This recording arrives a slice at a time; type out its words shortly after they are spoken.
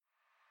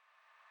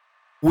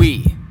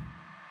We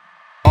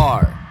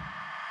are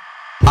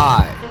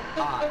I.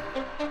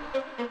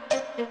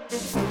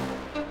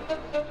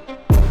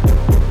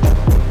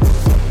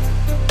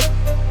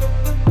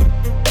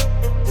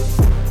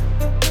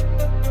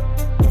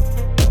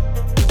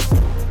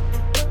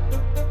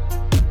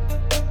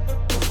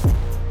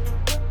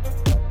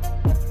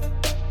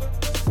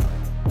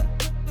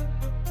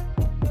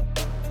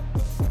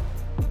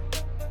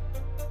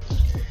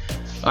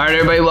 All right,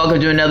 everybody,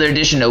 welcome to another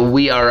edition of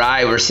We Are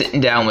I. We're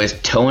sitting down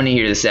with Tony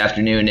here this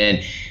afternoon,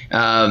 and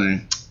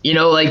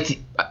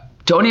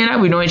Tony and I,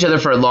 we've known each other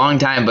for a long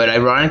time, but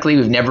ironically,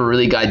 we've never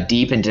really got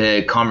deep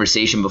into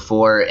conversation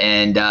before,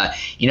 and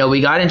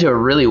we got into a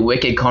really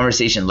wicked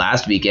conversation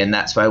last weekend.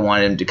 That's why I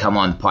wanted him to come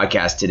on the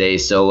podcast today.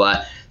 So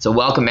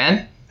welcome,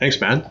 man.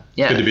 Thanks, man.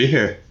 Yeah. Good to be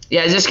here.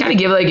 Yeah, just kind of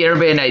give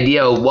everybody an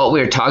idea of what we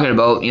were talking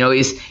about.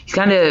 He's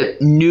kind of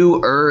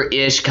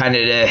newer-ish kind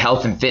of to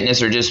health and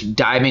fitness, or just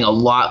diving a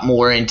lot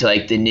more into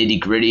like the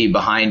nitty-gritty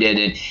behind it,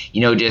 and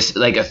just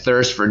like a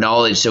thirst for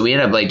knowledge. So we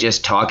ended up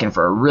just talking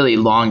for a really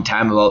long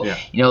time about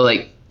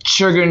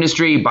sugar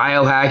industry,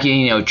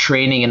 biohacking,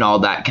 training, and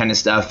all that kind of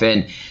stuff.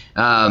 And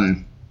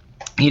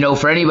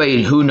for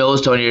anybody who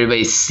knows Tony,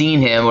 everybody's seen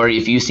him, or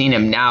if you've seen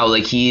him now,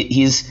 like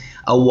he's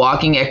a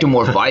walking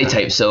ectomorph body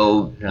type.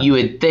 So yeah. You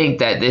would think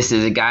that this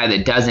is a guy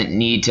that doesn't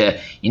need to,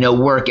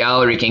 work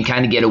out, or he can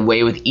kind of get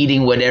away with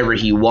eating whatever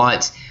he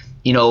wants,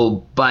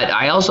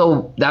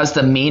 but that's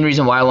the main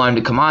reason why I wanted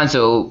to come on.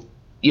 So,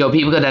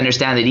 people got to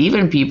understand that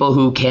even people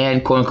who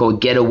can, quote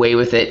unquote, get away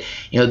with it,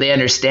 they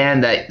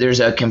understand that there's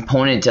a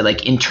component to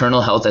like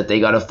internal health that they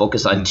got to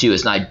focus on too.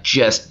 It's not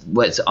just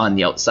what's on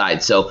the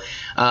outside. So,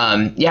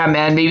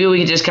 man, maybe we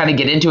can just kind of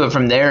get into it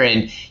from there,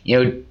 and,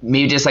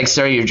 maybe just like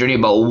start your journey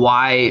about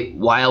why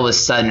all of a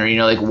sudden,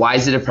 or, why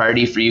is it a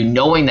priority for you,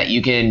 knowing that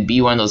you can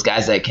be one of those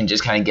guys that can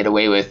just kind of get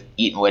away with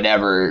eating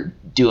whatever,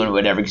 doing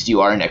whatever, because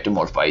you are an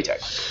ectomorph body type.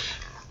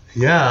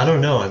 Yeah, I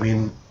don't know. I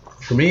mean,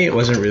 for me, it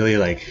wasn't really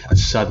like a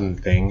sudden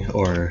thing,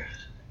 or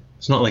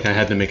it's not like I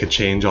had to make a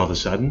change all of a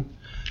sudden.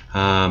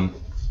 I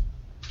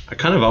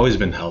kind of always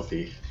been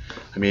healthy.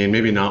 I mean,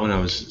 maybe not when I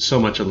was so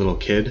much a little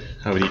kid.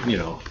 I would eat,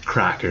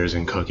 crackers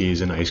and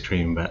cookies and ice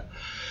cream. But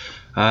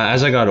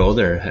as I got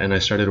older and I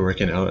started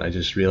working out, I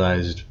just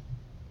realized,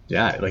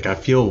 I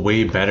feel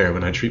way better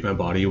when I treat my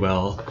body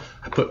well.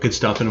 I put good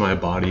stuff into my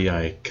body.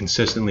 I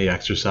consistently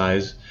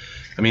exercise.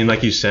 I mean,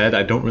 like you said,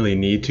 I don't really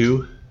need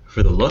to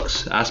for the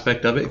looks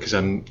aspect of it, because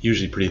I'm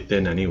usually pretty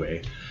thin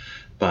anyway.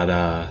 But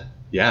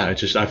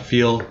I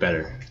feel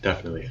better,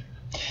 definitely.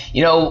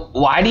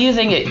 Why do you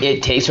think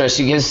it takes for us?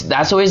 Because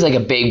that's always like a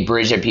big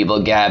bridge that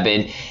people gap.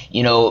 And,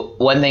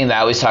 one thing that I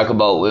always talk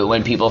about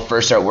when people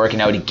first start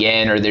working out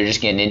again, or they're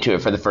just getting into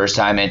it for the first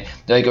time, and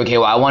they're like, okay,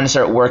 well, I want to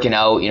start working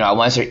out, I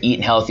want to start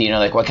eating healthy,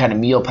 like what kind of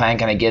meal plan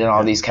can I get, and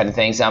all these kind of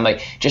things. And I'm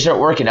like, just start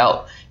working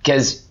out,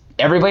 because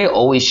everybody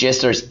always just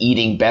starts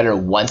eating better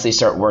once they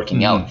start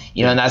working out,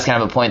 and that's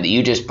kind of a point that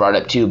you just brought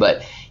up too.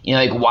 But,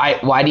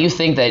 why do you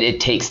think that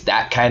it takes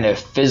that kind of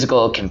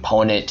physical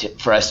component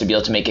for us to be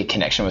able to make a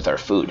connection with our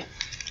food?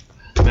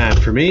 Man,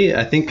 for me,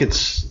 I think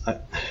it's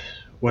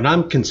when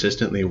I'm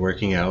consistently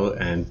working out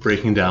and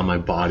breaking down my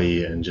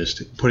body and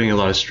just putting a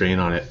lot of strain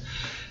on it,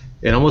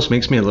 it almost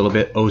makes me a little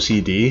bit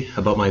OCD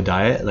about my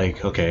diet.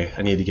 Like, okay,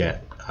 I need to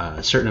get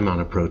a certain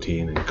amount of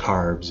protein and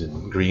carbs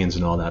and greens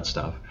and all that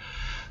stuff.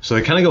 So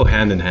they kind of go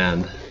hand in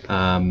hand.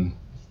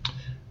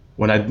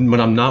 When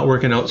I'm not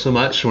working out so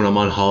much, when I'm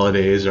on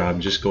holidays, or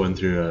I'm just going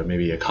through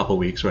maybe a couple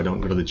weeks where I don't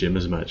go to the gym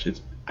as much,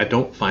 I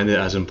don't find it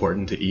as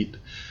important to eat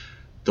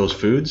those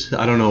foods.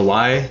 I don't know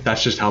why.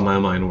 That's just how my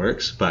mind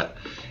works, but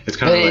it's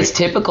kind of like, it's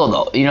typical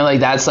though.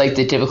 That's like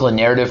the typical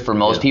narrative for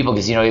most people,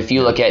 because if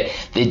you look at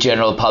the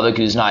general public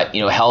who's not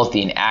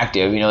healthy and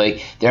active,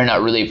 they're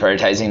not really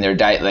prioritizing their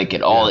diet like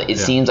at all. It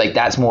seems like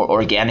that's more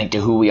organic to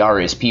who we are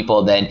as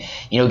people than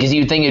because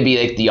you'd think it'd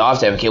be like the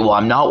opposite. Okay, well,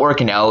 I'm not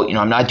working out,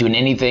 I'm not doing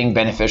anything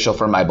beneficial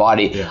for my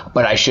body,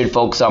 but I should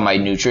focus on my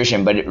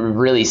nutrition. But it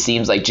really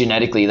seems like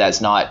genetically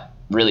that's not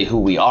really who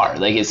we are.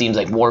 Like, it seems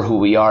like more who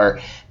we are,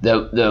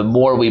 the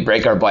more we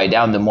break our body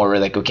down, the more we're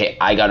like, okay,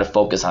 I got to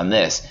focus on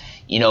this.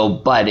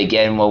 But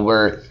again, when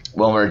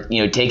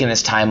we're taking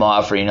this time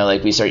off, or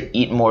like we start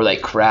eating more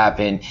like crap,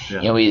 and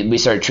we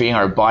start treating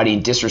our body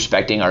and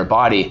disrespecting our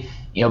body,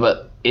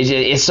 but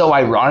it's so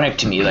ironic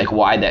to me, like,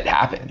 why that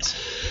happens.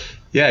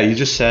 Yeah, you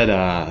just said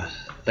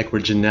like we're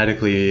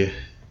genetically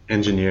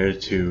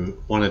engineered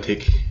to want to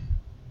take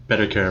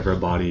better care of our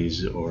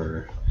bodies,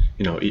 or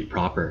eat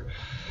proper.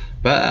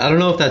 But I don't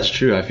know if that's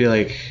true. I feel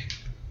like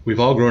we've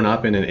all grown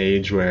up in an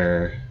age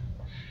where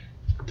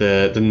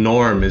the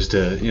norm is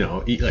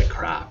to eat like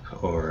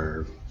crap,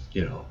 or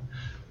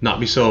not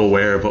be so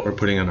aware of what we're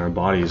putting on our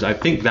bodies. I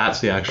think that's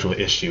the actual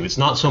issue. It's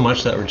not so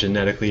much that we're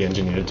genetically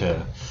engineered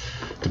to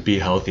be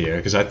healthier,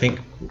 because I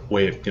think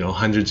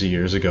hundreds of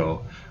years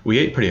ago we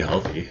ate pretty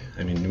healthy.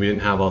 I mean, we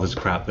didn't have all this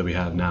crap that we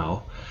have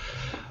now.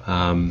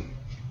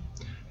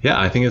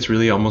 I think it's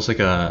really almost like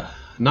I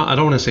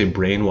don't want to say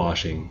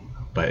brainwashing,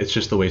 but it's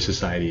just the way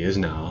society is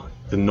now.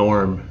 The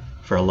norm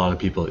for a lot of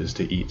people is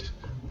to eat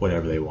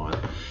whatever they want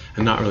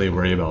and not really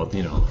worry about,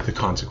 the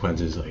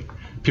consequences. Like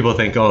people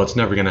think, oh, it's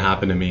never going to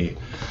happen to me,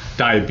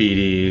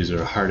 diabetes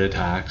or heart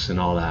attacks and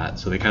all that.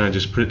 So they kind of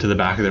just put it to the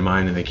back of their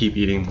mind and they keep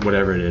eating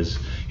whatever it is,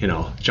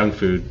 junk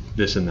food,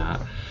 this and that.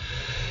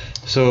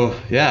 So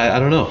yeah, I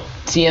don't know.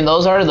 See, and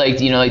those are like,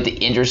 like the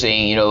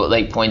interesting,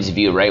 like points of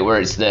view, right? Where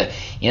it's the,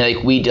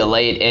 like we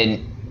delay it.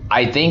 And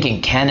I think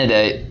in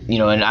Canada,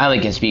 and I only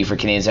can speak for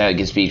Canadians, I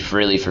can speak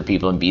freely for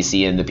people in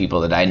BC and the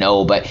people that I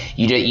know, but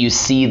you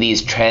see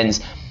these trends,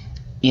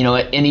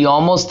 and you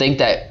almost think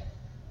that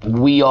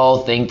we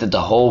all think that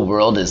the whole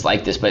world is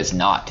like this, but it's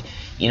not.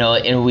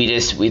 And we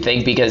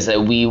think because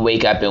that we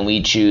wake up and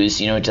we choose,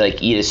 to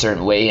like eat a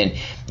certain way, and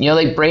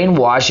like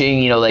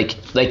brainwashing,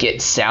 like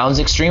it sounds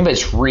extreme, but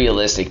it's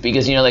realistic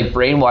because like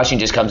brainwashing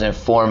just comes in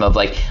form of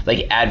like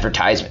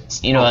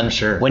advertisements, and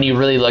sure. When you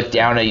really look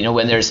down at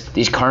when there's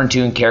these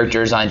cartoon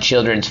characters on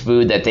children's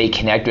food that they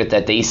connect with,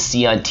 that they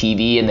see on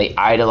TV and they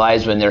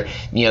idolize when they're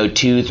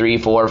 2, 3,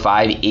 4,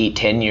 5, 8,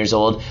 10 years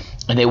old.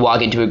 And they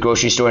walk into a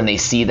grocery store and they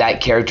see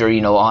that character,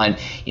 on,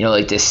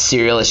 like this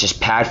cereal is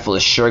just packed full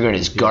of sugar and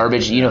it's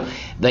garbage,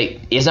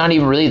 like it's not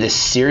even really the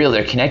cereal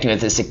they're connecting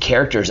with, it's the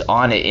characters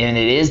on it. And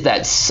it is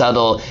that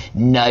subtle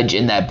nudge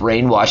in that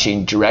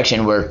brainwashing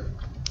direction where,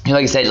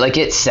 like I said, like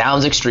it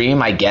sounds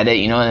extreme, I get it,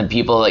 and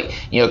people like,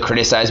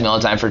 criticize me all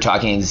the time for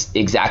talking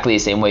exactly the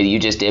same way that you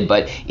just did,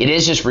 but it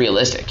is just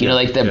realistic.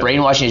 Like the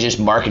brainwashing is just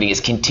marketing. It's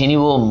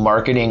continual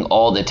marketing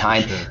all the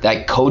time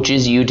that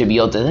coaches you to be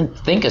able to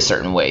think a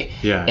certain way.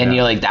 And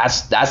like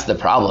that's the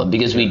problem,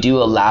 because we do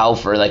allow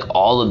for like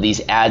all of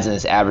these ads and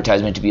this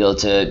advertisement to be able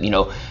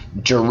to,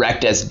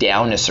 direct us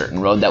down a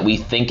certain road that we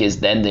think is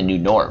then the new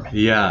norm.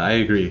 Yeah, I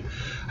agree.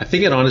 I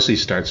think it honestly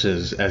starts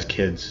as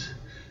kids.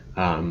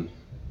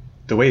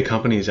 The way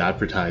companies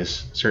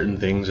advertise certain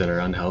things that are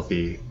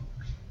unhealthy,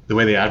 the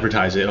way they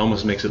advertise it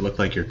almost makes it look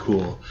like you're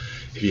cool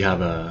if you have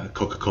a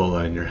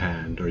Coca-Cola in your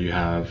hand or you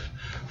have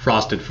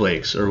Frosted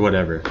Flakes or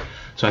whatever.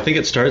 So I think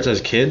it starts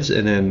as kids,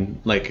 and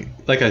then like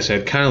I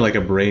said, kind of like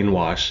a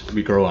brainwash,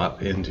 we grow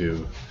up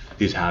into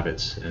these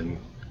habits and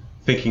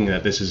thinking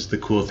that this is the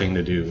cool thing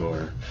to do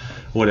or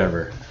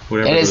whatever.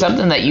 And it's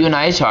something that you and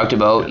I talked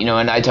about,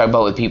 and I talk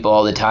about with people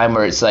all the time,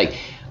 where it's like,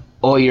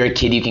 oh, you're a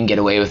kid, you can get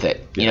away with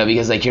it,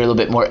 because like you're a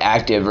little bit more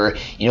active, or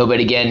but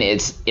again,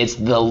 it's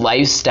the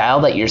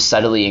lifestyle that you're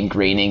subtly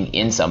ingraining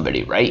in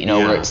somebody, right?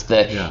 Where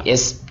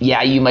it's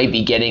you might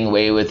be getting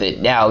away with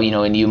it now,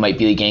 and you might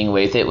be getting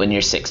away with it when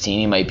you're 16,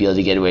 you might be able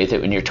to get away with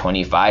it when you're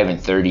 25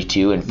 and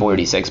 32 and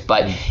 46,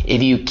 but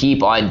if you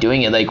keep on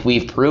doing it, like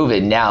we've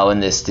proven now,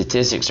 and the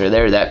statistics are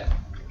there, that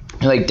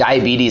like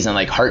diabetes and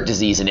like heart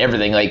disease and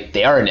everything, like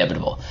they are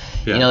inevitable.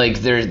 Like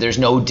there's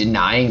no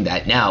denying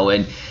that now.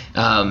 And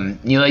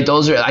like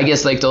those are, I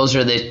guess, like those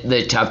are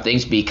the tough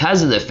things,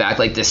 because of the fact,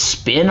 like the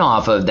spin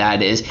off of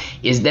that is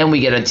then we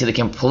get into the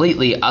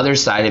completely other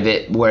side of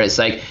it, where it's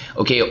like,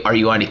 okay, are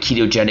you on a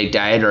ketogenic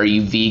diet, or are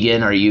you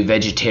vegan, are you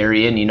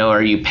vegetarian,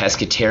 are you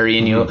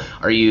pescatarian,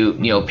 are you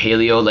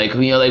paleo, like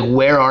like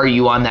where are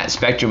you on that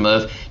spectrum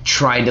of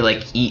trying to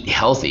like eat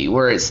healthy,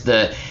 where it's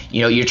the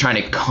you're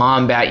trying to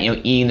combat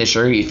eating the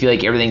sugar, you feel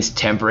like everything's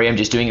temporary, I'm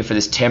just doing it for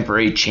this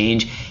temporary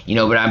change,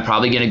 but I'm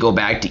probably going to go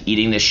back to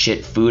eating this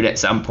shit food at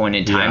some point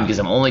in time, because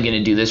I'm only going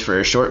to do this for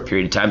a short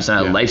period of time. It's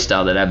not a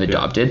lifestyle that I've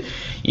adopted,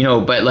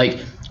 but like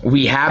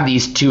we have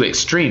these two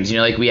extremes,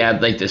 like we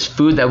have like this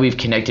food that we've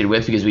connected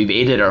with because we've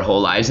ate it our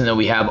whole lives, and then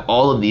we have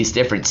all of these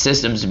different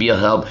systems to be able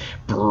to help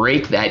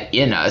break that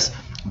in us.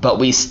 But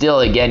we still,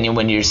 again,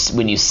 when you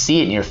see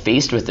it and you're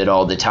faced with it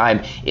all the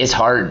time, it's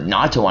hard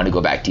not to want to go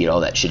back to eat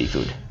all that shitty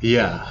food.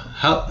 Yeah.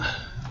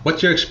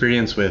 What's your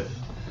experience with,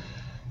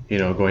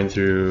 going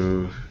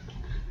through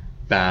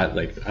bad,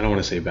 like, I don't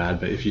want to say bad,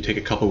 but if you take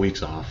a couple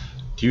weeks off,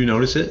 do you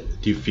notice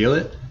it? Do you feel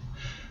it?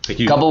 Like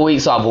couple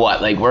weeks off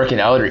what? Like working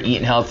out or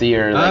eating healthy,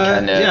 or like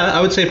kind of? Yeah, I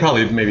would say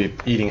probably maybe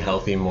eating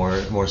healthy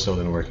more so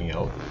than working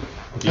out.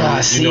 Do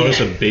you notice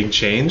a big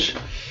change?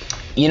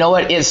 You know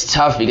what? It's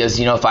tough because,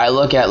 if I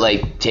look at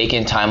like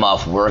taking time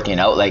off working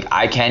out, like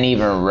I can't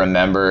even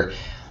remember,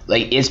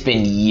 like it's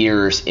been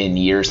years and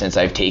years since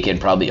I've taken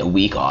probably a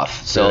week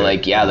off. So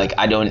like, like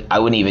I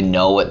wouldn't even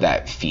know what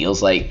that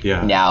feels like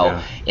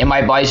now. And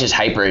my body's just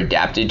hyper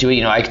adapted to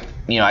it.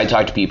 I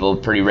talk to people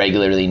pretty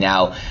regularly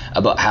now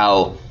about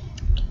how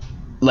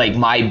like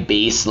my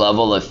base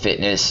level of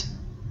fitness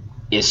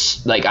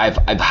is like I've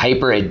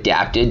hyper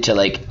adapted to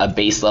like a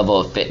base level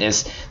of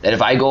fitness that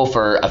if I go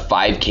for a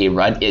 5K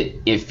run,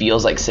 it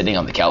feels like sitting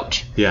on the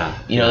couch.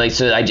 Like,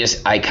 so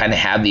I kind of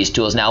have these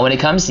tools now. When it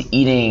comes to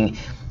eating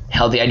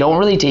healthy, I don't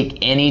really take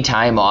any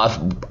time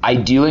off. I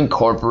do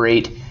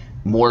incorporate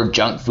more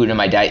junk food in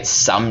my diet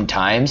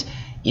sometimes,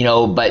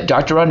 but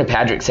Dr. Rhonda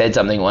Patrick said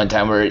something one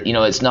time where,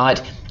 it's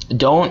not,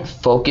 don't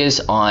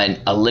focus on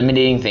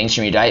eliminating things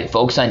from your diet,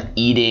 focus on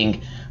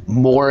eating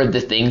more of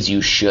the things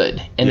you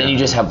should, and then you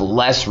just have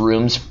less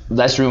room for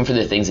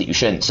the things that you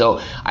shouldn't.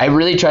 So I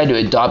really tried to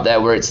adopt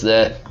that, where it's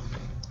the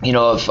you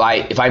know, if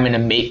I'm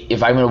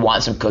gonna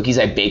want some cookies,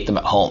 I bake them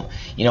at home.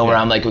 You know, where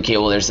I'm like, okay,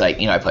 well, there's like,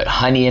 you know, I put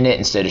honey in it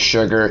instead of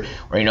sugar,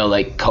 or, you know,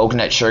 like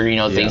coconut sugar, you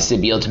know, things to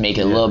be able to make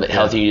it a little bit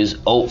healthier. You use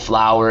oat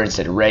flour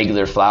instead of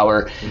regular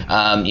flour.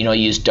 You know,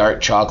 use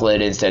dark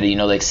chocolate instead of, you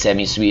know, like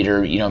semi-sweet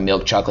or, you know,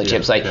 milk chocolate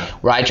chips. Like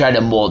where I try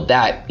to mold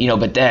that, you know,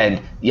 but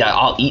then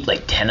I'll eat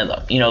like 10 of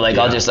them. You know, like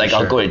I'll just like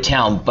I'll go to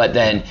town. But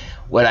then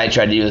what I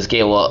try to do is,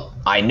 okay, well,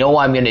 I know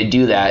I'm gonna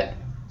do that.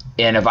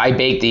 And if I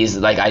bake these,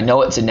 like, I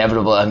know it's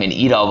inevitable I'm gonna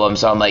eat all of them,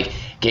 so I'm like,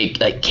 get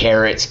like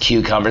carrots,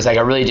 cucumbers. Like,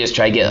 I really just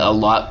try to get a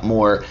lot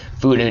more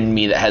food in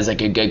me that has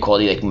like a good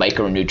quality, like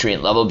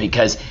micronutrient level,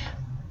 because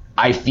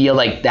I feel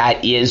like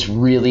that is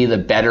really the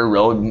better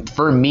road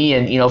for me,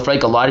 and, you know, for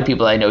like a lot of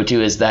people I know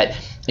too, is that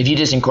if you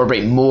just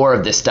incorporate more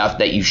of the stuff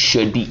that you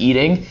should be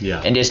eating,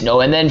 and just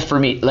know. And then for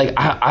me, like,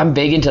 I'm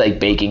big into like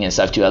baking and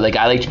stuff too. I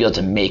like to be able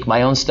to make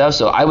my own stuff,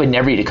 so I would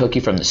never eat a cookie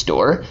from the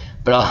store,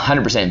 but I'll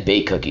 100%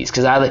 bake cookies,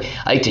 because I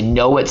like to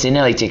know what's in it.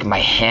 I like to take my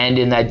hand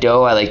in that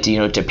dough. I like to, you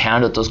know, to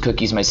pound out those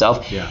cookies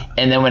myself.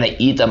 And then when I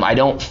eat them, I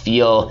don't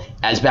feel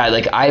as bad.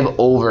 Like, I've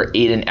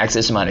overate an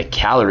excess amount of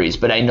calories,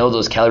 but I know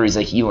those calories,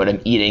 like, even what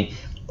I'm eating,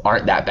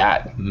 aren't that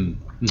bad.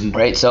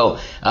 Right, so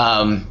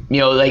you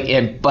know,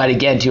 like, but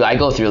again too, I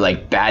go through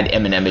like bad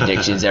M&M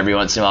addictions every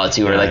once in a while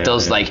too, or like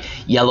those like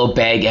yellow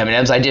bag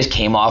M&Ms. I just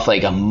came off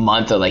like a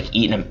month of like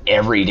eating them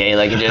every day,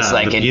 like just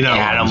like an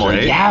animal.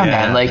 Ones, right?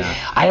 Man, like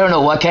I don't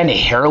know what kind of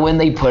heroin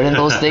they put in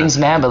those things,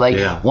 man, but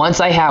like once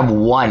I have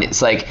one,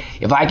 it's like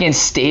if I can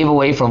stave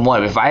away from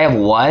one, if I have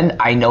one,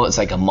 I know it's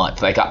like a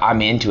month. Like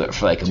I'm into it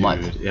for like a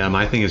month. Yeah,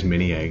 my thing is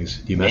mini eggs.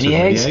 Do you mess with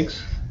mini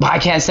eggs? But I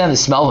can't stand the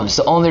smell of them. It's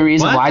the only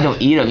reason why I don't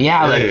eat them.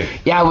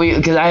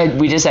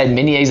 We just had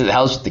mini eggs at the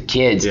house with the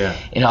kids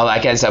and all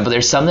that kind of stuff. But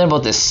there's something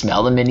about the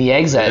smell of mini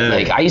eggs that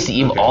like I used to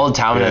eat them all the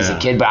time when I was a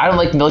kid. But I don't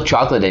like milk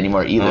chocolate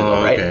anymore either,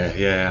 though, right?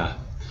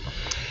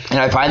 And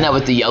I find that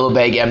with the yellow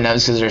bag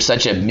M&Ms, because there's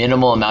such a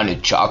minimal amount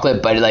of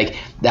chocolate, but like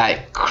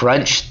that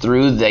crunch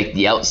through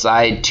the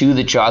outside to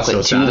the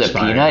chocolate to the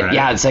peanut,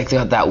 right? It's like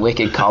that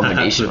wicked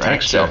combination,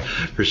 right? So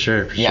for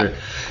sure. Yeah,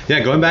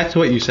 going back to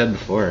what you said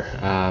before.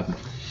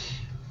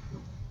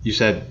 You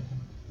said,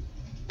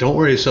 don't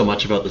worry so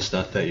much about the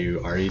stuff that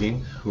you are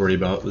eating. Worry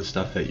about the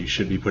stuff that you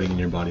should be putting in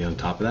your body on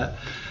top of that.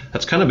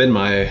 That's kind of been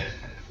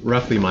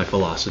roughly my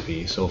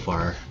philosophy so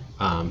far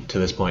to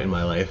this point in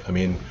my life. I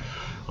mean,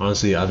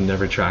 honestly, I've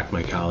never tracked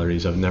my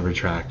calories. I've never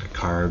tracked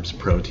carbs,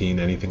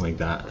 protein, anything like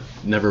that.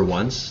 Never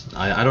once.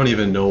 I don't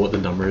even know what the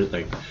numbers,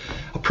 like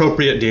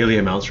appropriate daily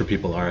amounts for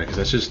people are, because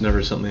that's just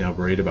never something I've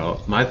worried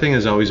about. My thing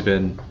has always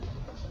been,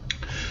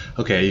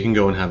 okay, you can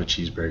go and have a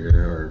cheeseburger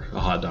or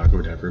a hot dog or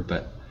whatever,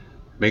 but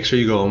make sure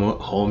you go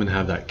home and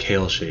have that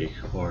kale shake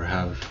or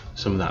have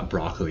some of that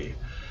broccoli.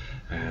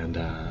 And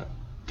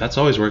that's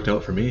always worked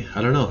out for me.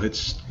 I don't know.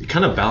 It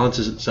kind of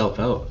balances itself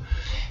out.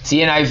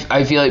 See, and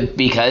I feel like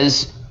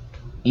because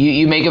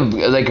you make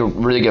a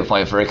really good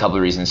point for a couple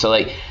of reasons. So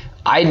like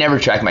I never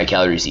track my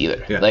calories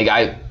either. Like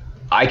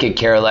I could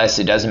care less.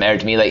 It doesn't matter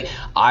to me. Like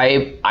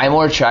I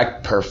more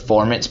track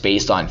performance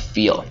based on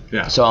feel.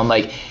 So I'm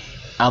like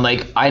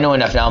I know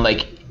enough now. I'm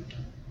like,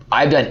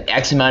 I've done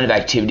X amount of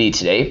activity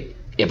today.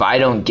 If I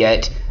don't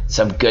get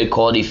some good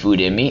quality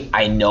food in me,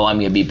 I know I'm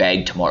going to be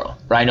bagged tomorrow,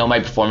 or I know my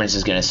performance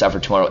is going to suffer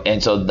tomorrow.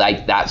 And so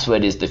like that's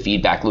what is the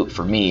feedback loop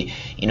for me,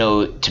 you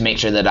know, to make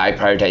sure that I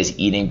prioritize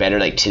eating better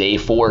like today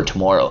for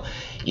tomorrow,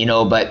 you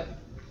know. But,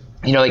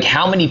 you know, like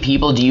how many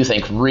people do you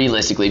think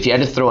realistically, if you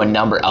had to throw a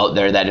number out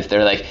there, that if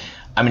they're like,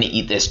 I'm going to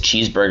eat this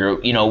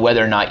cheeseburger, you know,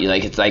 whether or not you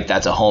like, it's like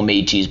that's a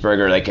homemade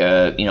cheeseburger, like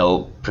a, you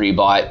know,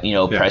 pre-bought, you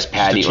know, pressed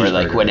patty or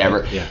like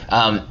whatever.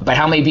 But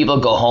how many people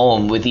go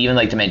home with even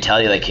like the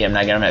mentality like, hey, I'm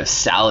not going to have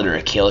salad or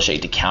a kale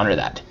shake to counter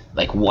that?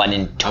 Like 1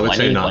 in 20, I would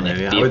say not, 1 in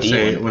 50. I would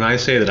say when I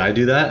say that I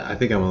do that, I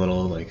think I'm a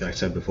little, like I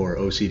said before,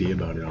 OCD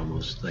about it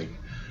almost. Like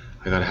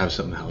I got to have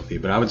something healthy.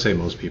 But I would say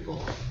most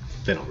people,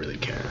 they don't really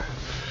care.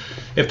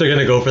 If they're going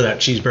to go for that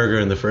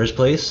cheeseburger in the first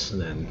place,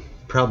 then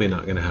probably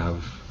not going to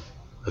have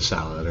a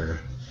salad or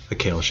a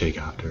kale shake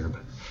after.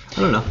 But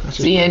I don't know.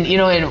 See, and you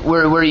know, and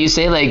where you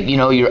say like, you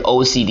know, you're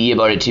OCD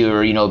about it too,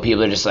 or you know,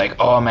 people are just like,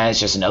 oh man, it's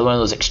just another one of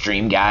those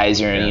extreme guys,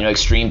 or you know,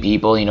 extreme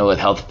people, you know, with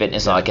health,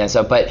 fitness, and all that kind of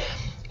stuff. But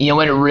you know,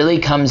 when it really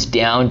comes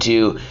down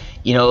to,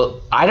 you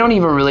know, I don't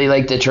even really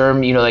like the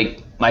term, you know,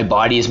 like my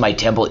body is my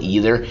temple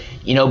either,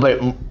 you know,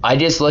 but I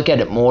just look at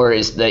it more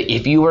as that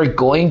if you are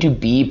going to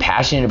be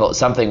passionate about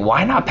something,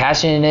 why not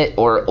passionate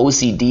or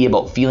OCD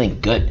about feeling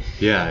good?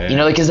 You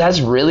know, because that's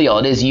really all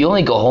it is. You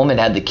only go home and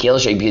have the kale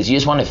shake because you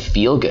just want to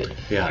feel good.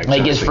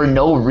 Like it's for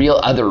no real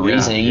other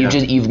reason.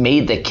 You've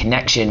made the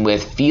connection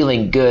with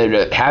feeling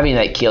good, having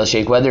that kale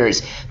shake, whether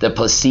it's the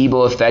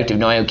placebo effect of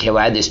knowing, okay, well,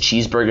 I had this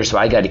cheeseburger, so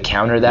I got to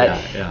counter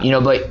that. You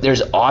know, but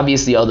there's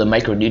obviously all the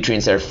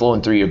micronutrients that are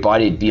flowing through your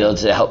body to be able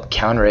to help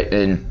counter it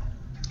and,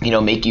 you know,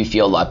 make you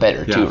feel a lot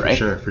better too, right?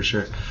 For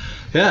sure.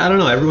 Yeah, I don't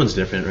know. Everyone's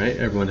different, right?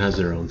 Everyone has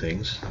their own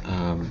things.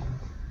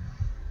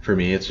 For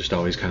me, it's just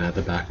always kind of at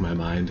the back of my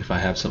mind. If I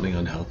have something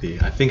unhealthy,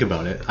 I think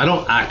about it. I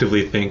don't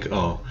actively think,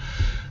 oh,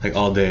 like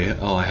all day,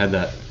 oh, I had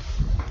that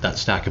that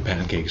stack of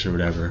pancakes or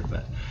whatever,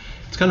 but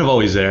it's kind of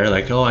always there.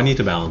 Like, oh, I need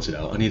to balance it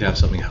out. I need to have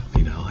something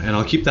healthy now, and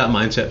I'll keep that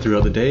mindset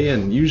throughout the day.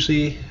 And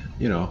usually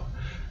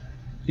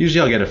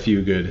I'll get a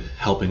few good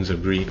helpings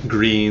of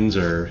greens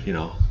or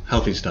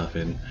healthy stuff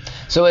in.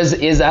 So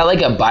is that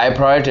like a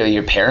byproduct of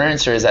your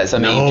parents, or is that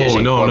something you just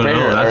incorporated?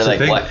 No. That's or like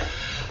the thing. What?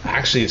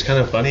 Actually, it's kind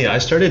of funny. I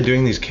started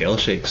doing these kale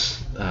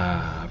shakes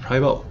probably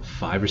about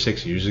 5 or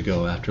 6 years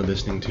ago after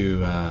listening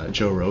to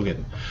Joe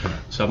Rogan.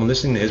 So I've been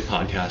listening to his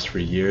podcast for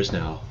years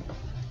now,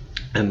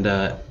 and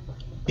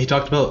he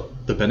talked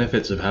about the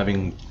benefits of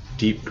having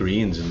deep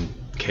greens and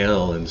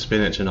kale and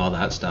spinach and all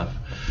that stuff.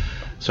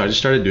 So I just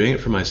started doing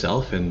it for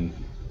myself, and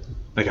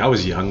like I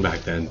was young back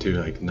then too,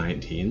 like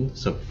 19.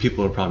 So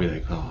people are probably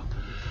like, oh,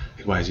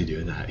 like, why is he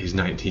doing that? He's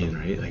 19,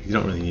 right? Like you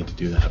don't really need to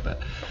do that,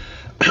 but.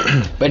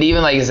 But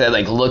even like I said,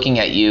 like looking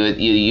at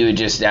you would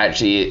just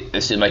actually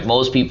assume like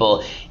most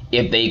people,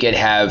 if they could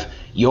have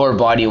your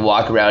body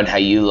walk around how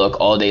you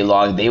look all day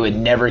long, they would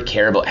never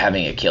care about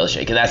having a kale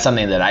shake. And that's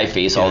something that I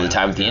face all the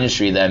time with the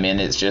industry that I'm in.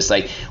 It's just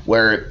like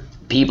where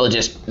people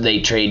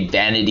they trade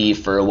vanity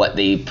for what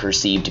they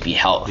perceive to be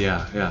health.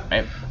 Yeah.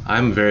 Right?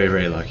 I'm very,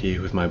 very lucky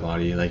with my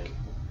body. Like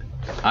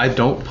I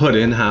don't put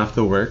in half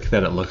the work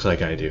that it looks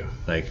like I do.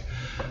 Like,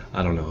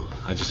 I don't know.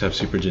 I just have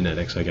super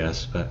genetics, I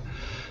guess.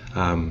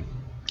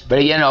 But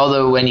again,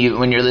 although when you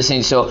were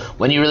listening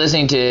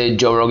to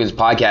Joe Rogan's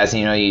podcast,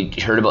 and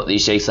you heard about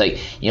these shakes, like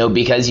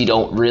because you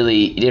didn't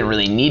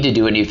really need to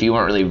do it if you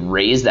weren't really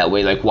raised that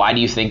way. Like, why do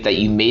you think that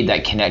you made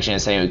that connection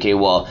and saying, okay,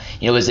 well,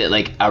 is it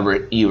like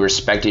you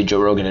respected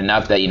Joe Rogan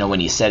enough that when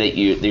he said it,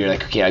 you're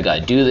like, okay, I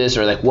gotta do this,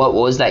 or like what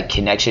was that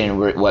connection?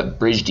 What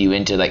bridged you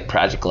into like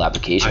practical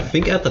application? I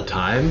think at the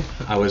time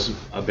I was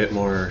a bit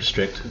more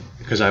strict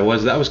because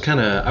that was kind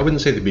of, I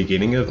wouldn't say the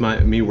beginning of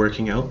me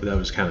working out, but that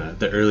was kind of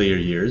the earlier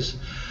years.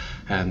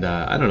 And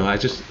I don't know, I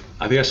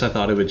guess I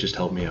thought it would just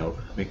help me out,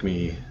 make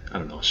me, I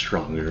don't know,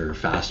 stronger or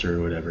faster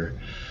or whatever.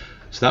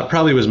 So that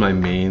probably was my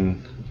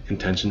main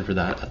intention for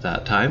that at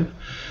that time.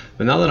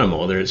 But now that I'm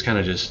older, it's kind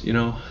of just,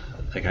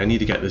 like I need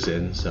to get this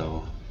in,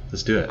 so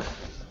let's do it.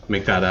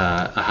 Make that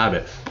a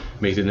habit,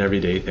 make it an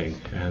everyday thing.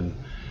 And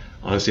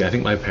honestly, I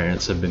think my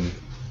parents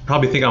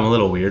probably think I'm a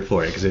little weird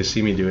for it because they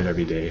see me do it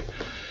every day.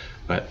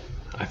 But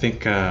I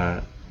think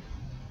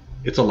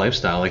it's a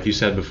lifestyle, like you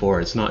said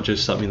before. It's not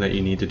just something that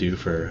you need to do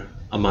for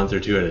a month or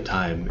two at a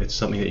time. It's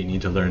something that you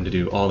need to learn to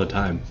do all the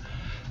time.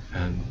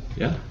 And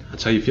yeah,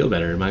 that's how you feel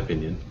better, in my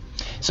opinion.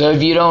 So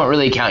if you don't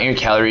really count your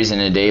calories in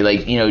a day,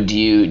 like, do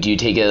you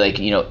take it like,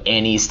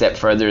 any step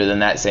further than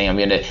that, saying I'm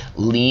going to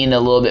lean a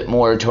little bit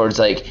more towards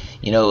like,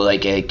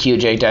 like a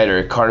ketogenic diet or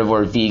a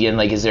carnivore vegan?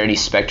 Like, is there any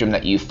spectrum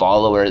that you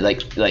follow, or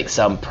like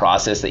some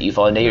process that you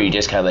follow today, or you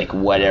just kind of like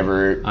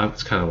whatever?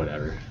 It's kind of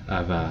whatever.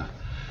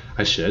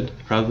 I should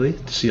probably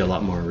to see a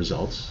lot more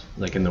results,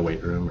 like in the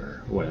weight room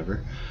or whatever.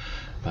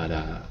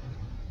 But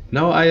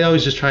no, I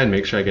always just try and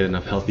make sure I get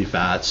enough healthy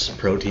fats,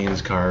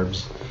 proteins,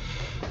 carbs.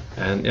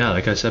 And yeah,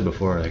 like I said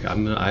before, like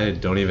I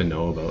don't even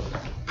know about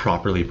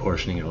properly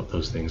portioning out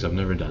those things. I've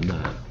never done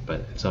that,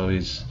 but it's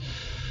always.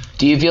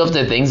 Do you feel if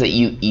the things that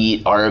you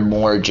eat are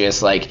more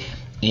just like,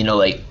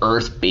 like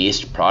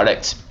earth-based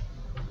products,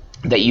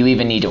 that you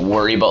even need to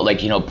worry about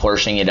like,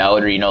 portioning it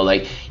out, or,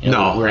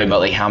 worry about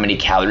like how many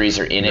calories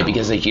are in it,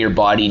 because like your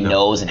body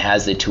knows and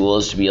has the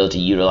tools to be able to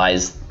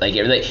utilize like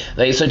everything.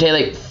 Like, so take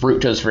like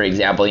fructose, for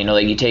example,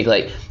 like you take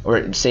like,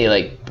 or say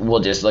like,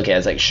 we'll just look at it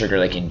as like sugar,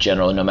 like in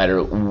general, no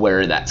matter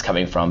where that's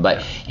coming from.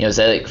 But,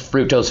 say like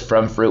fructose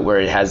from fruit,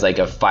 where it has like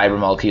a fiber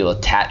molecule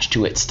attached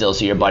to it still.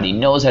 So your body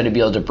knows how to be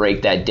able to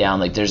break that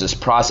down. Like there's this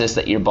process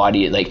that your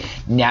body like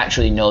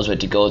naturally knows what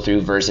to go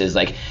through, versus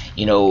like,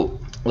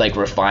 like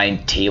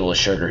refined table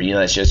sugar,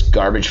 that's just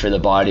garbage for the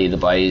body. The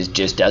body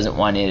just doesn't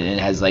want it, and it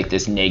has like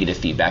this negative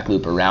feedback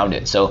loop around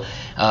it. So,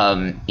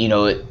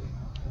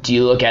 do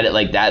you look at it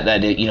like that,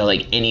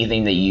 like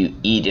anything that you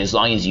eat, as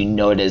long as you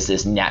know it as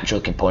this natural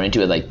component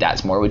to it, like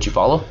that's more what you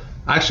follow?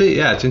 Actually,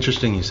 yeah, it's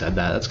interesting you said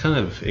that. That's kind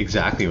of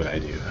exactly what I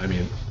do. I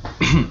mean,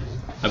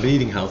 I've been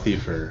eating healthy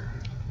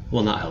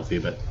not healthy,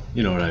 but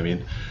you know what I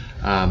mean,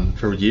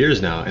 for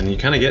years now. And you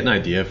kind of get an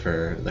idea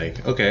for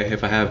like, okay,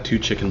 if I have 2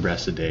 chicken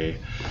breasts a day,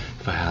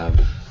 if I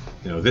have,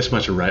 this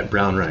much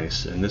brown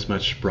rice and this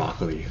much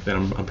broccoli,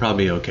 then I'm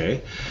probably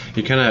okay.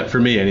 You kind of, for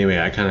me anyway,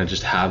 I kind of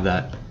just have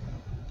that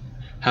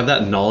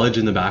knowledge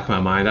in the back of my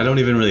mind. I don't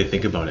even really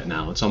think about it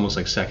now. It's almost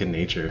like second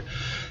nature.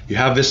 You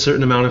have this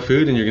certain amount of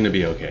food and you're going to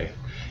be okay.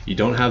 You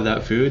don't have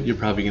that food, you're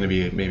probably going to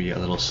be maybe a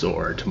little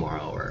sore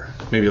tomorrow, or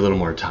maybe a little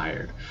more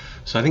tired.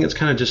 So I think it's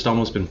kind of just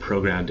almost been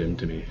programmed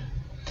into me.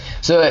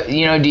 So,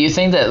 do you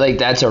think that like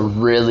that's a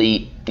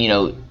really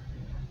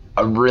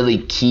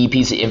key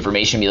piece of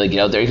information to be able to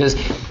get out there? Because,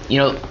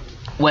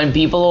 when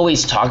people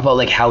always talk about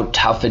like how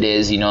tough it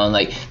is, and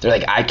like they're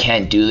like, I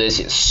can't do this,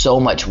 it's so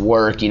much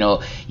work, you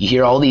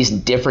hear all these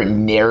different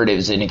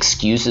narratives and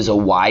excuses of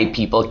why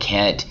people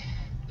can't,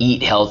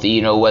 eat healthy,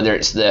 you know, whether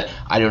it's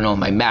I don't know,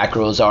 my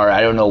macros are,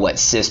 I don't know what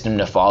system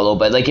to follow,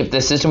 but like if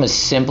the system was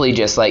simply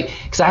just like,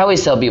 because I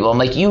always tell people, I'm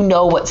like, you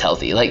know what's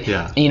healthy, like,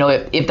 you know,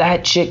 if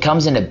that shit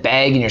comes in a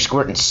bag and you're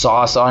squirting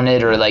sauce on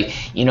it, or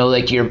like, you know,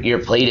 like your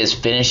plate is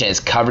finished and it's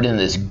covered in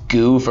this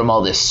goo from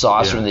all this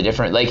sauce from the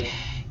different, like,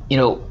 you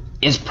know,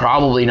 it's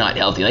probably not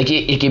healthy. Like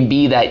it can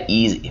be that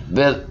easy,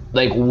 but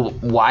like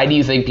why do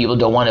you think people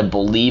don't want to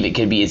believe it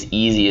could be as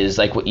easy as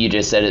like what you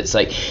just said? It's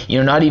like, you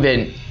know, not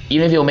even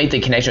if you'll make the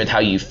connection with how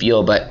you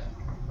feel, but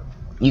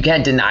you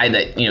can't deny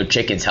that, you know,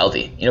 chicken's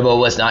healthy, you know, but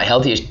what's not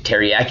healthy is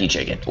teriyaki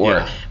chicken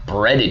or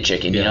breaded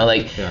chicken, you know,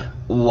 like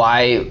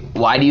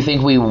why do you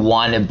think we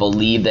want to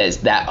believe that it's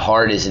that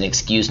hard as an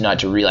excuse not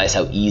to realize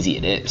how easy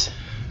it is?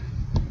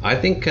 I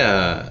think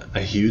a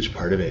huge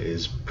part of it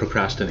is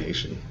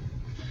procrastination.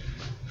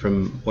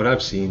 From what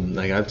I've seen,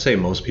 like I'd say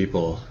most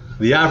people,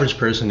 the average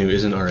person who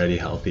isn't already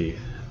healthy,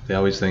 they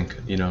always think,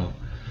 you know,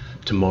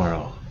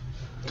 tomorrow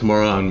I'm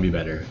gonna be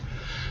better.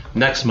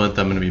 Next month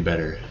I'm gonna be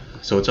better.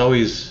 So it's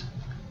always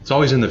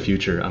in the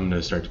future I'm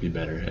gonna start to be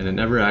better, and it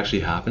never actually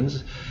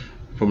happens.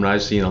 From what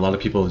I've seen, a lot of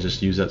people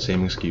just use that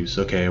same excuse.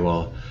 Okay,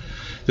 well,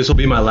 this will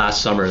be my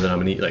last summer that I'm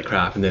gonna eat like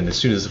crap, and then as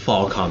soon as the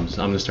fall comes,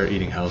 I'm gonna start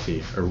eating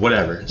healthy or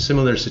whatever.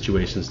 Similar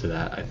situations to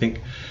that. I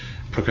think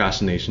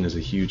procrastination is a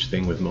huge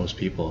thing with most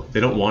people. They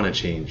don't want to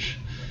change,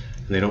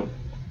 and they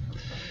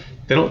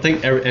don't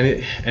think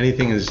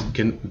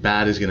anything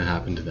bad is gonna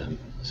happen to them.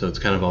 So it's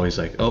kind of always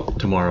like, oh,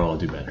 tomorrow I'll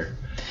do better.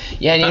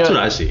 Yeah, and that's what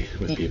I see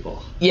with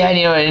people. Yeah, and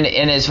you know, and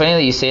it's funny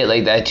that you say it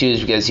like that too,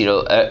 is because, you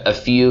know,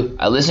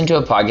 I listened to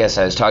a podcast,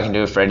 I was talking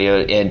to a friend, you know,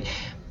 and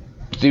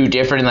through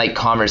different like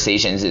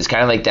conversations, it's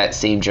kind of like that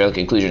same general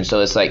conclusion.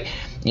 So it's like,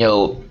 you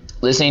know,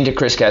 listening to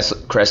Chris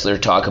Kressler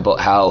talk about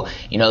how,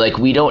 you know, like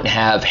we don't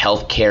have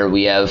healthcare,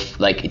 we have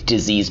like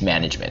disease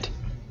management,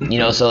 you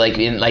know, so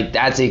like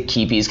that's a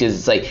key piece, because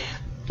it's like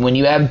when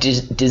you have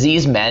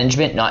disease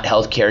management, not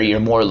healthcare, you're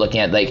more looking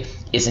at like,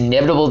 it's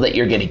inevitable that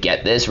you're going to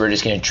get this. We're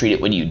just going to treat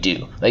it when you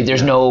do. Like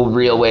there's no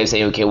real way of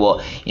saying, okay,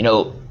 well, you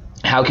know,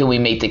 how can we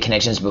make the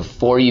connections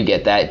before you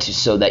get that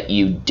so that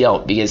you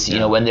don't? Because, you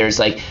know, when there's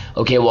like,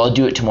 okay, well, I'll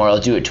do it tomorrow.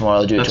 That's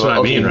tomorrow. What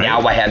I mean, right?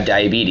 Now I have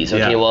diabetes.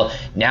 Okay, well,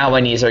 now I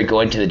need to start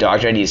going to the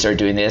doctor. I need to start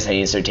doing this. I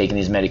need to start taking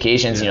these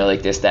medications, you know,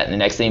 like this, that, and the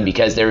next thing,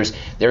 because there's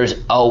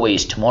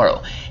always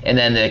tomorrow. And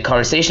then the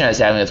conversation I was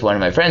having with one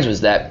of my friends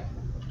was that,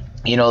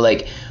 you know,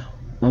 like,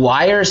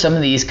 why are some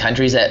of these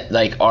countries that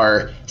like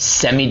are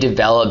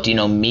semi-developed, you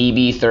know,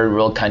 maybe third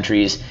world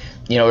countries,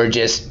 you know, or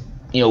just,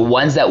 you know,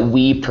 ones that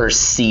we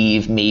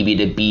perceive maybe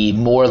to be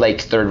more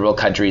like third world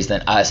countries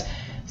than us,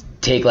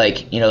 take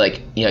like, you know,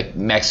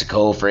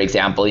 Mexico, for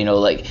example, you know,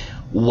 like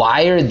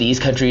why are these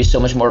countries so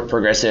much more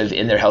progressive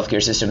in their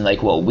healthcare system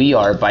like what we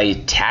are by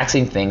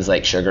taxing things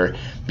like sugar,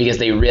 because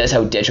they realize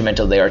how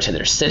detrimental they are to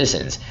their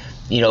citizens,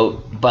 you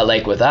know, but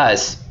like with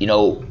us, you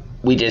know,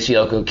 we just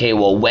feel like, okay,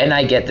 well, when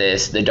I get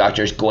this, the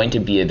doctor is going to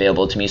be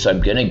available to me, so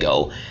I'm going to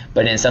go.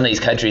 But in some of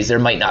these countries, there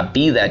might not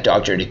be that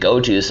doctor to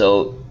go to.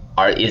 So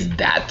is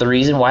that the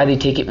reason why they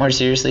take it more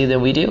seriously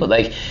than we do?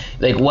 Like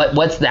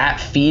what's that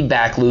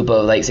feedback loop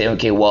of like saying,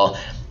 okay, well,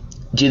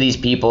 do these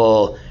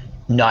people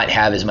not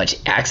have as much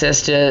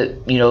access to,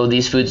 you know,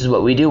 these foods as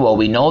what we do? Well,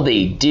 we know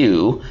they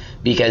do,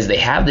 because they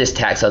have this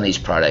tax on these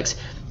products,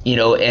 you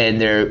know,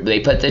 and they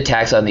put the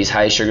tax on these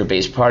high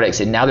sugar-based products,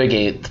 and now they're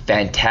getting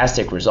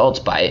fantastic results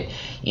by it,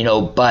 you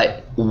know,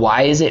 but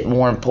why is it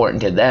more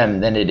important to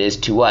them than it is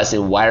to us,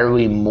 and why are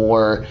we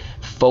more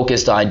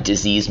focused on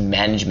disease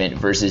management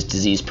versus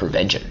disease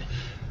prevention?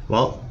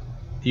 Well,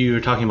 you were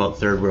talking about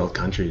third world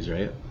countries,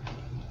 right?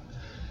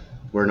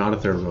 We're not a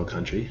third world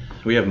country.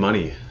 We have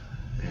money,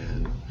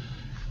 and,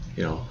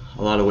 you know,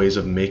 a lot of ways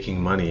of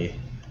making money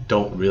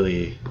don't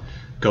really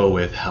go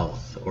with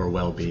health or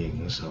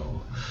well-being.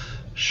 So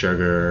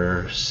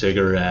sugar,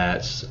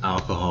 cigarettes,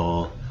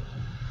 alcohol,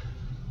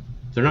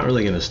 they're not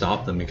really going to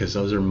stop them, because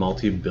those are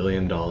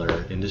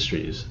multi-billion-dollar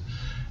industries.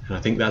 And I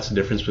think that's the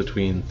difference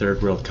between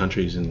third world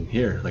countries and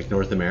here, like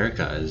North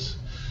America, is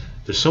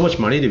there's so much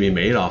money to be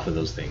made off of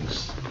those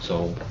things.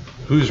 So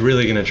who's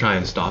really going to try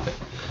and stop it?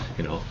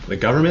 You know, the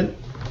government?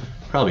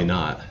 Probably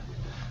not.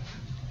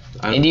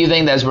 And do you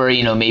think that's where,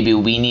 you know, maybe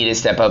we need to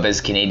step up as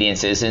Canadian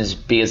citizens,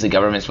 because the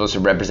government's supposed to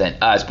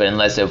represent us, but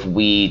unless if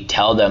we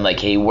tell them like,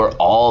 hey, we're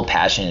all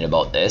passionate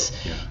about this,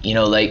 you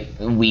know, like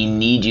we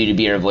need you to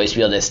be our voice, to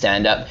be able to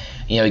stand up,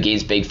 you know,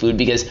 against big food,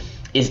 because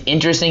it's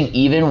interesting,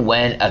 even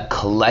when a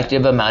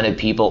collective amount of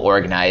people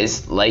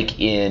organize, like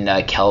in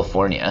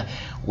California,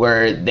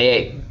 where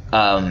they,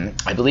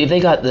 I believe they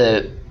got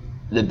the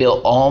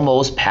bill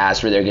almost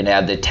passed where they're going to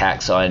have the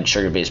tax on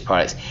sugar-based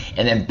products.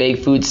 And then Big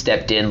Food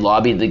stepped in,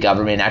 lobbied the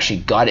government, and actually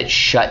got it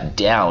shut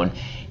down.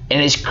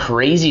 And it's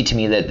crazy to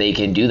me that they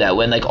can do that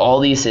when like all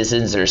these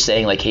citizens are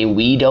saying like, hey,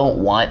 we don't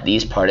want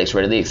these products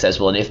readily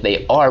accessible. And if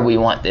they are, we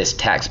want this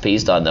tax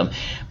based on them.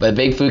 But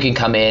Big Food can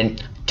come in,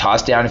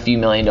 toss down a few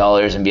 $1 million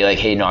and be like,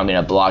 hey, no, I'm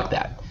going to block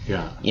that.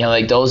 Yeah. You know,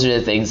 like those are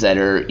the things that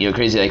are, you know,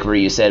 crazy. Like where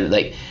you said,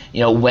 like,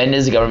 you know, when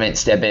does the government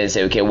step in and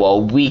say, okay,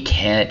 well, we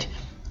can't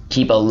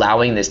keep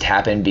allowing this to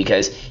happen,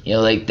 because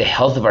like the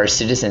health of our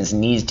citizens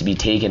needs to be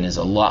taken as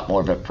a lot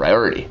more of a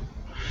priority.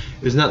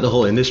 Isn't that the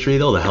whole industry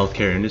though? The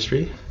healthcare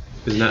industry?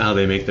 Isn't that how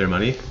they make their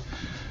money?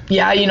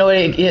 Yeah,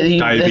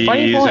 Diabetes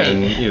funny point.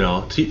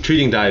 and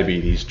treating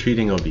diabetes,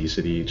 treating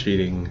obesity,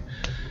 treating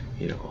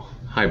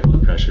high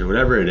blood pressure,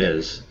 whatever it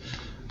is.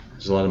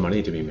 There's a lot of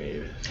money to be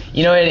made.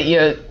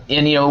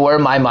 Where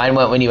my mind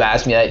went when you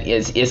asked me that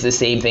is the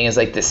same thing as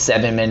like the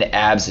 7-minute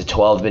abs, the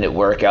 12-minute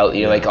workout,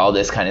 like all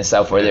this kind of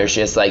stuff where there's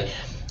just like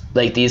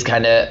these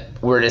kind of,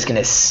 we're just going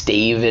to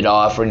stave it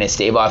off. We're going to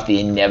stave off the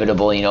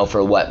inevitable,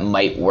 for what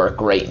might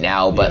work right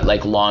now, but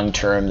like long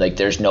term, like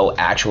there's no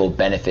actual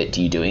benefit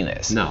to you doing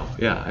this. No,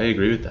 yeah, I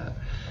agree with that.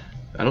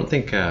 I don't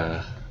think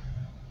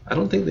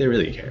they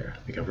really care,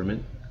 the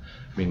government.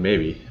 I mean,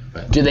 maybe,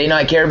 but do they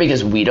not care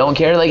because we don't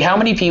care? Like, how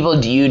many people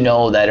do you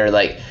know that are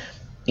like,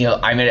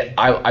 I'm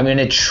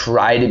gonna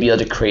try to be able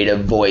to create a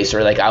voice,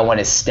 or like I want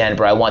to stand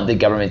up, or I want the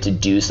government to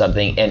do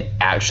something, and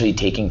actually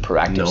taking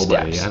proactive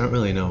steps? I don't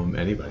really know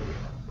anybody.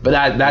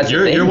 But that's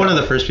you're one of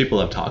the first people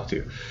I've talked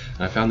to.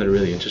 I found that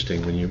really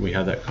interesting when we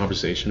had that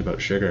conversation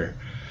about sugar.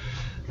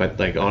 But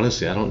like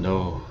honestly, I don't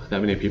know that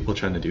many people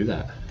trying to do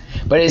that.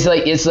 But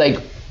it's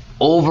like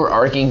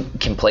overarching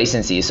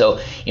complacency. So,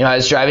 I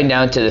was driving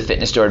down to the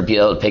fitness store to be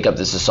able to pick up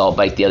this assault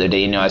bike the other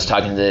day. I was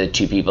talking to the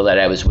two people that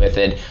I was with,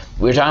 and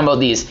we were talking about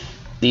these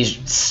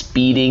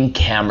speeding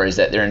cameras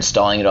that they're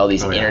installing at all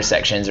these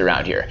intersections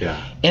around here.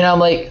 Yeah. And I'm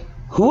like,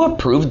 who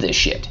approved this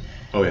shit?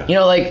 Oh yeah.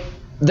 Like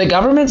the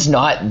government's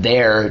not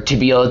there to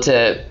be able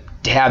to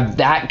have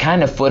that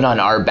kind of foot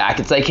on our back.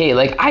 It's like, hey,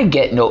 like I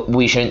get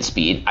we shouldn't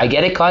speed. I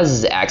get it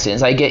causes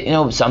accidents. I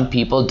get, some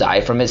people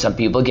die from it. Some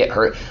people get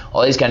hurt,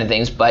 all these kind of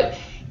things. But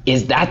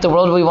is that the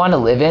world we want to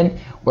live in,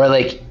 where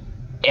like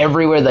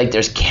everywhere, like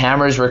there's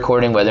cameras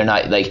recording whether or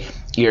not like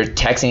you're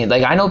texting?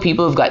 Like I know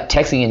people who've got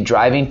texting and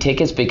driving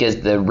tickets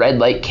because the red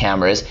light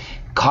cameras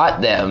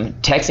caught them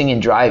texting and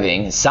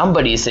driving.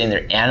 Somebody's sitting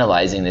there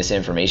analyzing this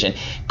information.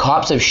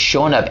 Cops have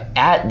shown up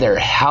at their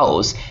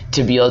house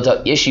to be able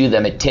to issue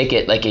them a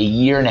ticket like a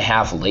year and a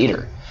half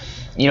later.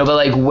 But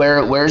like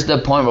where's the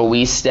point where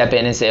we step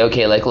in and say,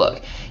 okay, like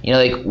look,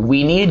 like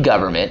we need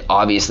government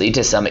obviously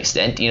to some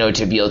extent,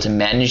 to be able to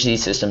manage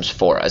these systems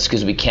for us,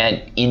 because we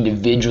can't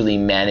individually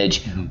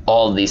manage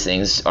all of these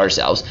things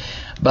ourselves.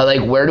 But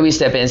like, where do we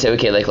step in and say,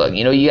 okay, like, look,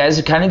 you guys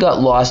have kind of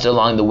got lost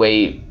along the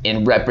way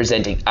in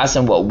representing us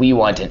and what we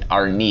want and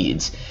our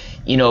needs,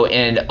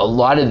 and a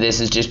lot of this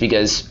is just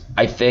because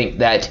I think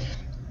that,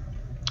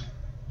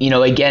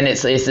 again,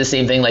 it's the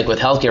same thing like with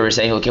healthcare. We're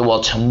saying, okay,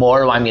 well,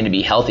 tomorrow I'm going to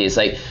be healthy. It's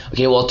like,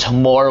 okay, well,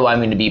 tomorrow I'm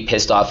going to be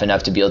pissed off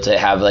enough to be able to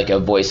have like a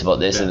voice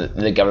about this, and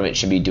the government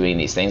should be doing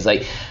these things.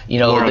 Like, the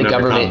government,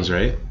 comes,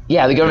 right?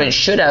 Yeah, the government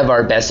should have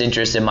our best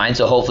interests in mind.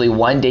 So hopefully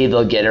one day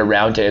they'll get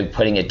around to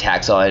putting a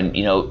tax on,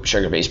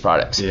 sugar-based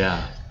products.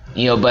 Yeah.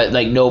 But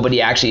like nobody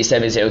actually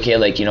said and say, okay,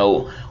 like,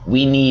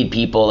 we need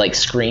people like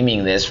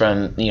screaming this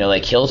from,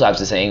 like hilltops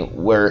and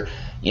saying we're,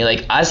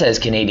 like us as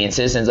Canadian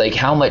citizens, like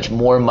how much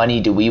more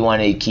money do we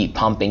want to keep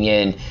pumping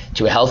in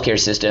to a healthcare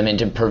system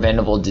into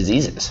preventable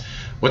diseases?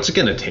 What's it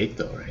going to take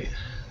though, right?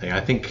 Like I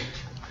think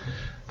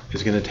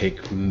it's going to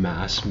take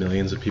mass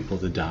millions of people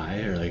to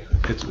die, or like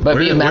it's. But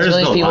mass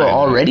millions of people are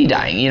already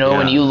dying.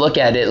 When you look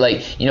at it,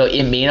 like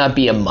it may not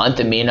be a month,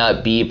 it may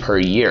not be per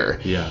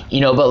year. Yeah.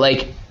 But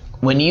like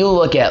when you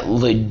look at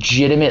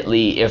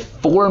legitimately, if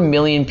 4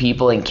 million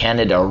people in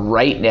Canada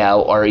right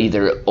now are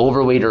either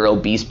overweight or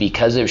obese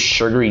because of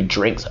sugary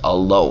drinks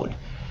alone,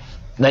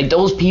 like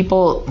those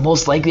people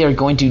most likely are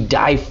going to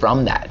die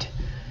from that.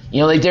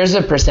 Like there's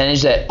a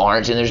percentage that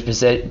aren't, and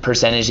there's a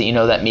percentage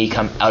that, that may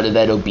come out of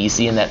that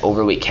obesity and that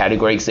overweight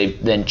category because they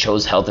then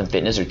chose health and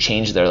fitness or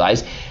changed their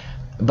lives.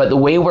 But the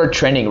way we're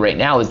trending right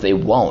now is they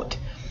won't.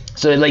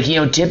 So like,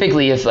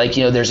 typically if like,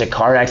 there's a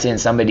car accident,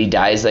 somebody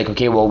dies, like,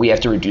 okay, well, we have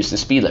to reduce the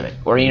speed limit,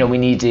 or, we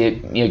need to,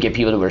 get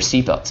people to wear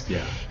seatbelts.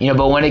 Yeah.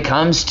 But when it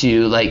comes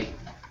to like,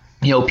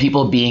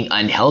 people being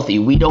unhealthy,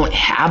 we don't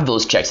have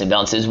those checks and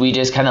balances. We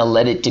just kind of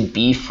let it to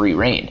be free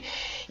reign,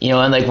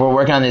 and like we're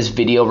working on this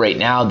video right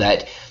now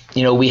that,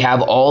 we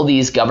have all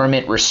these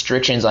government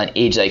restrictions on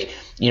age, like,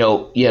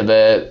 you have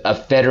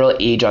a federal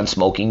age on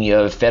smoking, you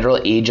have a federal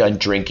age on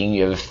drinking,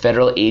 you have a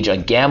federal age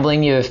on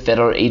gambling, you have a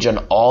federal age on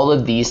all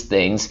of these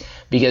things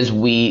because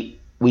we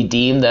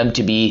deem them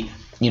to be,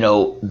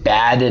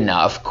 bad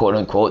enough, quote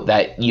unquote,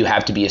 that you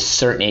have to be a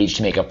certain age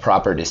to make a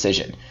proper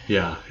decision.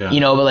 Yeah.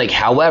 But like,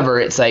 however,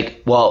 it's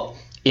like, well,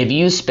 if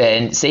you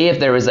say if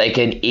there was like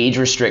an age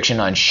restriction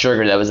on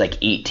sugar that was like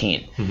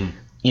 18,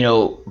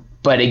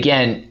 but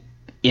again,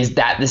 is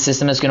that the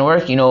system that's going to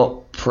work?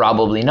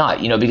 Probably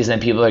not, because then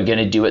people are going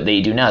to do what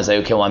they do now. It's like,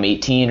 okay, well, I'm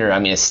 18, or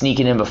I'm going to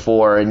sneak it in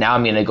before, and now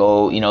I'm going to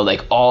go,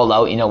 like all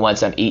out,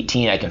 once I'm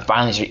 18, I can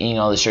finally start eating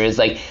all the sugar. It's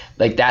like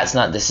that's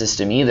not the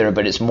system either,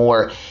 but it's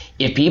more,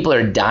 if people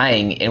are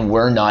dying and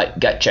we're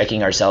not gut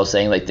checking ourselves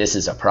saying like, this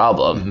is a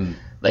problem,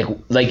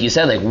 like you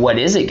said, like, what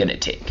is it going to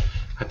take?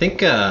 I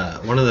think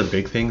one of the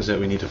big things that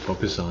we need to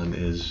focus on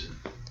is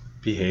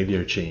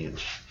behavior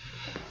change.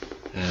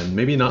 and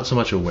maybe not so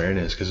much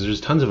awareness, because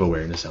there's tons of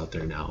awareness out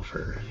there now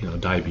for,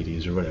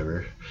 diabetes or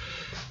whatever.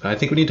 But I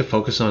think we need to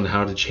focus on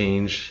how to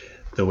change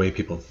the way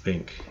people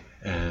think,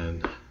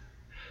 and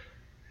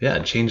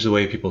change the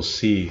way people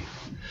see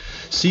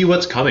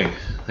what's coming,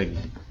 like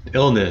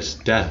illness,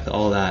 death,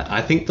 all that.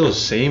 I think those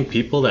same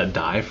people that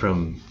die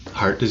from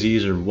heart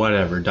disease or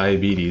whatever,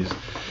 diabetes,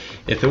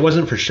 if it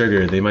wasn't for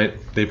sugar,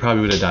 they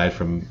probably would have died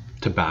from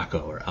tobacco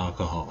or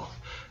alcohol.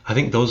 I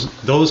think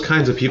those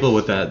kinds of people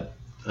with that,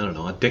 I don't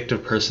know,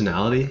 addictive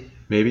personality,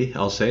 maybe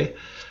I'll say,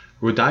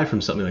 would die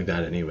from something like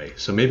that anyway.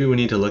 So maybe we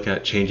need to look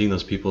at changing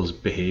those people's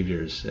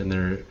behaviors and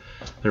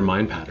their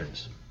mind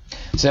patterns.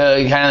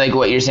 So kind of like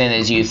what you're saying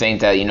is you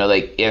think that,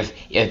 like if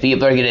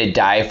people are going to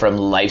die from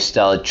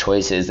lifestyle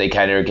choices, they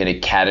kind of are going to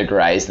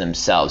categorize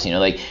themselves, and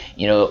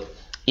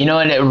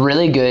a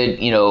really good,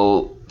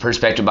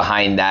 perspective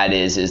behind that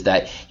is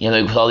that,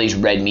 like with all these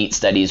red meat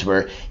studies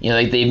where,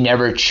 like they've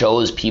never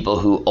chose people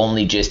who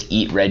only just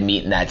eat red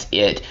meat and that's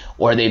it,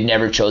 or they've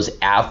never chose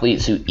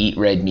athletes who eat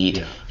red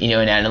meat,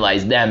 and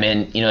analyze them,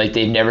 and, like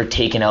they've never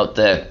taken out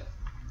the,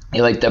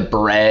 like the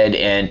bread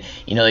and,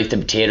 like the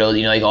potatoes,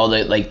 like all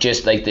the, like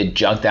just like the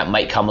junk that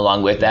might come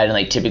along with that. And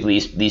like typically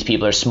these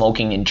people are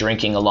smoking and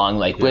drinking along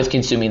with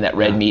consuming that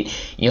red meat,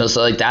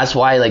 so like that's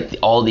why like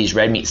all these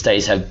red meat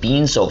studies have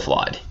been so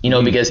flawed,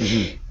 because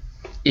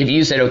if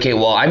you said, okay,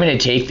 well, I'm going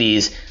to take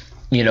these,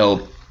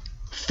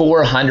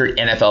 400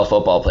 NFL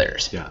football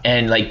players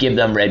and like give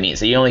them red meat.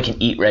 So you only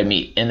can eat red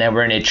meat. And then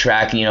we're going to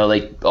track,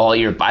 like all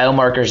your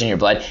biomarkers in your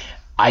blood.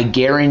 I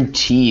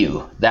guarantee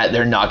you that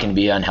they're not going to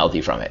be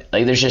unhealthy from it.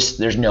 Like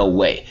there's no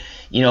way,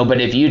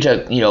 but if you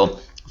took,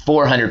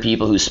 400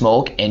 people who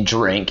smoke and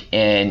drink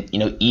and,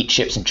 eat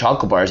chips and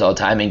chocolate bars all the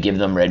time and give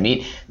them red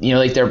meat,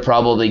 like they're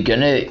probably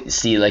going to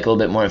see like a little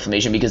bit more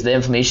inflammation, because the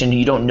inflammation,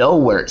 you don't know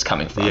where it's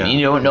coming from.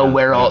 You don't know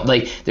where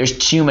like there's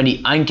too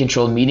many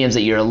uncontrolled mediums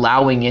that you're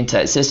allowing into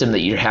that system, that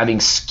you're having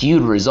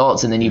skewed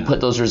results. And then you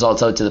put those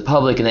results out to the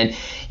public. And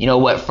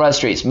then, what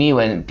frustrates me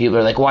when people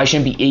are like, well, I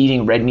shouldn't be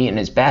eating red meat and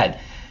it's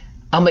bad.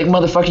 I'm like,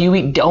 motherfucker, you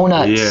eat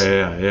donuts.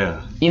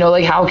 Yeah.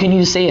 Like how can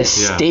you say a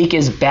steak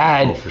is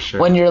bad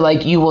when you're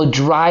like, you will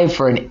drive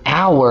for an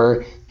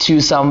hour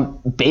to some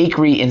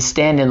bakery and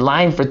stand in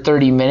line for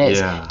 30 minutes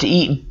to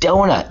eat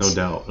donuts.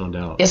 No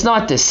doubt. It's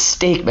not the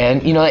steak, man.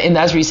 And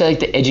that's where you said like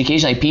the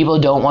education, like people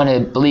don't want to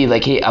believe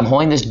like, hey, I'm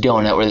holding this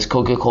donut or this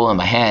Coca-Cola in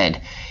my hand,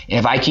 and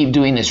if I keep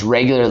doing this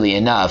regularly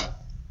enough,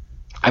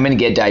 I'm going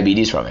to get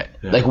diabetes from it.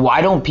 Like,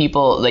 why don't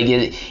people, like,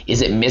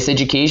 is it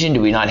miseducation?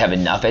 Do we not have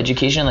enough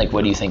education? Like,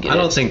 what do you think it is? I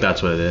don't think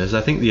that's what it is. I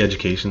think the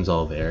education's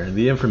all there.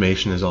 The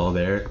information is all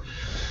there.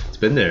 It's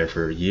been there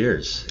for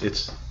years.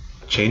 It's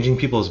changing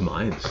people's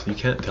minds. You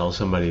can't tell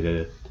somebody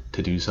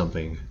to do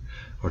something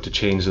or to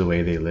change the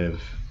way they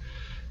live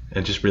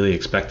and just really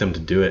expect them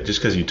to do it just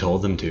because you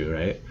told them to,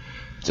 right?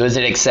 So is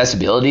it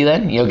accessibility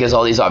then? Because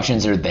all these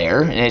options are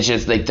there and it's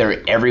just like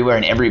they're everywhere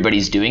and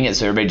everybody's doing it,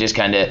 so everybody just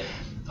kind of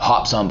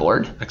hops on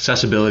board.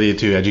 Accessibility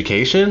to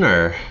education,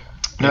 or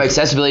no,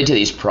 accessibility to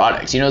these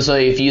products, so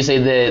if you say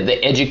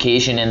the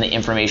education and the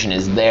information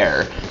is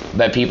there,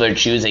 but people are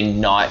choosing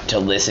not to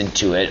listen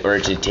to it or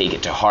to take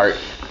it to heart,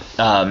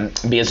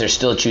 because they're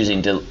still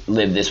choosing to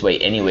live this way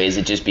anyways.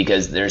 It's just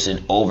because there's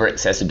an over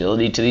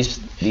accessibility to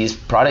these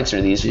products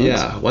or these foods.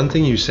 Yeah, one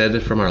thing you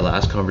said from our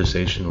last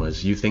conversation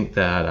was you think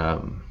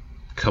that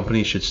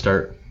companies should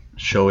start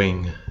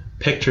showing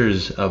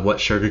pictures of what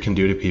sugar can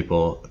do to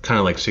people, kind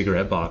of like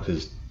cigarette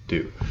boxes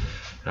do.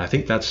 And I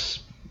think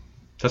that's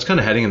kind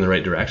of heading in the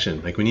right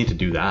direction. Like we need to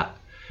do that.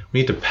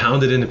 We need to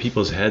pound it into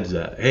people's heads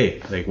that,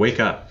 hey, like wake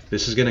up,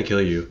 this is going to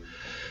kill you.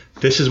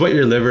 This is what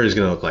your liver is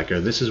going to look like,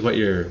 or this is what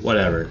your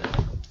whatever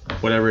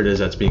it is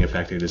that's being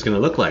affected is going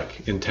to look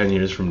like in 10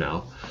 years from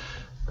now.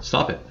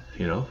 Stop it,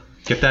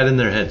 Get that in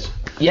their heads.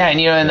 Yeah,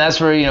 and that's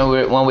where,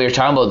 when we were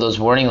talking about those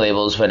warning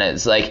labels, when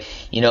it's like,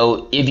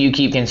 if you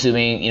keep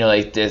consuming,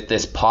 like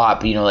this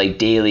pop, like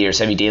daily or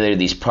semi-daily, or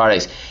these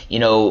products,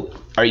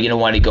 are you going to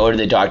want to go to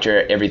the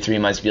doctor every 3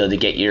 months to be able to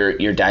get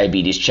your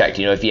diabetes checked?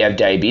 If you have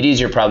diabetes,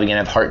 you're probably going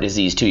to have heart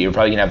disease too. You're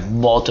probably going to have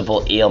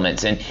multiple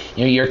ailments, and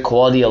your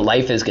quality of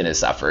life is going to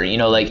suffer.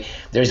 Like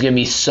there's going to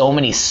be so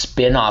many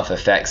spin-off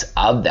effects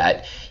of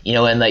that,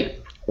 and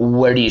like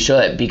where do you show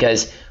it?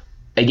 Because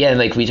again,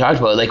 like we talked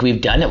about, like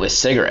we've done it with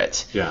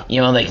cigarettes. Yeah.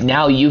 Like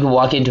now you can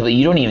walk into it,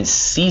 you don't even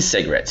see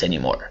cigarettes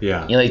anymore.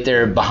 Yeah. Like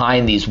they're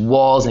behind these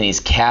walls and these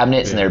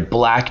cabinets and they're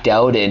blacked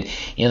out, and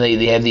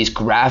they have these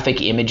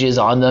graphic images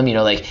on them,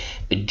 like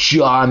a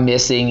jaw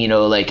missing,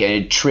 like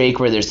a trach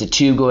where there's the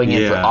tube going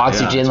in for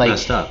oxygen. It's like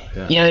messed up.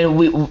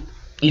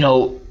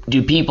 Yeah.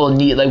 Do people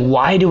need, like,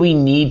 why do we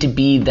need to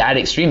be that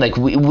extreme? Like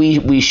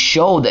we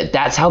show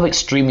that's how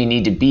extreme we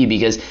need to be,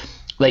 because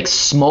like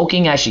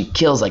smoking actually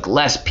kills like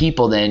less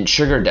people than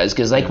sugar does,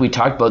 because like we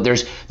talked about,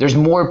 there's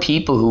more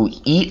people who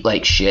eat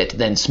like shit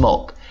than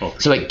smoke.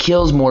 So it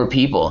kills more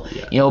people.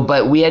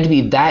 But we had to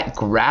be that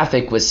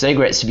graphic with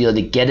cigarettes to be able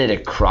to get it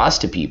across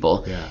to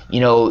people.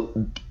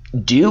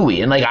 do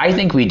we? And like, I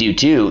think we do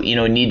too, you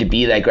know, need to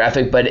be that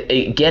graphic. But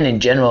again, in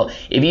general,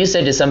 if you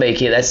said to somebody,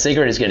 okay, that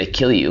cigarette is going to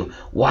kill you,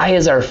 why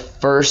is our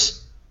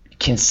first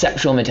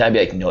conceptual mentality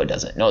be like, no, it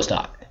doesn't. No, it's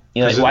not.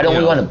 You know, like, why don't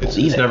we want to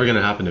believe it's it? never going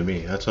to happen to me.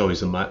 That's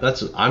always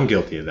I'm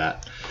guilty of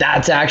that.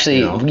 That's actually,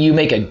 you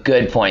make a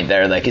good point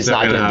there. Like, it's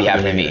not going to be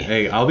happening to me.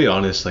 Hey, I'll be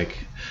honest. Like,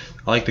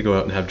 I like to go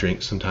out and have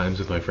drinks sometimes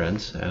with my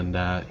friends, and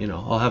you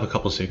know, I'll have a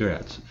couple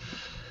cigarettes.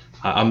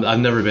 I've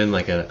never been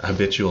like a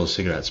habitual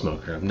cigarette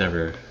smoker. I've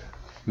never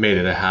made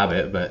it a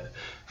habit, but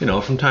you know,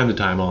 from time to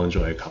time I'll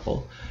enjoy a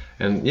couple.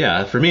 And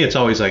yeah, for me it's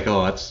always like,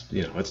 oh, that's,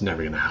 you know, it's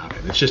never gonna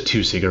happen. It's just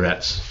 2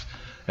 cigarettes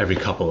every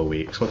couple of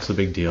weeks. What's the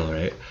big deal,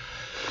 right?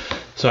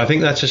 So I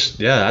think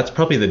that's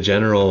probably the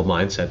general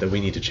mindset that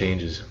we need to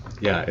change is,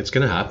 yeah, it's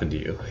gonna happen to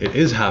you. It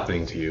is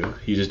happening to you.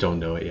 You just don't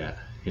know it yet,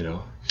 you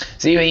know?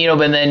 So, you know,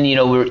 but then, you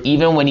know,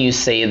 even when you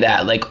say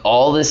that, like,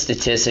 all the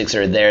statistics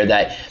are there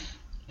that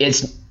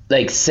it's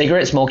like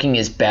cigarette smoking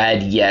is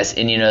bad, yes.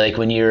 And, you know, like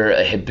when you're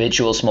a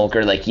habitual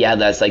smoker, like, yeah,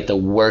 that's like the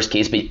worst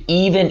case. But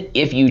even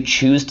if you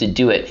choose to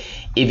do it,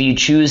 if you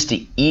choose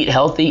to eat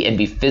healthy and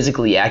be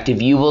physically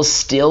active, you will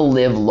still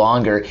live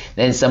longer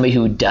than somebody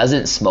who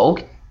doesn't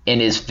smoke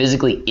and is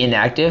physically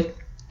inactive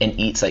and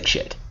eats like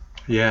shit.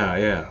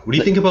 Yeah. What do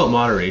you think about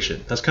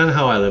moderation? That's kind of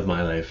how I live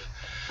my life.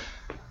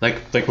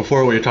 Like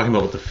before we were talking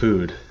about with the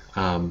food,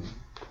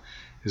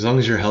 as long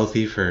as you're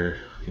healthy for,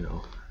 you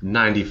know,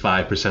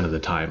 95% of the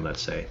time,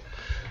 let's say,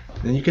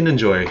 then you can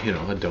enjoy, you know,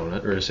 a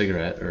donut or a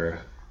cigarette or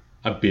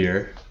a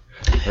beer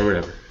or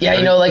whatever. Yeah,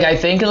 you know, like, I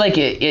think like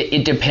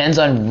it depends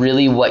on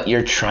really what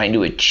you're trying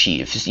to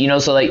achieve, you know.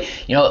 So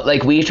like, you know,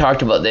 like we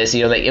talked about this,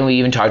 you know, like, and we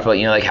even talked about,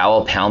 you know, like how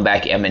I'll pound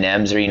back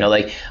M&Ms, or, you know,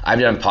 like I've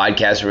done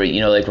podcasts where,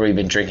 you know, like where we've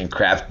been drinking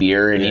craft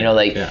beer and, you know,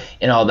 like,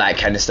 and all that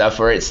kind of stuff,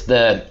 where it's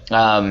the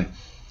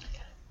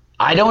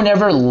I don't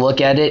ever look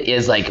at it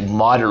as like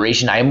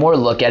moderation. I more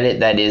look at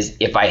it that is,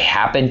 if I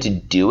happen to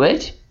do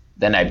it,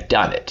 then I've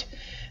done it.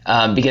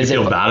 Because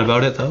you feel bad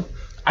about it though?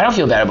 I don't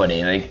feel bad about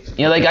anything.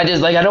 You know, like I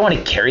don't want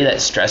to carry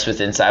that stress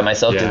within inside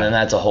myself, because then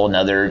that's a whole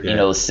nother, you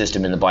know,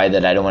 system in the body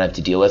that I don't want to have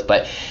to deal with.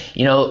 But,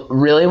 you know,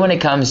 really when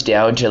it comes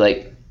down to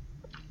like,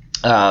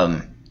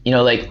 you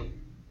know, like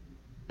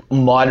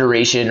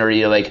moderation, or,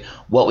 you know, like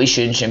what we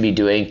should and shouldn't be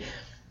doing,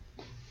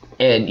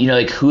 and, you know,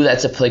 like who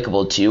that's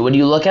applicable to, when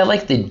you look at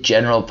like the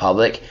general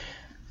public,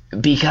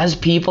 because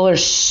people are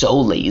so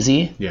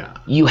lazy,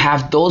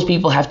 those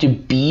people have to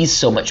be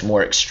so much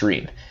more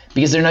extreme,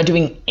 because they're not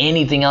doing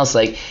anything else.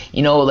 Like,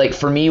 you know, like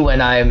for me,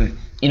 when I'm,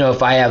 you know,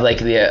 if I have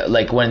like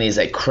like one of these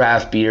like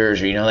craft beers,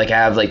 or, you know, like I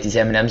have like these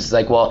M&Ms, it's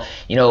like, well,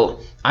 you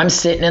know, I'm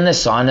sitting in the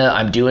sauna,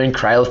 I'm doing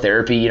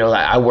cryotherapy, you know,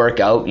 I work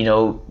out, you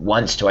know,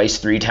 once, twice,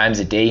 3 times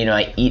a day, you know,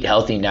 I eat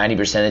healthy 90%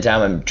 of the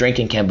time. I'm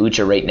drinking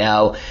kombucha right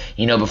now.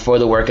 You know, before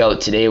the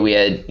workout today, we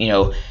had, you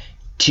know,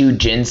 2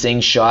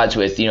 ginseng shots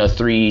with, you know,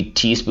 3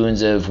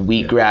 teaspoons of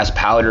wheatgrass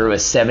powder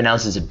with 7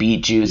 ounces of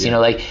beet juice, you know,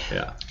 like,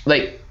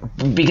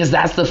 because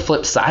that's the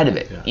flip side of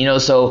it, you know.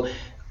 So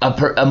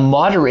a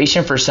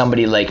moderation for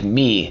somebody like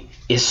me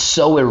is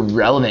so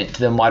irrelevant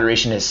to the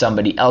moderation of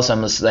somebody else.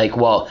 I'm just like,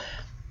 well,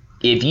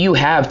 if you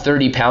have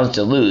 30 pounds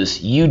to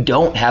lose, you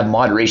don't have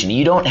moderation.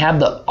 You don't have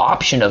the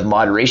option of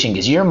moderation,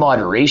 because your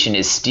moderation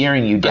is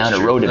steering you down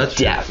a road of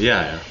death.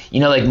 Yeah. You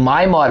know, like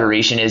my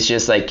moderation is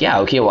just like,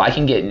 yeah, okay, well, I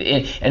can get in.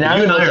 And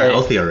you and I are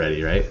healthy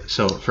already, right?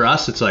 So for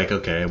us, it's like,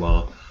 okay,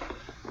 well,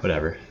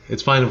 whatever.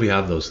 It's fine if we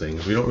have those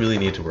things. We don't really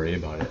need to worry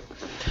about it.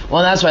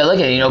 Well, that's why I look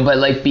at it, you know, but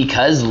like,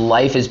 because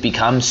life has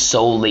become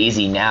so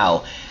lazy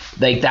now,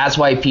 like that's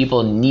why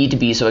people need to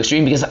be so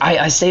extreme. Because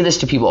I say this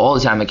to people all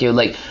the time,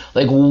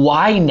 like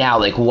why now?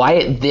 Like, why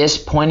at this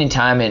point in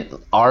time in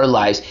our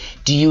lives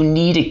do you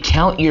need to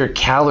count your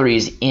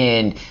calories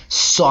in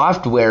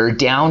software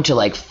down to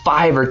like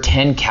 5 or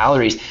 10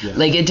 calories?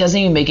 Like, it doesn't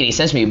even make any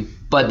sense to me.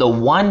 But the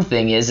one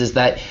thing is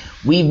that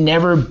we've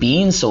never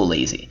been so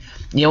lazy.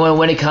 You know,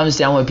 when it comes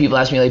down, when people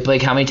ask me, like,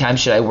 Blake, how many times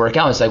should I work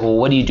out? It's like, well,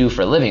 what do you do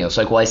for a living? It's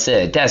like, well, I sit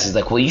at a desk. It's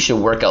like, well, you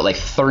should work out like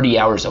 30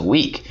 hours a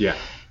week. Yeah.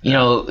 You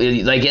know,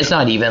 like, it's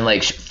not even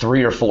like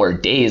 3 or 4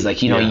 days.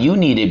 Like, you know, you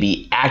need to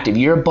be active.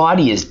 Your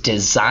body is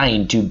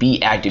designed to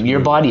be active. Your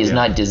body is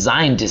not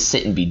designed to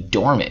sit and be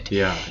dormant.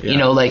 You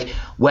know, like,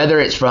 whether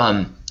it's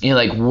from, you know,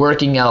 like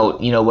working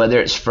out, you know, whether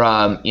it's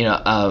from, you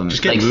know,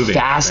 like moving,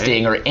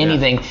 fasting, right? Or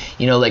anything,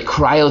 you know, like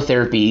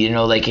cryotherapy, you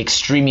know, like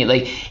extreme,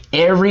 like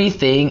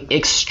everything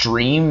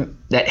extreme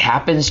that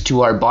happens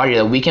to our body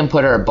that we can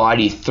put our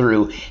body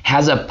through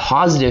has a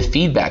positive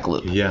feedback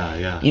loop. You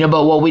know,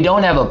 but what we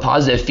don't have a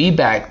positive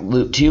feedback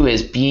loop to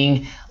is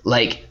being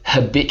like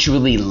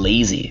habitually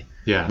lazy.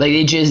 Like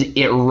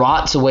it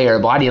rots away our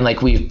body, and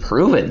like we've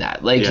proven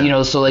that. Like, you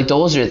know, so like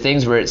those are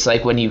things where it's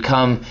like when you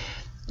come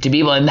to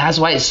people, and that's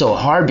why it's so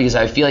hard, because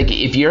I feel like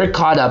if you're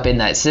caught up in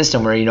that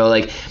system where, you know,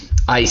 like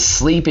I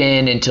sleep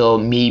in until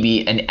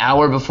maybe an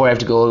hour before I have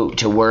to go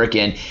to work,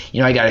 and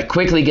I got to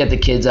quickly get the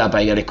kids up.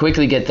 I got to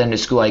quickly get them to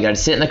school. I got to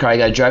sit in the car. I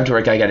got to drive to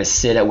work. I got to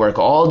sit at work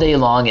all day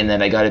long, and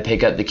then I got to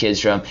pick up the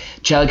kids from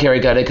childcare. I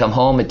got to come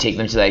home and take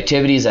them to the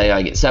activities. I got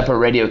to get supper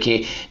ready.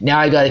 Okay, now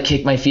I got to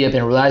kick my feet up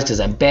and relax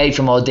because I'm bagged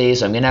from all day.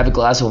 So I'm gonna have a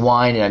glass of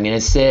wine, and I'm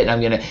gonna sit, and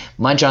I'm gonna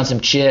munch on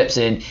some chips,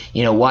 and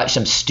watch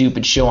some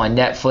stupid show on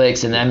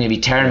Netflix, and then I'm gonna be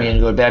tired. I'm gonna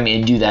go to bed. I'm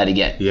gonna do that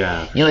again.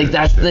 Yeah.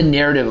 That's the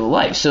narrative of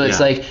life. So it's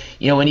like,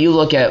 when you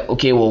look at,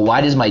 okay, well,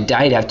 why does my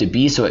diet have to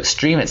be so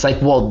extreme? It's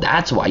like, well,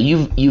 that's why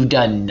you've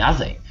done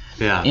nothing.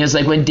 Yeah. It's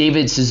like when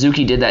David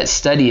Suzuki did that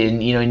study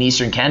in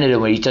Eastern Canada,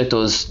 where he took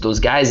those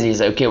guys and he's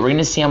like, okay, we're going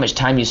to see how much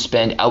time you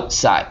spend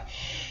outside.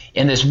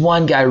 And this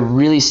one guy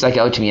really stuck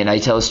out to me, and I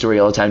tell a story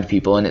all the time to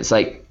people, and it's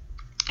like,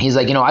 he's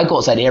like, I go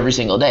outside every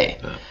single day.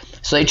 Yeah.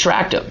 So they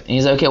tracked him, and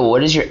he's like, okay, well,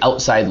 what does your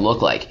outside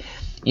look like?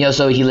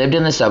 So he lived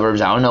in the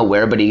suburbs, I don't know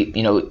where, but he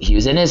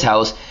was in his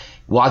house.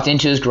 Walked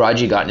into his garage,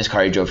 he got in his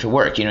car, he drove to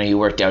work. He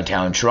worked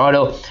downtown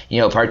Toronto,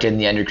 parked in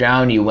the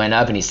underground, he went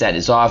up and he sat in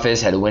his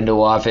office, had a window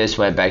office,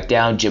 went back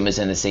down, gym was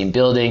in the same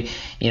building,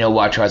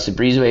 walked across the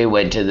breezeway,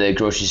 went to the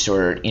grocery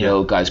store,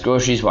 got his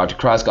groceries, walked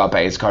across, got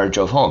back in his car,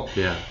 drove home.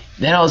 Yeah.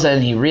 Then all of a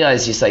sudden he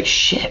realized, he's like,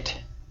 shit.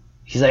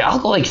 He's like, I'll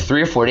go like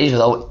 3 or 4 days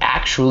without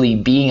actually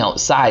being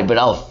outside, but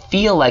I'll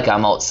feel like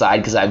I'm outside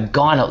because I've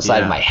gone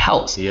outside of my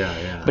house.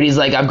 Yeah. But he's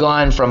like, I've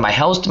gone from my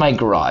house to my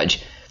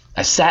garage,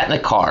 I sat in the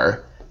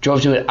car,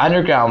 drove to an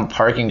underground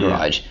parking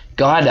garage,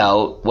 got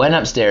out, went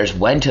upstairs,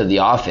 went to the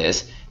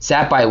office,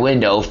 sat by a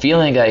window,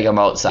 feeling like I'm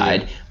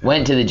outside,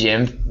 went to the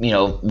gym,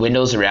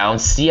 windows around,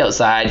 see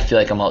outside, feel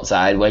like I'm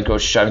outside, went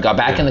grocery shopping, got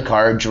back in the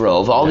car,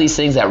 drove, all these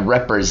things that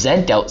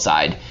represent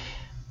outside,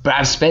 but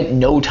I've spent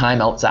no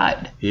time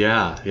outside.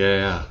 Yeah.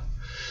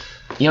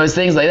 It's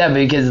things like that,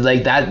 because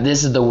like that,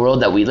 this is the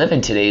world that we live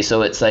in today.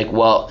 So it's like,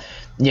 well,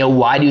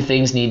 why do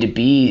things need to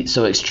be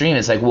so extreme?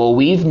 It's like, well,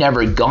 we've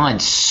never gone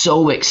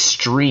so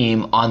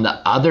extreme on the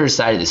other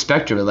side of the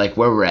spectrum, like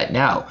where we're at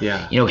now.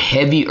 Yeah.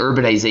 Heavy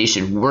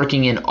urbanization,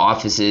 working in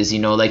offices,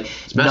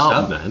 it's messed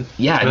up, man.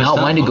 Yeah, not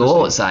wanting to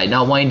go outside,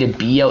 not wanting to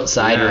be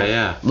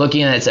outside,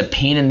 looking at it's a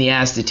pain in the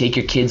ass to take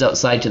your kids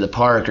outside to the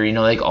park, or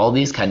like all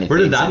these kind of Where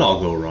things. Where did that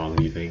all go wrong,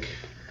 do you think?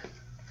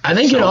 I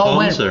think it all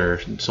went,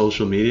 or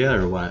social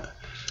media, or what?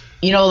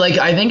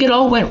 I think it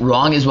all went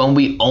wrong is when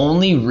we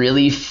only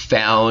really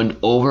found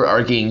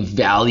overarching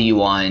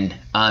value on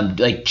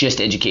just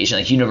education,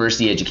 like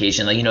university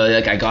education.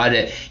 I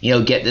gotta,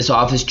 get this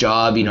office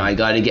job, I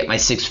gotta get my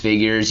 6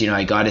 figures,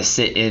 I gotta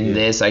sit in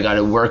this, I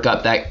gotta work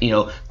up that,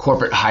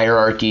 corporate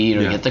hierarchy,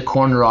 get the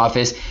corner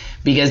office.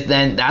 Because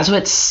then that's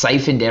what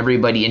siphoned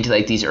everybody into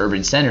these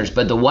urban centers.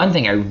 But the one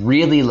thing I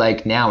really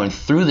like now, and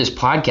through this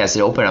podcast,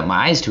 it opened up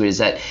my eyes to it, is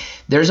that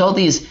there's all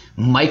these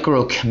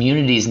micro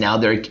communities now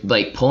that are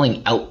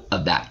pulling out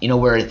of that,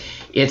 where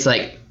it's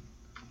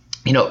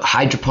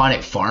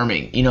hydroponic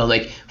farming,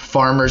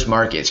 farmers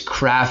markets,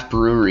 craft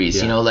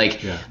breweries,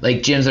 like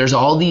gyms.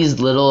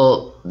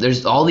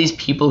 There's all these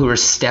people who are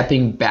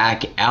stepping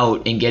back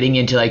out and getting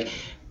into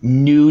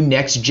new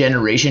next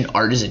generation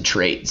artisan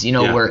trades,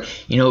 where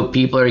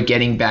people are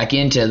getting back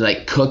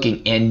into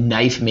cooking and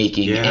knife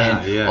making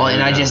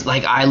I just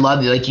I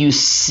love it. You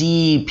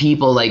see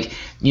people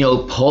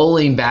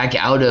pulling back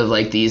out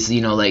of these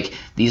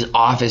these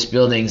office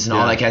buildings and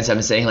all that kind of stuff,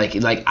 and saying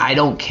I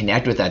don't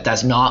connect with that.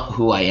 That's not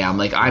who I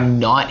am. I'm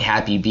not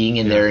happy being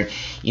in there.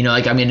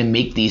 I'm gonna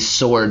make these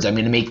swords, I'm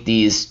gonna make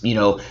these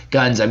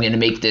guns, I'm gonna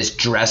make this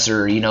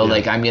dresser, I'm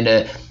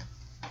gonna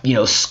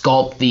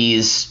sculpt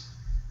these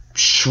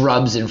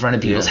shrubs in front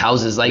of people's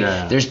houses.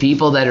 There's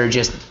people that are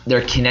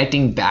they're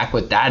connecting back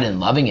with that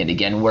and loving it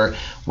again.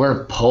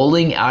 We're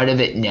pulling out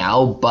of it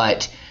now,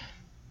 but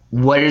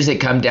what does it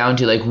come down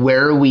to?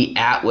 Where are we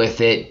at with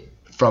it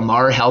from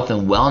our health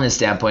and wellness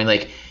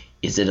standpoint?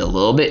 Is it a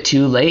little bit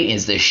too late?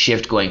 Is the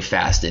shift going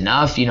fast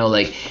enough?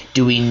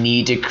 Do we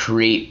need to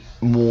create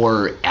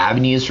more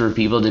avenues for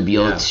people to be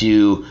able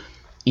to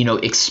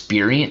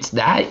experience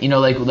that?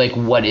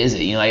 What is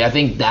it? I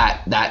think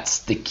that's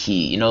the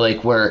key.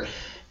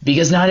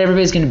 Because not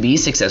everybody's going to be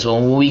successful.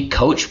 And when we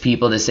coach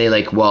people to say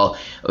well,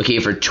 okay,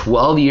 for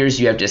 12 years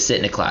you have to sit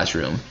in a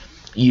classroom.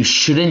 You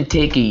shouldn't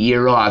take a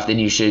year off. Then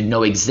you should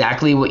know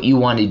exactly what you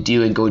want to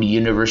do and go to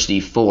university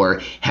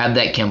for. Have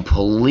that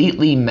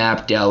completely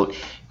mapped out.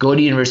 Go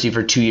to university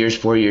for 2 years,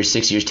 4 years,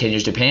 6 years, 10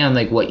 years, depending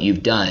on what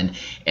you've done.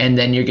 And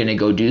then you're going to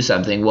go do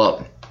something.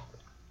 Well,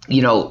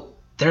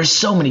 there's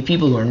so many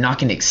people who are not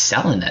going to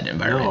excel in that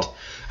environment. No.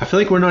 I feel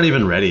like we're not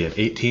even ready at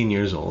 18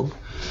 years old.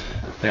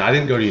 I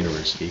didn't go to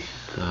university.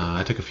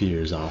 I took a few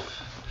years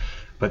off,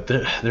 but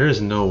there is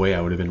no way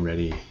I would have been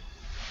ready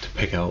to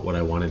pick out what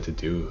I wanted to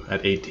do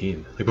at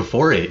 18,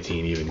 before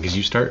 18 even, because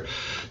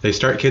they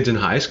start kids in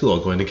high school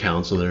going to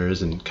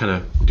counselors and kind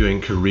of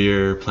doing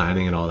career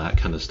planning and all that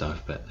kind of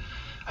stuff. But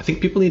I think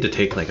people need to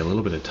take a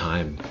little bit of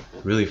time,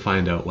 really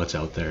find out what's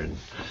out there. And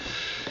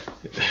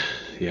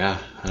I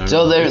don't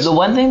know. The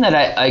one thing that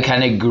I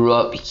kind of grew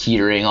up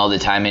hearing all the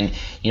time, and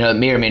it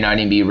may or may not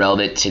even be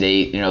relevant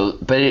today,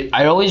 but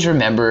I always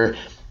remember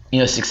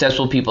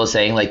successful people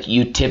saying like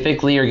you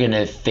typically are going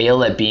to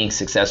fail at being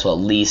successful at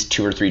least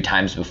 2 or 3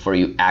 times before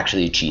you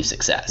actually achieve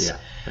success.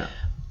 Yeah.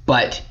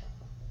 But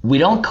we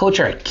don't coach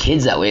our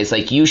kids that way. It's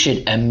like you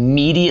should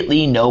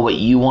immediately know what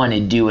you want to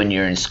do when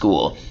you're in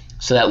school,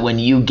 so that when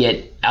you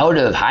get out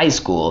of high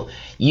school,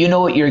 you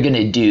know what you're going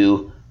to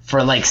do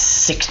for like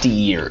 60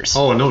 years.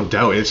 Oh, no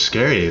doubt. It's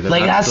scary.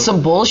 That's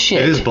some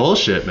bullshit. It is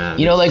bullshit, man.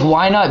 Like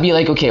why not be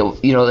like, okay,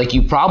 like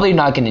you're probably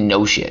not going to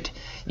know shit.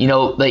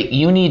 Like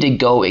you need to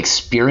go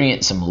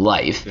experience some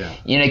life. Yeah.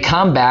 You're going to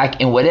come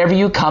back, and whatever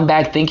you come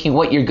back thinking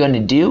what you're going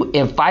to do,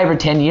 in 5 or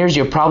 10 years,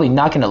 you're probably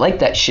not going to like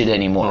that shit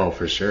anymore. Oh,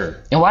 for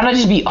sure. And why not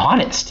just be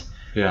honest?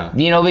 Yeah.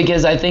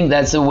 Because I think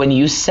that's when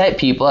you set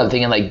people up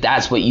thinking like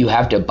that's what you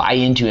have to buy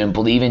into and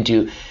believe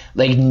into.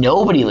 Like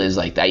nobody lives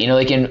like that.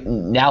 Like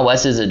now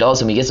us as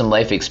adults, and we get some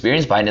life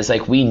experience behind us,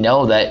 like we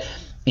know that,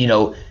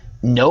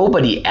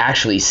 nobody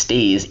actually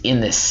stays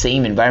in the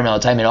same environment all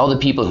the time, and all the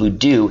people who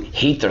do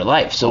hate their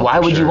life. So why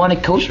would you want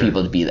to coach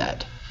people to be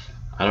that?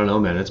 I don't know,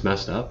 man. It's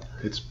messed up.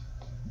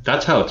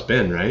 That's how it's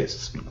been,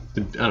 right?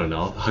 I don't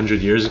know,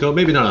 100 years ago,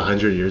 maybe not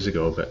 100 years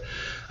ago, but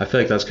I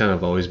feel like that's kind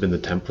of always been the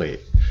template.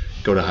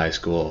 Go to high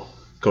school,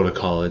 go to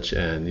college,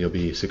 and you'll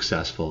be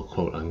successful,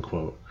 quote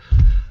unquote.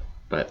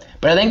 But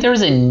I think there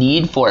was a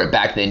need for it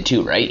back then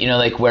too, right?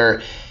 Like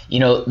where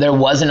there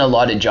wasn't a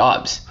lot of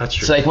jobs. That's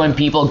true. So like when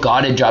people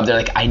got a job, they're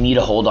like, I need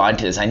to hold on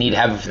to this. I need to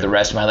have it for the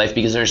rest of my life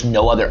because there's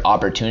no other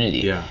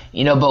opportunity. Yeah.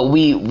 But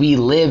we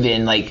live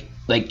in like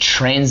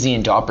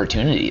transient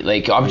opportunity.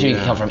 Like opportunity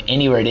can come from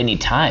anywhere at any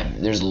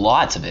time. There's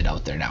lots of it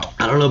out there now.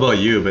 I don't know about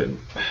you, but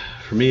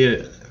for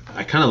me,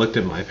 I kind of looked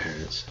at my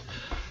parents.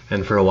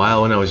 And for a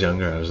while when I was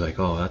younger, I was like,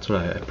 oh, that's what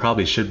I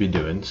probably should be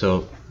doing.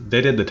 So they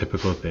did the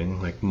typical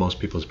thing, like most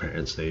people's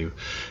parents. They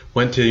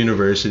went to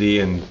university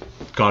and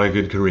got a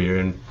good career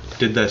and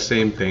did the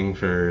same thing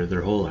for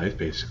their whole life,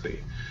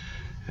 basically.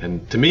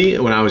 And to me,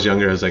 when I was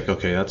younger, I was like,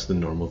 okay, that's the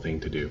normal thing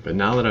to do. But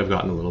now that I've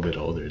gotten a little bit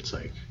older, it's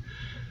like,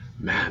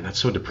 man, that's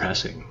so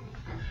depressing.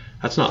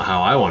 That's not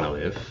how I want to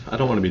live. I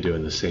don't want to be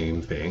doing the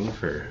same thing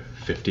for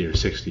 50 or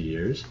 60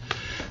 years.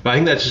 But I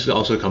think that just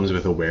also comes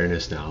with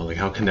awareness now, like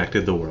how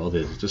connected the world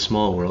is. It's a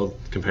small world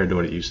compared to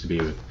what it used to be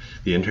with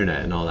the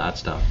internet and all that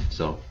stuff.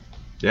 So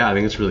yeah, I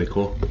think it's really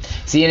cool.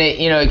 See, and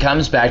it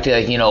comes back to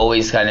like,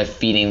 always kind of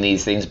feeding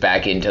these things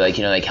back into like,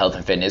 like health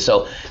and fitness.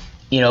 So,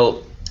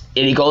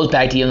 it goes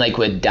back to even like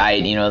with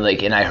diet,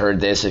 and I heard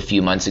this a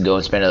few months ago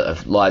and spent a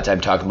lot of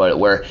time talking about it,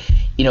 where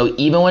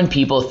even when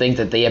people think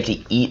that they have to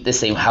eat the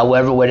same,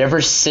 however,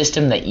 whatever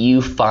system that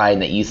you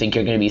find that you think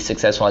you're going to be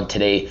successful on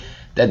today,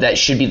 that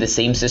should be the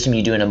same system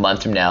you do in a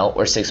month from now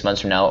or 6 months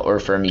from now or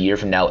from a year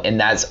from now. And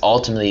that's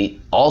ultimately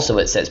also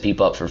what sets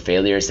people up for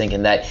failure, is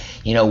thinking that,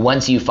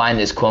 once you find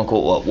this quote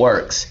unquote what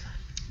works,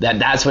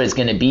 that's what it's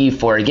going to be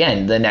for,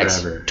 again, the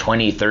next Forever.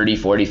 20, 30,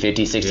 40,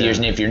 50, 60 years.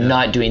 And if you're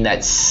not doing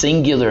that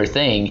singular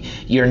thing,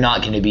 you're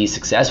not going to be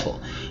successful.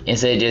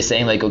 Instead of just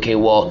saying like, okay,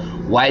 well,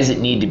 why does it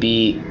need to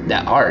be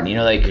that hard?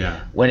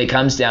 When it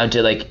comes down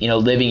to like,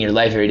 living your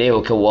life every day,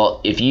 okay, well,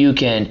 if you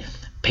can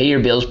pay your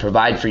bills,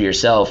 provide for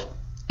yourself,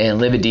 and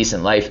live a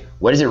decent life,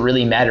 what does it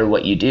really matter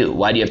what you do?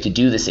 Why do you have to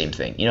do the same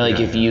thing?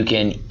 If you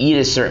can eat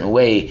a certain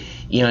way,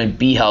 and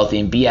be healthy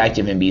and be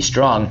active and be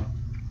strong,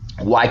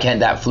 why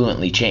can't that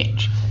fluently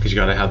change? Because you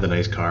got to have the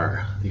nice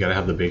car. You got to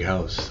have the big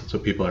house. That's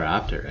what people are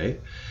after, right?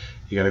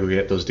 You got to go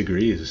get those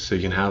degrees so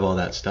you can have all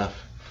that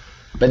stuff.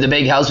 But the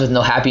big house with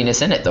no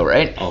happiness in it, though,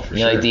 right? Oh, for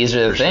sure. Like these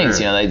are the For things,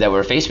 sure. like that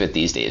we're faced with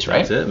these days,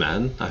 right? That's it,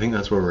 man. I think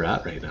that's where we're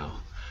at right now.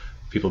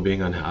 People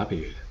being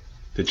unhappy.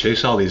 They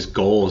chase all these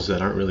goals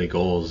that aren't really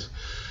goals.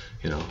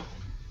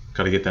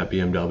 Got to get that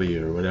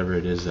BMW or whatever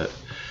it is that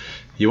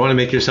you want to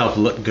make yourself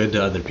look good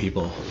to other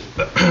people.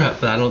 But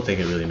I don't think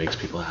it really makes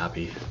people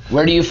happy.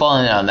 Where do you fall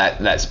in on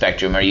that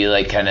spectrum? Are you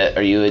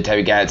are you the type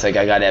of guy that's like,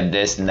 I got to have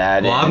this and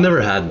that? Well, I've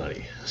never had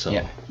money, so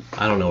Yeah.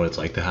 I don't know what it's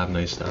like to have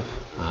nice stuff.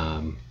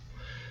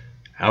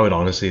 I would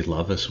honestly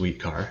love a sweet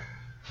car,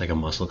 like a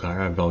muscle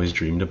car. I've always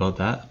dreamed about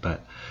that,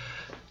 but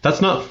that's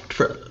not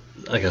for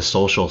like a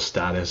social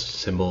status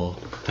symbol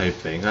type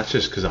thing. That's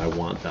just because I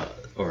want that,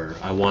 or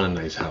I want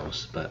a nice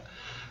house. But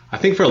I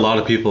think for a lot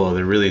of people,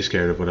 they're really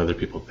scared of what other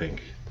people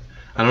think.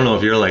 I don't know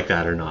if you're like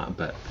that or not,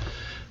 but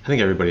I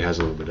think everybody has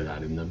a little bit of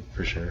that in them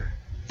for sure.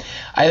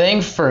 I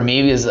think for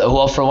me, because,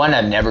 well, for one,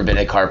 I've never been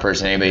a car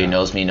person. Anybody who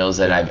knows me knows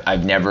that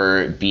I've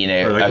never been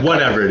a... Or like a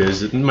whatever car. it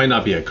is. It might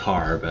not be a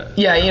car, but...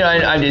 Yeah,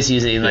 I'm just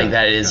using like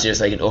that is just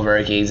like an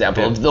overarching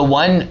example.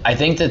 Yeah. I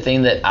think the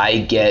thing that I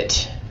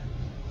get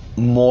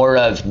more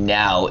of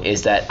now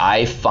is that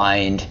I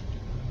find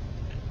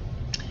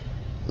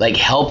like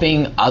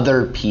helping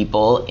other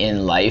people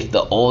in life,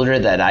 the older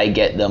that I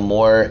get, the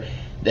more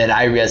that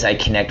I realize I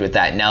connect with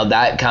that. Now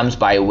that comes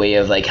by way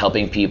of like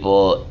helping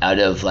people out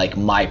of like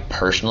my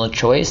personal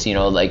choice,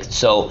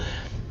 so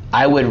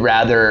I would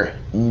rather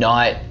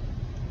not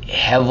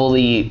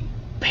heavily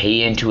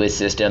pay into a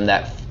system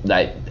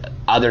that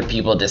other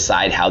people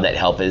decide how that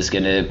help is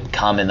going to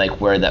come and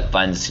like where that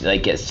funds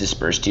like gets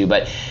dispersed to.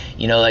 But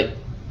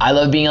I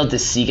love being able to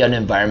seek out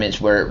environments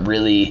where it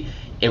really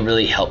it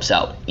really helps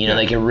out. You know, Yeah.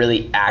 like it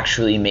really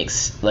actually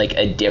makes like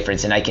a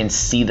difference, and I can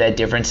see that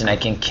difference and I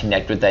can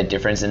connect with that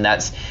difference, and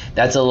that's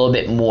a little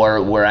bit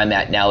more where I'm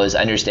at now, is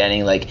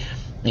understanding like,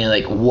 you know,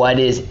 like what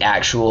is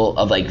actual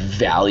of like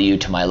value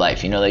to my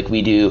life. You know, like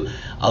we do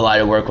a lot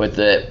of work with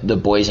the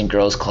Boys and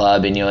Girls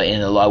Club, and, you know,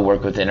 and a lot of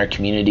work within our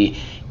community.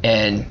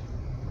 And,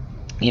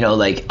 you know,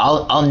 like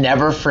I'll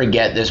never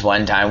forget this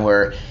one time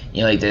where,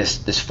 you know, like this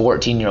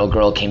 14-year-old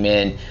girl came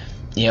in,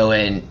 you know,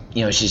 and,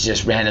 you know, she's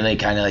just randomly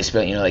kind of like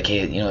spilling, you know, like,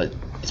 hey, you know,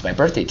 it's my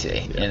birthday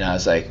today. And I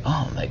was like,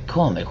 oh, I'm like,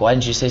 cool. I'm like, why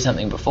didn't you say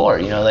something before?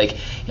 You know, like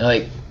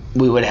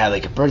we would have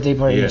like a birthday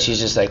party. Yeah. And she's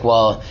just like,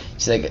 well,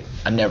 she's like,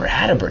 I've never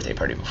had a birthday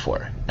party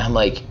before. And I'm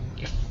like,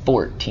 you're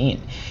 14.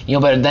 You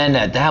know, but then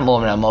at that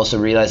moment, I'm also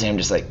realizing, I'm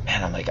just like,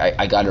 man, I'm like,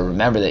 I got to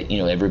remember that, you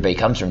know, everybody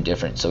comes from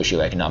different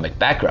socioeconomic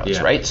backgrounds,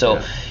 Yeah, right? So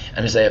yeah.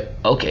 I'm just like,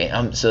 okay.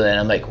 So then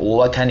I'm like, well,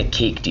 what kind of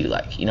cake do you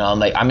like? You know, I'm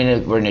like,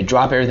 we're gonna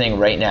drop everything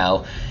right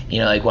now. You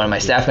know, like one of my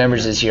staff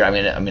members is here. I'm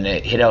gonna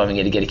hit out. I'm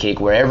gonna get a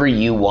cake wherever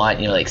you want.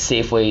 You know, like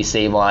Safeway,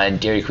 Save On,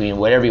 Dairy Queen,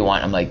 whatever you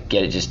want. I'm like,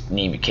 get it. Just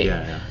name your cake.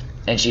 Yeah, yeah.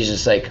 And she's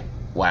just like,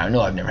 wow, no,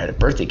 I've never had a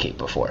birthday cake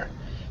before.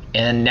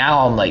 And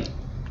now I'm like,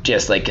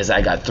 just like, because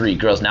I got 3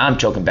 girls, now I'm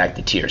choking back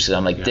the tears. So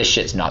I'm like, this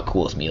shit's not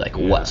cool with me, like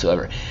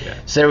whatsoever. Yeah.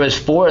 So there was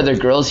 4 other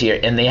girls here,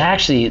 and they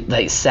actually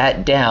like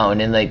sat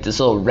down in like this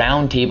little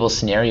round table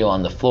scenario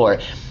on the floor,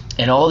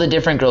 and all the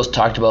different girls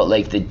talked about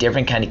like the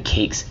different kind of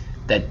cakes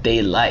that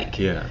they like.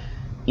 Yeah.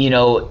 You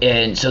know,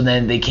 and so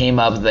then they came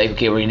up with like,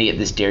 okay, we're gonna get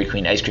this Dairy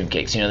Queen ice cream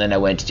cake. So, you know, then I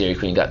went to Dairy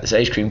Queen, got this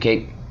ice cream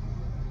cake.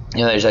 You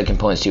know, there's like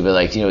components too, but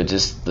like, you know,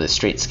 just the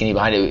straight skinny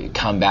behind it would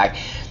come back,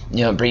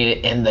 you know, bring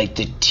it, and like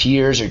the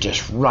tears are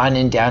just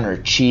running down her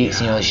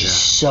cheeks. You know, she's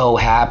so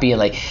happy, and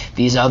like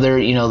these other,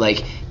 you know,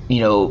 like,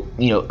 you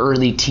know,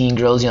 early teen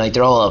girls, you know, like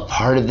they're all a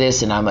part of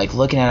this, and I'm like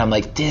looking at it, I'm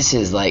like, this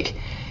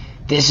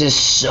is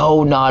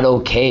so not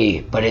okay,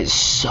 but it's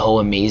so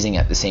amazing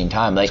at the same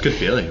time. Like, It's a good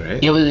feeling,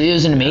 right? it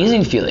was an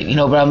amazing feeling, you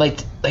know, but I'm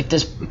like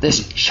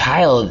this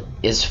child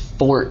is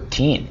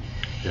 14.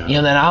 Yeah. You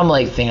know, then I'm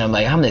like thinking,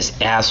 I'm this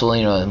asshole,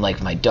 you know, and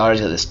like my daughter's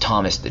got this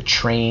Thomas the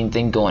Train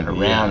thing going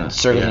around in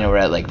circles, you know, we're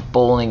at like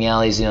bowling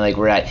alleys, you know, like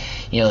we're at,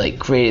 you know, like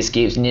Great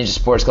Escapes, Ninja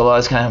Sports Club, all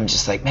this kind of, I'm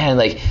just like, man,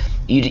 like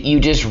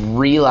you just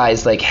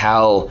realize like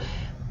how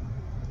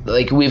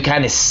like we've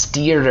kind of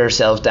steered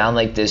ourselves down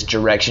like this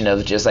direction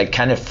of just like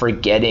kind of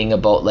forgetting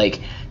about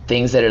like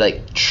things that are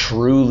like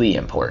truly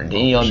important.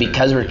 And, you know,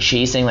 because we're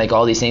chasing like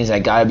all these things, I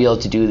gotta be able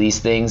to do these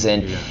things,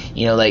 and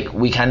you know, like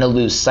we kind of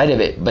lose sight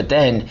of it. But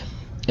then,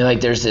 you know,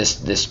 like there's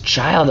this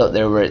child out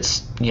there where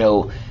it's, you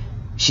know,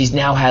 she's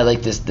now had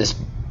like this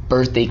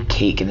birthday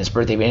cake and this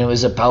birthday, and it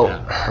was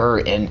about her,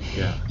 and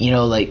you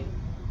know, like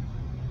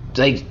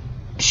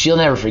she'll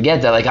never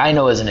forget that. Like I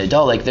know as an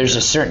adult, like there's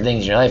just certain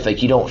things in your life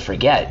like you don't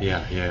forget.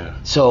 Yeah.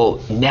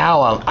 So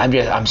now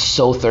I'm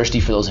so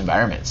thirsty for those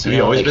environments. Have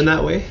you always been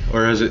that way,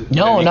 or is it?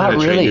 No, have you not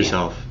kinda trained really.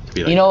 Yourself to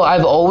be like, You know,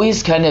 I've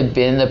always kind of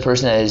been the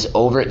person that has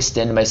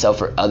overextended myself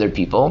for other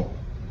people,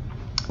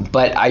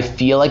 but I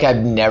feel like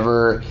I've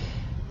never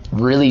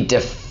really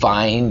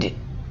defined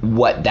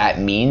what that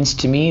means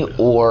to me,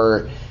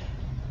 or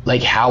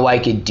like how I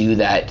could do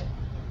that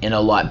in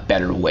a lot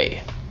better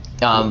way.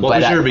 what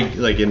was your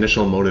like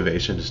initial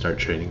motivation to start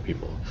training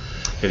people,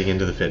 getting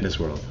into the fitness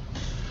world?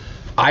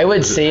 I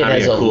would say it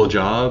having as a cool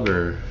job,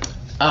 or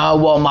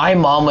well, my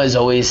mom was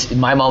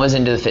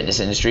into the fitness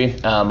industry.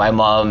 My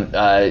mom,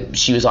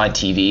 she was on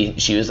TV.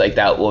 She was like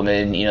that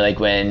woman, you know, like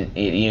when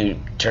you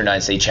turned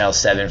on, say, Channel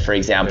 7, for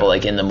example,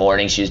 like in the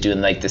morning, she was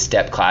doing like the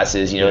step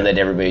classes, you know, that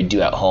everybody would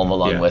do at home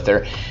along with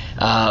her.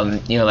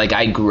 You know, like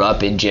I grew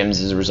up in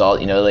gyms as a result,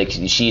 you know, like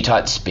she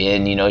taught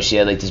spin, you know, she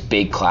had like this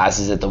big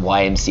classes at the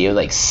YMCA with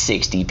like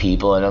 60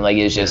 people. And I'm like,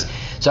 it's just,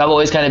 so I've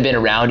always kind of been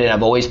around it.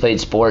 I've always played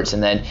sports.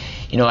 And then,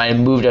 you know, I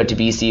moved out to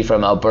BC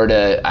from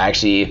Alberta. I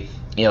actually,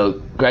 you know,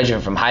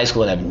 graduated from high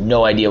school and I have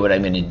no idea what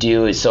I'm going to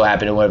do. It so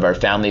happened to one of our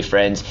family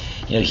friends,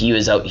 you know, he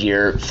was out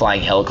here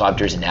flying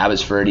helicopters in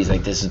Abbotsford. He's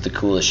like, this is the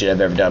coolest shit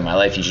I've ever done in my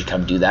life. You should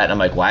come do that. And I'm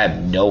like, well, I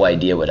have no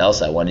idea what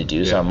else I want to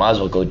do. So I might as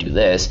well go do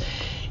this.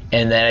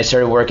 And then I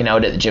started working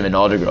out at the gym in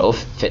Aldergrove,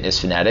 Fitness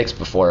Fanatics,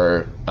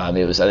 before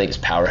it was, I think it's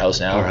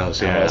Powerhouse now.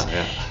 Powerhouse.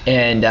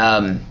 And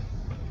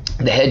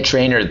the head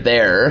trainer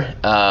there,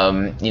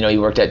 you know, he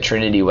worked at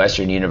Trinity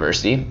Western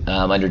University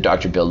under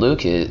Dr. Bill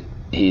Luke.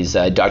 He's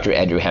Dr.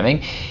 Andrew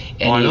Hemming.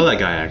 And I know that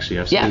guy actually.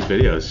 I've seen his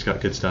videos. He's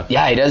got good stuff.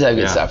 Yeah, he does have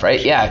good stuff,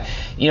 right? Yeah.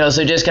 You know,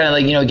 so just kind of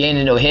like, you know, getting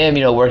to know him,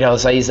 you know, working out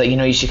outside, he's like, you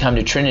know, you should come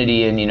to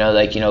Trinity and, you know,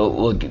 like, you know,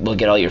 we'll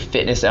get all your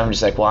fitness. I'm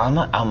just like, well,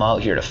 I'm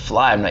out here to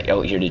fly. I'm not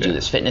out here to do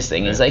this fitness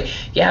thing. And it's like,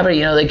 yeah, but,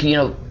 you know, like, you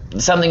know,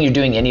 something you're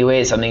doing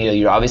anyway, something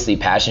you're obviously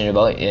passionate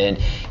about, and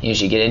you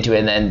should get into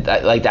it. And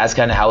then that's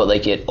kind of how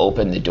it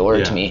opened the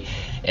door to me.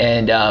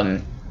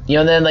 And, you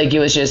know, then like, it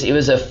was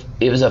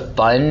a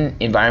fun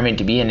environment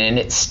to be in, and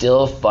it's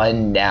still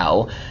fun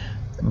now.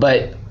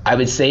 But I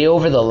would say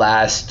over the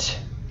last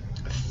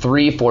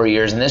 3-4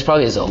 years, and this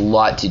probably has a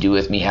lot to do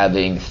with me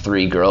having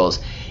 3 girls,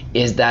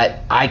 is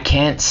that I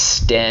can't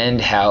stand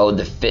how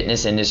the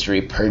fitness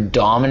industry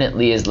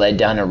predominantly is led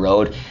down a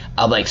road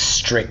of like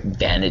strict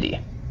vanity.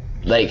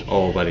 Like,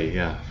 Oh, buddy,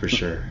 yeah, for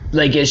sure.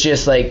 like it's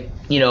just like,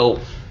 you know,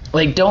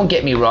 like don't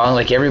get me wrong,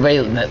 like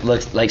everybody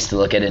likes to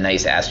look at a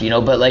nice ass, you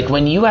know, but like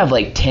when you have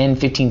like 10,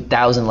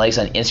 15,000 likes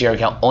on Instagram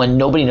account, and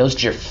nobody knows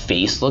what your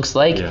face looks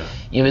like, Yeah.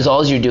 you know, because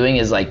all you're doing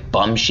is like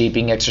bum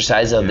shaping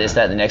exercise of this, Yeah.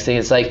 that, and the next thing.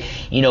 It's like,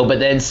 you know, but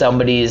then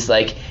somebody's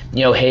like,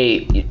 you know,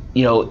 hey,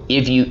 you know,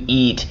 if you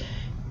eat,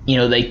 you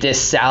know, like this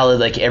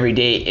salad like every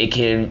day, it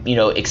can, you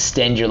know,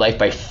 extend your life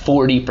by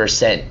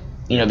 40%.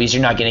 You know, because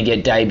you're not going to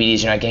get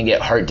diabetes, you're not going to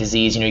get heart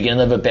disease, you know, you're going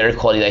to live a better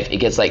quality life. It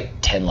gets like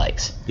 10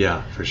 likes.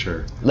 Yeah, for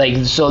sure.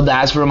 Like, so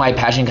that's where my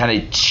passion kind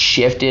of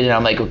shifted, and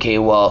I'm like, okay,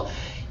 well,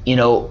 you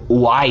know,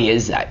 why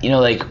is that? You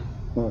know, like,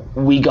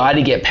 we got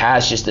to get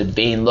past just the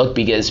vain look,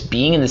 because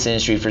being in this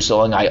industry for so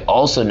long, I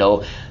also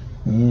know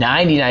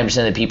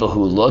 99% of the people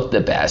who look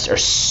the best are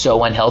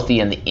so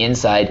unhealthy on the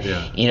inside.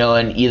 Yeah. You know,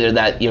 and either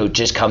that, you know,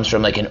 just comes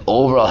from like an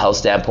overall health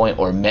standpoint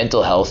or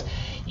mental health,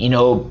 you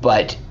know.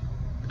 But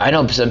I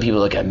know some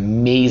people look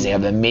amazing,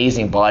 have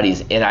amazing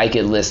bodies, and I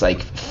could list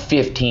like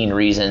 15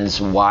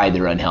 reasons why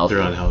they're unhealthy.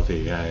 They're unhealthy,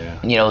 yeah.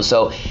 You know,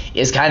 so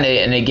it's kind of,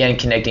 and again,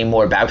 connecting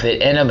more back with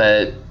it. And I'm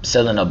a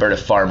Southern Alberta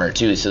farmer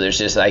too, so there's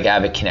just like I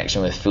have a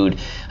connection with food.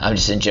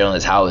 Just in general,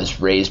 that's how I was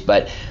raised.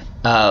 But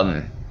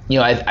you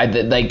know, I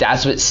like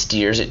that's what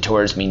steers it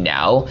towards me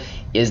now.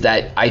 Is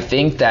that I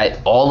think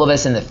that all of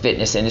us in the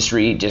fitness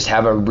industry just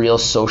have a real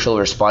social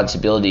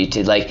responsibility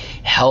to like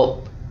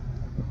help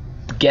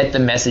get the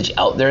message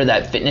out there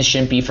that fitness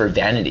shouldn't be for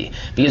vanity,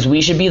 because we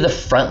should be the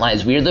front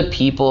lines. We're the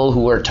people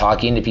who are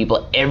talking to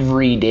people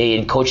every day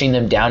and coaching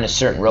them down a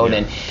certain road. Yeah.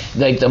 And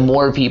like the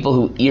more people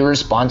who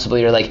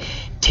irresponsibly are like,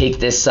 take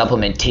this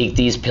supplement, take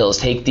these pills,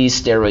 take these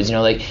steroids, you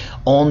know, like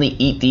only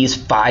eat these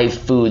 5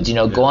 foods, you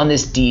know, go on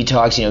this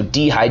detox, you know,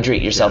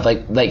 dehydrate yourself.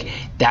 Yeah. Like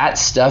that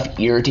stuff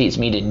irritates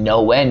me to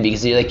no end,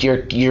 because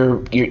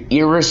you're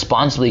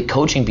irresponsibly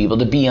coaching people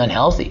to be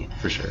unhealthy.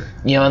 For sure.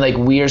 You know, and like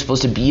we are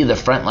supposed to be the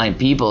frontline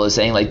people, is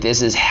saying like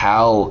this is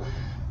how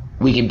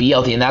we can be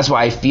healthy. And that's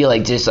why I feel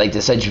like just like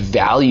the such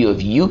value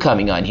of you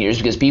coming on here is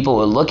because people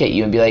will look at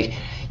you and be like,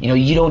 you know,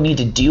 you don't need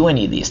to do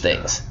any of these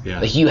things.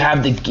 Yeah. Like you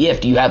have the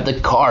gift, you have the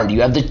card,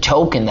 you have the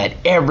token that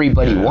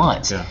everybody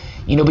wants. Yeah.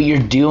 You know, but you're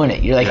doing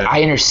it. You're like, Yeah.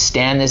 I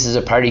understand this is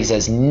a party because it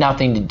has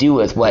nothing to do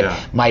with what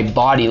Yeah. my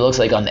body looks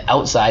like on the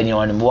outside, you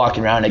know, and I'm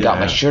walking around and I got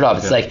my Yeah. shirt off.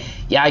 It's Yeah. like,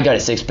 yeah, I got a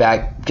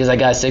 6-pack because I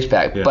got a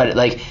 6-pack. Yeah. But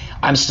like,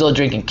 I'm still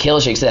drinking kale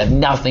shakes that have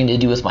nothing to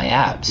do with my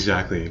abs.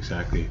 Exactly.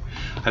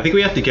 I think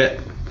we have to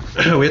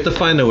we have to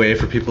find a way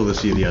for people to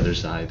see the other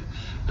side.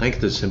 I think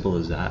it's as simple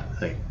as that.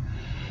 Like,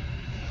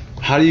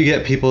 how do you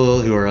get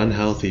people who are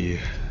unhealthy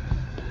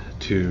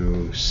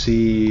to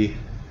see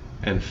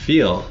and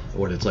feel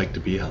what it's like to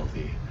be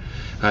healthy?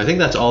 I think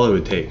that's all it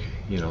would take,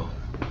 you know.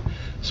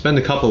 Spend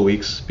a couple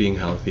weeks being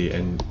healthy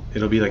and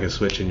it'll be like a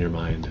switch in your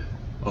mind.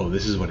 Oh,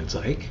 this is what it's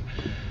like?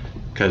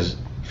 Because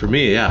for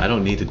me, yeah, I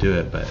don't need to do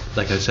it, but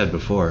like I said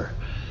before,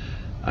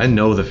 I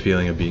know the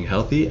feeling of being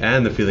healthy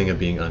and the feeling of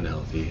being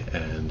unhealthy,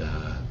 and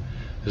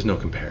there's no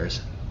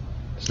comparison.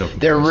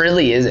 There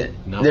really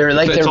isn't. No. There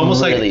like It's there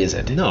almost really like,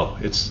 isn't. No,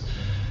 it's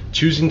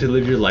choosing to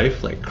live your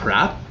life like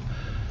crap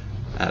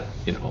at,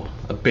 you know,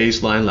 a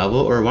baseline level,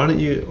 or why don't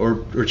you,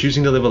 or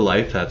choosing to live a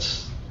life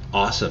that's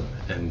awesome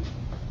and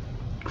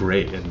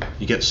great, and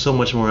you get so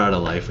much more out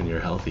of life when you're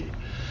healthy.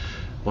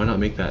 Why not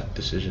make that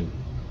decision?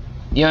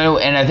 You know,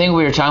 and I think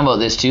we were talking about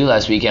this too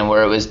last weekend,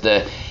 where it was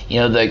the, you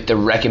know, the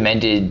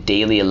recommended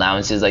daily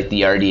allowances, like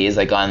the RDAs,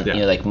 like on, Yeah. you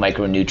know, like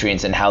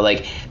micronutrients, and how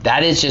like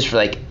that is just for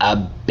like a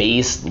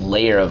base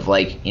layer of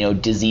like, you know,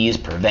 disease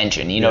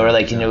prevention, you know, Yeah, or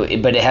like, you yeah.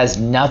 know, but it has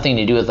nothing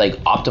to do with like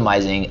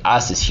optimizing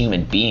us as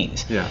human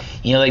beings. Yeah.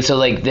 You know, like, so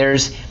like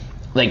there's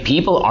like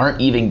people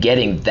aren't even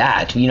getting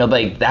that, you know,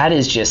 but like that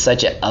is just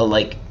such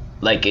a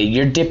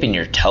you're dipping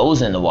your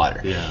toes in the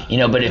water. Yeah. You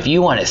know, but if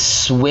you want to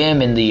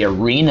swim in the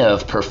arena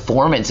of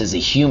performance as a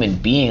human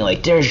being,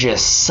 like there's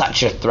just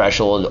such a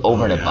threshold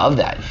over and yeah. above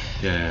that.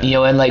 Yeah. You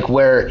know, and like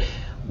where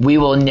we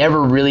will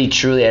never really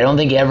truly, I don't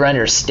think ever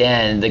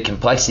understand the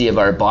complexity of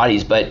our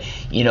bodies, but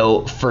you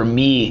know, for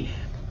me,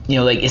 you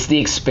know, like it's the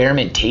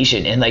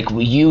experimentation, and like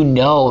you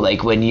know,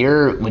 like when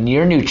your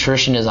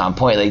nutrition is on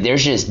point, like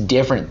there's just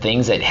different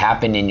things that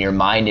happen in your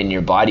mind and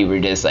your body where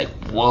you're just like,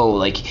 whoa,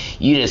 like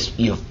you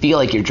feel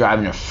like you're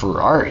driving a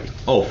Ferrari.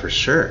 Oh, for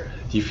sure.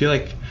 You feel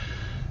like,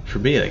 for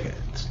me, like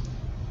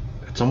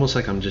it's almost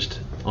like I'm just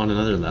on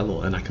another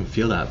level, and I can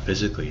feel that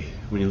physically.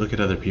 When you look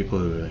at other people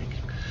who are like,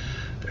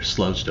 they're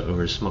slouched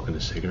over smoking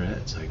a cigarette,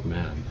 it's like,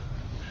 man,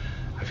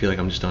 I feel like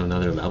I'm just on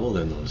another level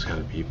than those kind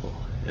of people.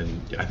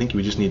 And I think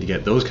we just need to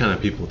get those kind of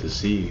people to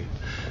see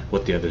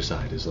what the other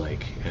side is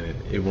like, and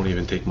it won't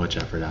even take much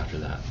effort after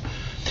that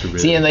to really.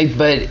 See, and like,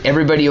 but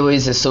everybody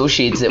always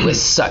associates it with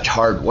such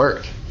hard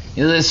work.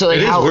 You know, so like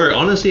it is how, work.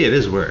 Honestly, it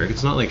is work.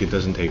 It's not like it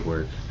doesn't take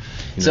work.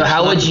 You So know,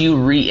 how it's would not- you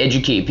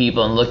re-educate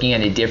people and looking at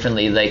it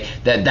differently, like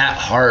that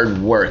hard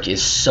work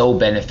is so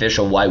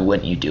beneficial, why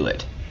wouldn't you do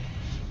it?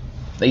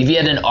 Like if you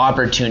had an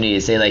opportunity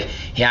to say like,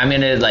 hey, I'm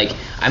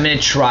gonna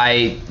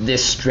try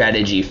this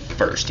strategy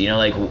first, you know,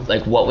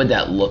 like what would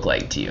that look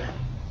like to you?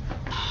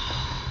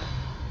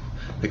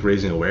 Like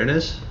raising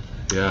awareness.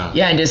 Yeah.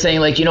 Yeah, and just saying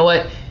like, you know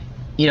what,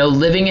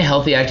 living a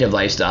healthy, active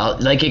lifestyle,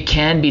 like it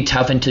can be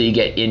tough until you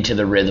get into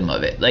the rhythm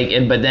of it. Like,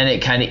 but then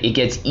it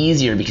gets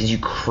easier because you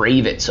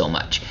crave it so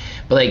much.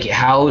 But like,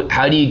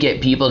 how do you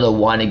get people to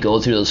want to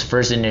go through those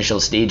first initial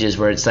stages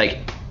where it's like,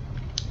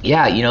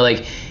 yeah,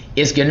 like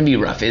it's gonna be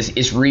rough. It's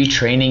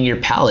retraining your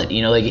palate.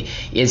 Like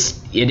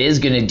it is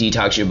gonna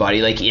detox your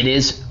body. Like it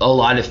is a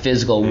lot of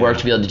physical work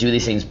to be able to do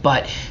these things.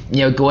 But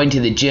going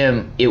to the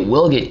gym, it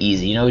will get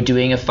easy.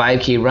 Doing a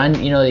 5K run,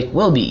 it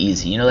will be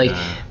easy.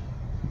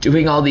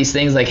 Doing all these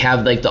things, like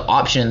have like the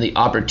option, the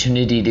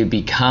opportunity to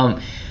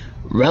become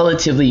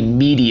relatively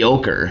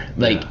mediocre,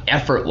 like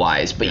effort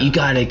wise. But you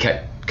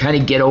gotta kind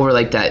of get over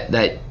like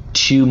that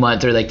 2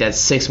 month or like that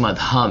 6 month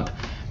hump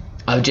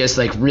of just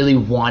like really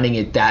wanting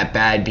it that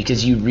bad,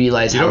 because you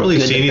realize you how don't really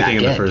good see the anything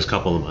in the back end. first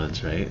couple of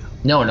months, right?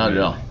 No, not at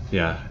all.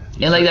 Yeah.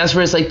 And like that's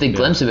where it's like the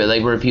glimpse of it,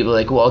 like where people are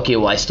like, well, okay,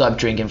 well I stopped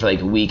drinking for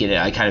like a week and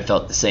I kind of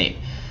felt the same.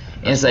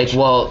 And it's like,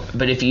 well,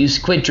 but if you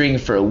quit drinking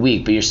for a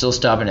week, but you're still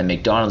stopping at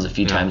McDonald's a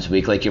few times a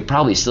week, like you're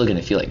probably still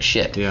gonna feel like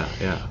shit.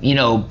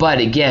 Yeah. But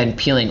again,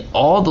 peeling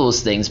all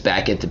those things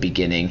back at the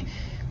beginning,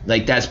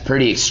 like that's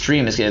pretty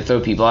extreme. It's gonna throw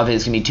people off.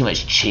 It's gonna be too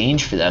much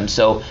change for them.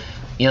 So,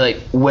 like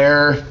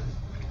where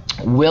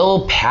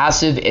will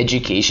passive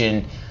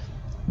education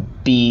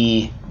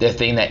be the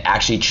thing that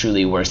actually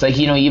truly works? Like,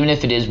 even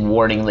if it is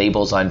warning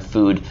labels on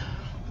food,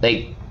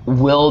 like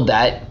will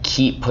that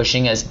keep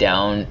pushing us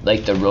down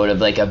like the road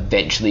of like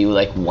eventually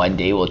like one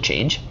day we'll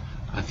change?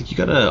 I think you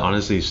gotta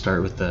honestly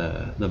start with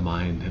the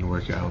mind and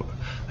work out.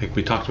 Like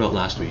we talked about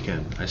last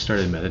weekend, I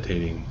started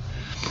meditating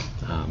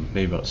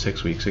maybe about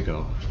 6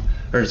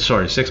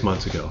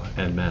 months ago,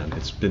 and man,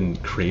 it's been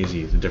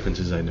crazy the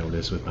differences I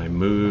notice with my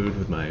mood,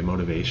 with my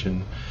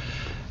motivation,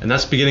 and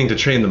that's beginning to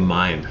train the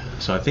mind.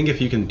 So I think if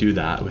you can do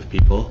that with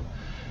people,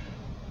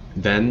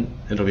 then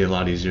it'll be a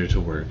lot easier to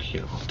work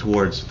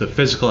towards the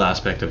physical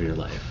aspect of your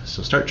life.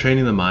 So start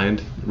training the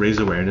mind, raise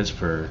awareness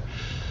for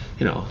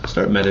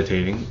start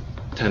meditating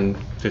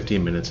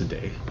 10-15 minutes a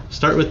day.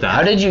 Start with that.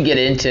 How did you get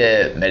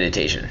into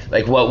meditation?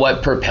 Like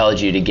what propelled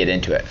you to get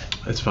into it?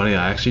 It's funny,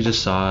 I actually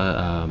just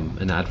saw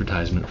an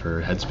advertisement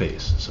for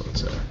Headspace. So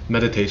it's a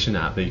meditation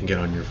app that you can get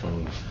on your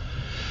phone,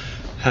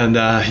 and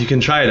you can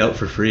try it out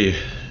for free.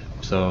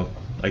 So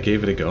I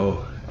gave it a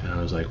go, and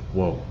I was like,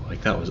 whoa,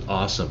 like that was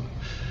awesome.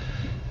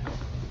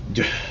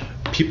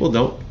 People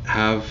don't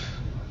have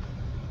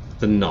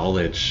the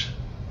knowledge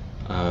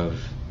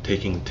of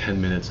taking 10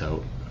 minutes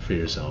out for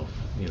yourself,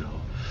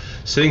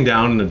 sitting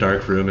down in a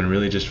dark room and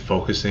really just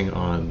focusing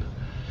on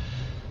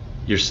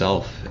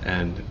yourself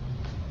and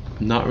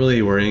not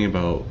really worrying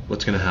about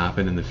what's going to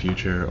happen in the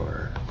future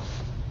or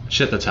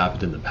shit that's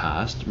happened in the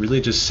past.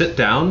 Really just sit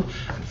down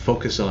and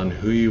focus on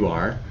who you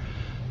are,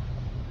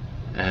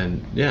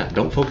 and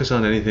don't focus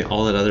on anything,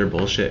 all that other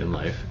bullshit in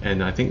life.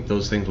 And I think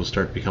those things will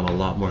start to become a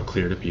lot more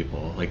clear to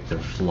people, like their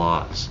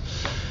flaws,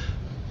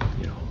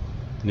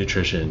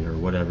 nutrition or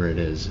whatever it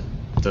is.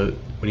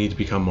 We need to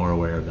become more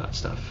aware of that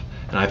stuff.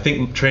 And I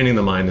think training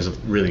the mind is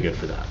really good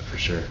for that, for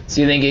sure. So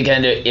you think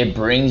it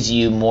brings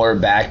you more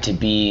back to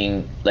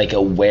being like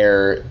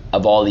aware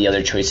of all the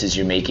other choices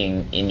you're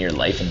making in your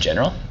life in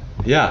general?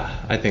 Yeah,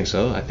 I think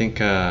so. I think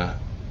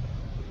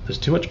there's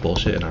too much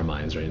bullshit in our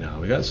minds right now.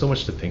 We got so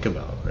much to think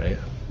about, right?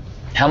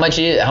 How much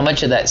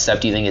of that stuff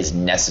do you think is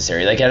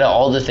necessary? Like out of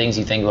all the things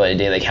you think about a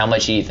day, like how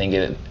much do you think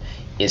of it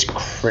is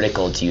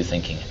critical to you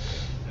thinking?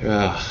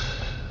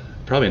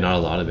 Probably not a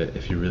lot of it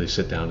if you really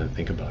sit down and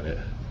think about it.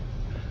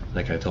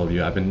 Like I told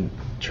you, I've been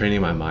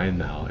training my mind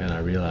now, and I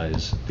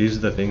realize these are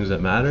the things that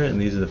matter, and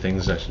these are the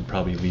things I should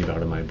probably leave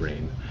out of my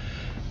brain.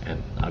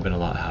 And I've been a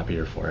lot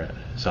happier for it.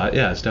 So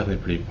it's definitely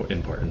pretty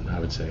important, I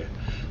would say.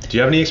 Do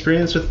you have any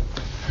experience with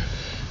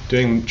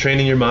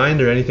training your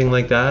mind or anything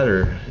like that,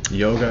 or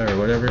yoga or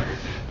whatever?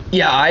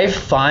 Yeah, I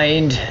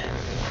find,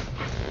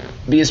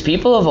 because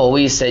people have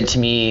always said to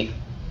me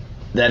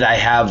that I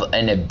have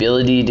an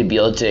ability to be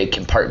able to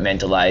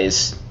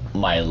compartmentalize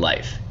my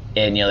life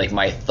and like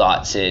my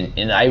thoughts,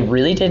 and I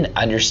really didn't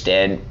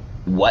understand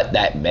what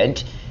that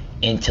meant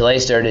until I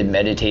started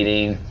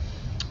meditating.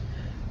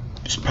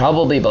 It was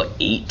probably about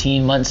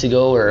 18 months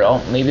ago, or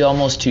maybe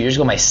almost 2 years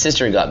ago. My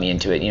sister got me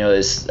into it. It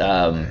was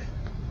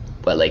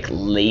like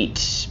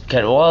late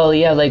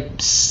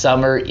like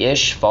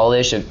summer-ish,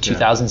 fall-ish of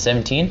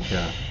 2017.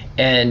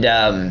 And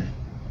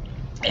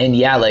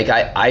like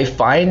I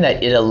find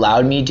that it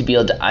allowed me to be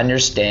able to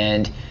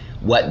understand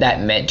what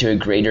that meant to a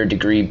greater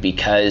degree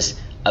because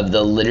of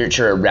the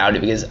literature around it.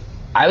 Because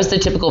I was the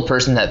typical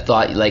person that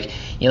thought like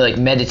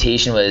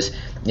meditation was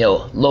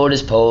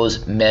lotus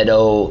pose,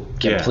 meadow,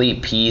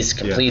 complete peace,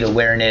 complete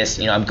awareness.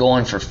 I'm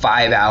going for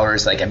 5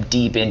 hours, like I'm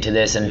deep into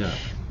this. And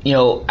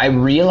I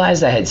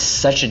realized I had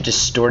such a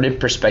distorted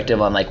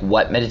perspective on like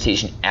what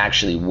meditation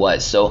actually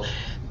was. So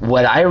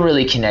what I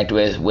really connect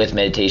with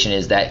meditation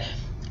is that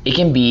it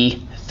can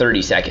be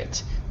 30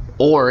 seconds,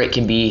 or it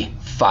can be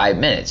 5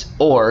 minutes,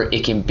 or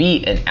it can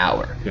be an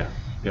hour.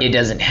 It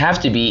doesn't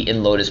have to be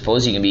in lotus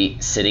pose. You can be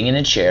sitting in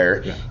a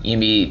chair. Yeah. You can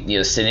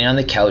be sitting on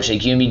the couch.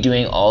 Like you can be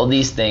doing all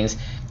these things.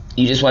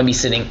 You just want to be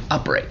sitting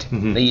upright.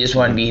 Mm-hmm. Like, you just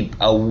want to be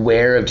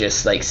aware of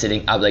just like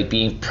sitting up, like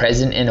being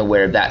present and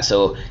aware of that.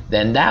 So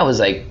then that was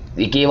like,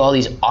 it gave all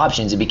these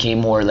options. It became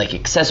more like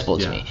accessible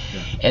to me.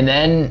 Yeah. And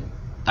then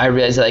I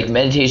realized that like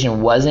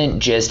meditation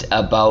wasn't just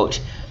about,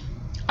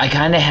 I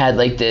kind of had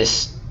like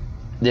this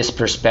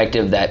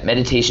perspective that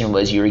meditation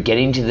was you were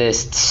getting to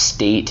this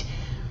state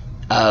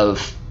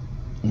of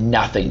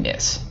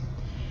nothingness.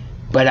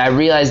 But I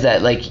realized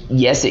that like,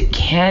 yes, it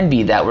can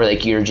be that where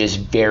like you're just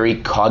very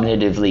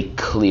cognitively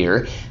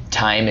clear.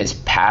 Time is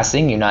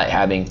passing. You're not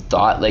having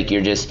thought. Like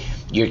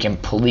you're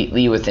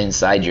completely within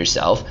inside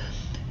yourself.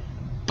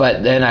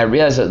 But then I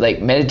realized that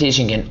like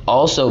meditation can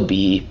also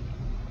be,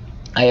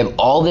 I have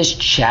all this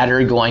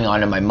chatter going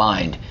on in my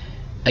mind.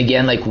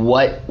 Again, like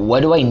what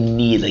do I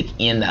need like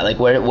in that? Like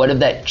what if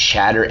that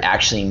chatter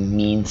actually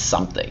means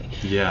something?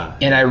 Yeah.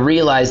 And I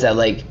realized that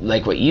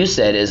like what you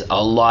said is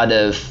a lot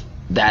of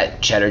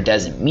that chatter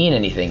doesn't mean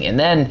anything. And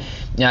then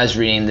I was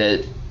reading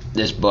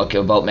this book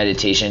about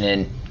meditation,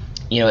 and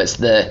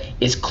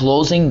it's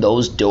closing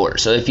those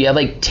doors. So if you have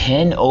like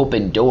 10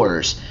 open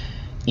doors,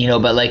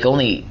 but like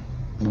only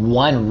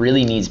one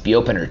really needs to be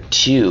open or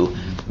two,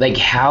 like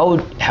how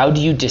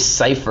do you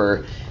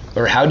decipher,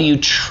 or how do you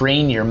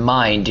train your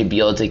mind to be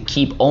able to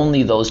keep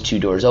only those 2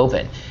 doors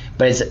open?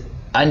 But it's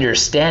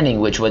understanding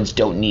which ones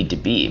don't need to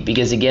be,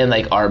 because again,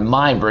 like our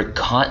mind, we're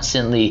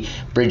constantly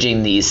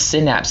bridging these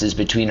synapses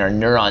between our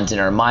neurons in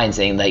our mind,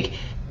 saying like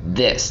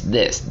this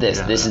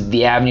is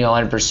the avenue I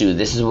want to pursue,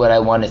 this is what I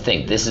want to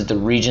think, this is the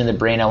region of the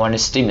brain I want to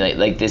stimulate,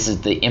 like this is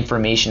the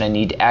information I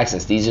need to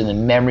access, these are the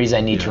memories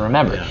I need to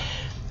remember.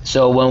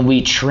 So when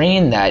we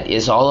train that,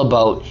 it's all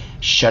about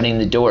shutting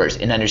the doors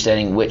and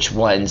understanding which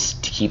ones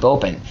to keep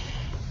open.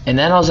 And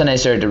then all of a sudden I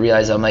started to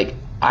realize, I'm like,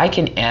 I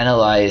can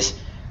analyze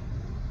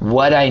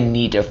what I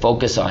need to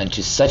focus on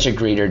to such a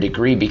greater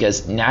degree,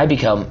 because now I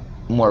become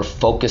more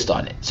focused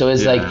on it. So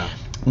it's like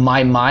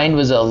my mind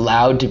was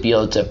allowed to be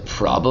able to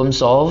problem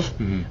solve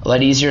a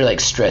lot easier,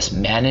 like stress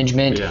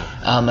management,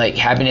 like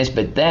happiness.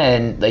 But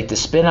then like the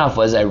spin-off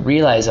was, I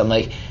realized I'm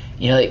like,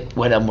 like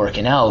when I'm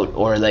working out,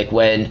 or like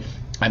when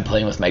I'm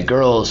playing with my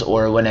girls,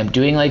 or when I'm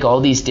doing like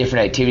all these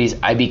different activities,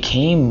 I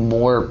became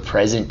more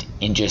present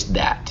in just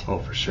that. Oh,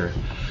 for sure.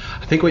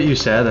 I think what you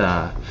said,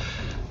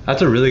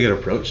 that's a really good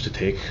approach to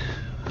take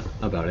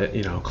about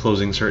it,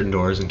 closing certain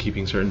doors and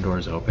keeping certain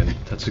doors open.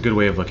 That's a good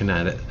way of looking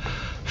at it.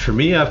 For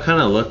me, I've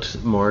kind of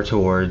looked more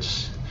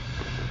towards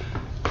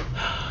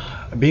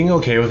being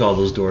okay with all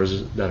those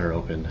doors that are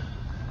open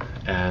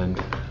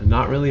and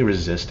not really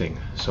resisting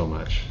so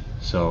much.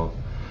 So,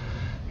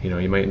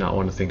 you might not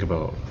want to think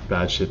about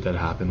bad shit that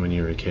happened when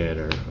you were a kid,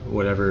 or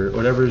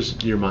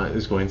whatever's your mind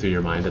is going through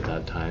your mind at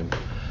that time.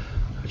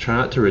 I try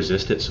not to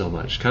resist it so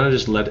much. Kind of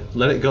just let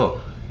it go,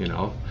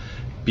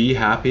 Be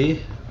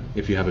happy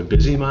if you have a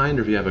busy mind,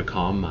 or if you have a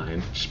calm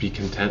mind. Just be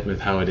content with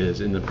how it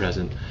is in the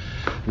present.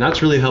 And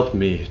that's really helped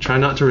me. Try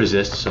not to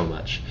resist so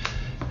much.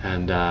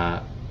 And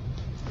I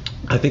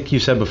think you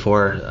said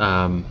before,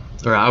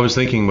 or I was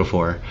thinking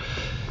before,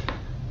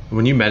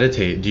 when you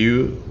meditate,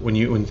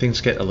 when things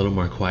get a little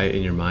more quiet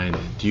in your mind,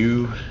 do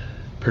you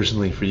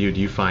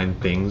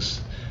find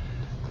things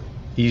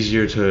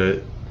easier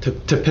to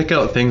pick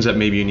out things that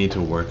maybe you need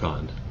to work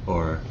on,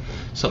 or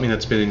something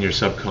that's been in your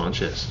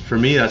subconscious? For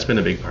me, that's been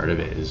a big part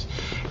of it, is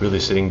really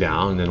sitting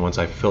down, and then once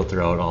I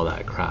filter out all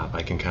that crap,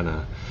 I can kind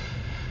of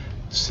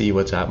see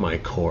what's at my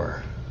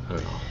core. I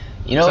don't know.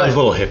 Sounds a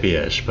little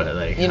hippie-ish, but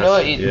like,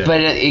 but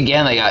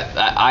again, like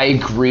I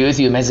agree with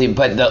you immensely,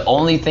 but the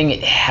only thing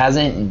it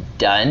hasn't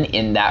done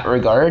in that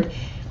regard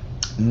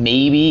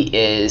maybe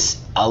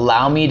is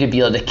allow me to be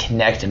able to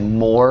connect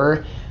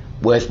more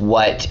with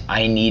what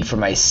I need for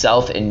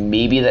myself. And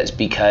maybe that's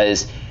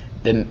because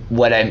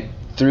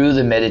through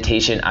the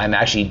meditation, I'm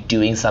actually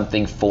doing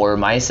something for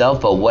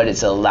myself. But what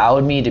it's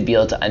allowed me to be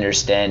able to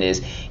understand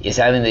is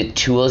having the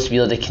tools to be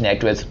able to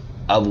connect with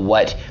of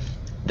what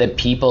the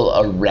people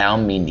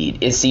around me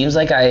need. It seems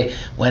like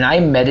when I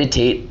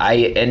meditate,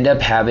 I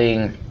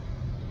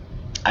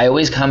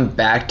always come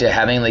back to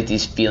having like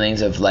these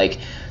feelings of like,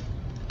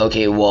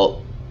 okay,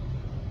 well,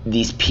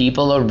 these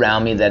people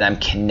around me that I'm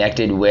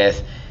connected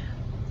with,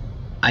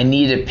 I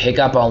need to pick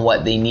up on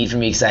what they need from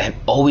me, because I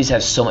always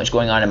have so much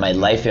going on in my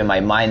life, in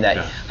my mind,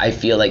 that I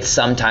feel like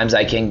sometimes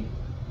I can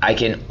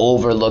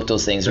overlook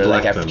those things, or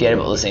like I forget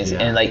about those things,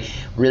 and like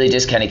really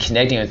just kind of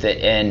connecting with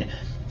it. And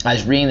I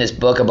was reading this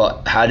book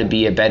about how to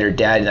be a better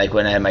dad, and like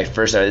when I had my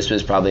first daughter, this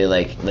was probably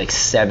like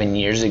 7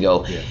 years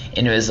ago,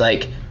 and it was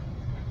like,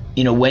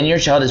 when your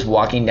child is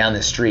walking down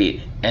the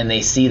street and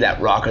they see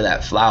that rock or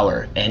that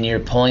flower, and you're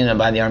pulling them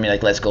by the arm, you're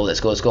like, let's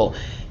go.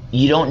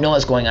 You don't know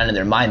what's going on in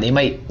their mind.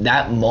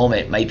 That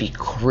moment might be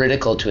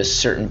critical to a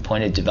certain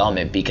point of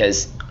development,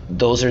 because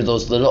those are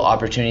those little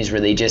opportunities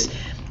where they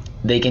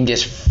can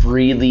just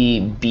freely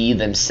be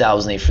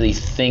themselves, and they freely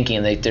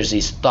thinking, like there's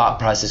these thought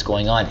process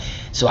going on.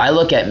 So I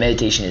look at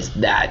meditation as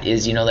that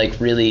is, like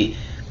really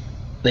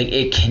like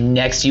it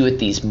connects you with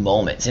these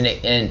moments,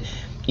 and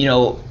you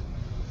know,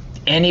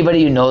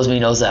 anybody who knows me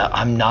knows that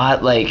I'm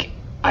not like,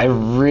 I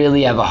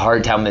really have a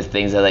hard time with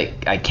things that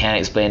like I can't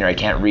explain or I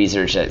can't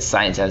research that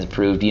science hasn't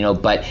proved, you know,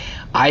 but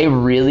I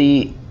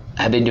really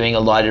have been doing a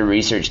lot of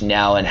research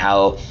now and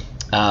how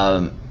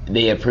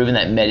they have proven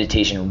that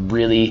meditation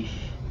really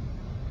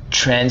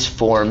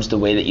transforms the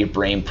way that your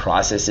brain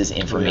processes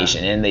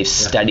information. And they've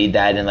studied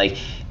that, and like,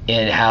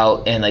 and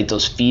how, and like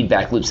those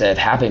feedback loops that have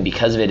happened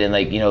because of it, and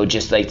like, you know,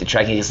 just like the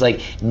tracking, it's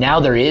like now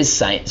there is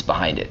science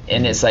behind it.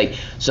 And it's like,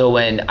 so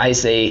when I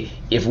say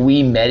if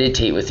we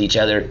meditate with each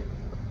other,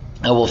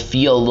 I will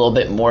feel a little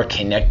bit more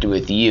connected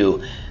with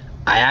you,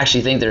 I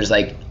actually think there's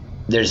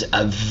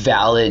a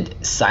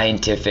valid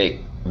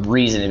scientific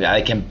reason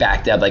I can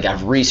back that up. Like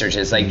I've researched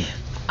it. It's like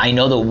I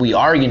know that we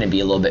are going to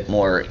be a little bit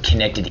more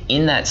connected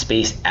in that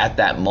space at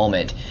that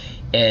moment.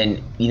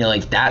 And you know,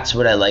 like that's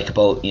what I like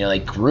about, you know,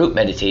 like group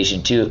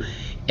meditation too.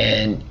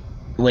 And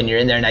when you're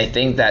in there, and I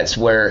think that's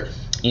where,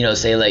 you know,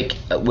 say like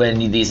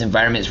when these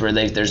environments where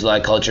like there's a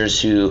lot of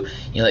cultures who,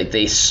 you know, like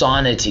they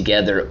sauna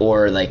together,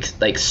 or like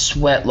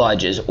sweat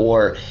lodges,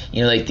 or,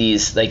 you know, like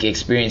these like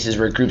experiences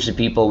where groups of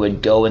people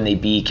would go and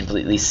they'd be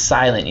completely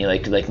silent, you know,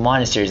 like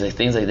monasteries, like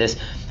things like this,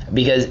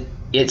 because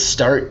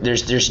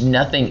there's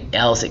nothing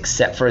else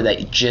except for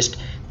that, just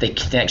the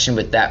connection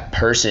with that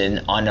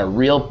person on a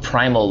real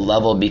primal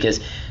level, because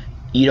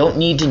you don't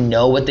need to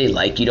know what they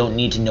like, you don't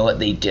need to know what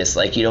they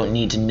dislike, you don't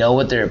need to know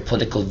what their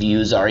political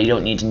views are, you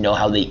don't need to know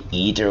how they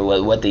eat or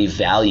what they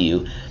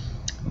value,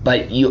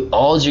 but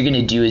all you're going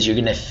to do is you're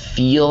going to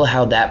feel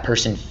how that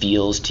person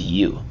feels to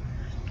you.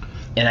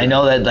 And I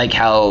know that like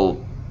how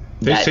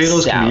they say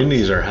those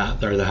communities are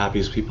the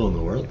happiest people in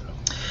the world, though.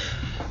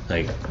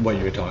 Like what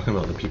you were talking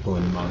about, the people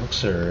in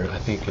monks, or I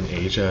think in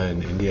Asia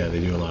and India they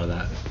do a lot of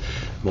that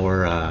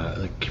more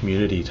like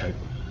community type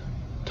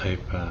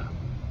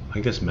I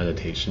guess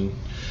meditation.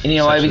 And you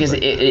know why? Because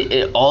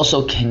it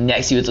also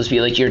connects you with those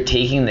people. Like you're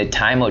taking the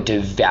time out to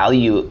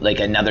value like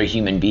another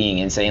human being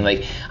and saying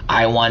like,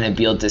 I want to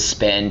be able to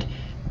spend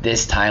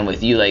this time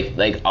with you.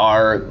 Like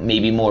our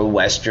maybe more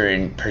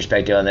Western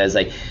perspective on that is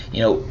like,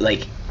 you know,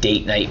 like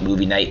date night,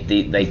 movie night,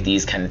 like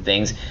these kind of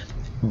things.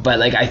 But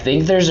like I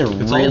think there's it's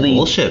really all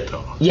bullshit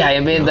though. Yeah, I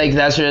mean, like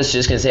that's what I was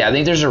just gonna say. I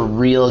think there's a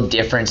real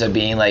difference of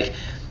being like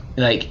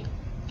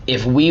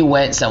if we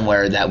went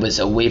somewhere that was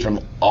away from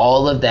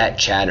all of that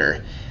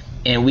chatter,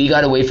 and we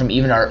got away from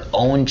even our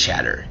own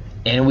chatter,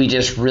 and we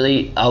just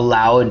really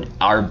allowed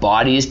our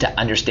bodies to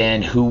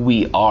understand who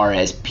we are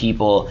as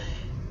people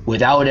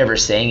without ever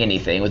saying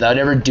anything, without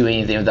ever doing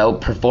anything,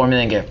 without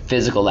performing like a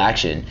physical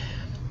action,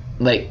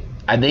 like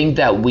I think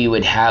that we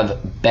would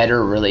have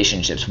better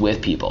relationships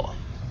with people.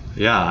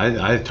 Yeah,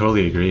 I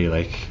totally agree.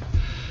 Like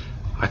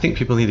I think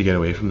people need to get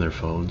away from their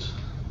phones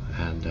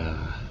and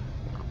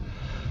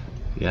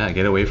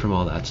get away from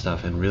all that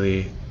stuff, and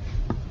really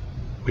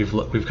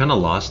we've kind of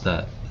lost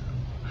that.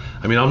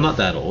 I mean, I'm not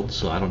that old,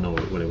 so I don't know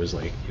what it was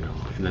like, you know,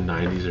 in the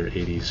 90s or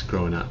 80s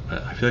growing up,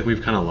 but I feel like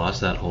we've kind of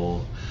lost that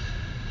whole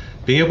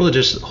being able to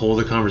just hold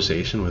a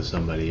conversation with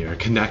somebody or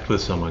connect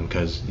with someone,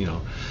 because, you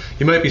know,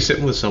 you might be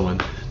sitting with someone,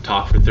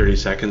 talk for 30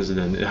 seconds, and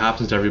then it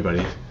happens to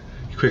everybody.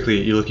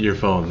 Quickly you look at your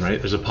phone, right?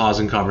 There's a pause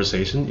in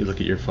conversation, you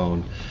look at your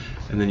phone,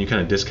 and then you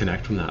kind of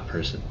disconnect from that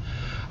person.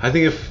 I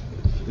think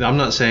I'm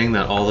not saying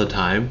that all the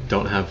time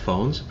don't have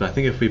phones, but I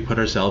think if we put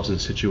ourselves in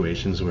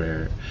situations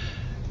where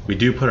we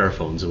do put our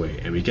phones away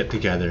and we get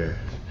together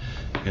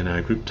in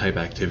a group type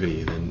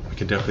activity, then we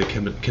can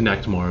definitely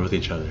connect more with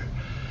each other.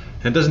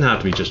 And it doesn't have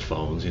to be just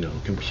phones, you know,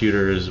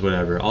 computers,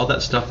 whatever, all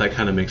that stuff that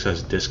kind of makes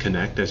us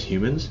disconnect as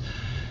humans.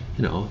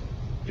 You know,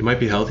 it might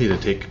be healthy to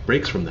take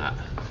breaks from that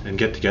and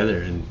get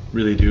together and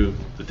really do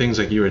the things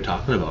like you were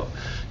talking about,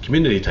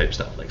 community type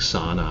stuff like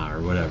sauna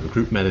or whatever,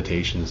 group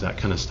meditations, that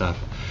kind of stuff.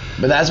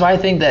 But that's why I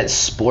think that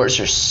sports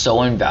are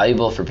so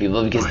invaluable for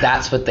people, because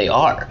that's what they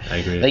are. I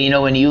agree. Like, you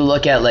know, when you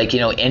look at like, you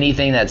know,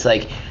 anything that's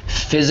like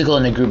physical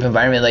in a group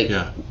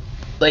environment,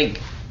 like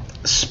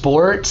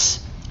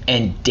sports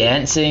and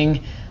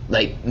dancing,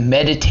 like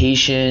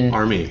meditation,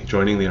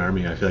 joining the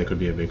army, I feel like would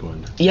be a big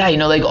one. Yeah, you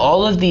know, like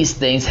all of these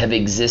things have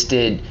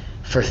existed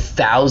for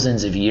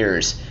thousands of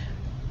years.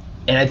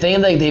 And I think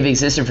like they've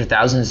existed for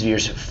thousands of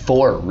years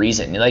for a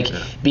reason. Like,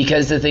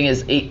 because the thing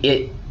is,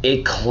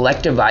 it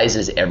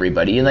collectivizes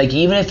everybody. And like,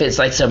 even if it's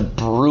like some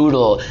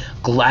brutal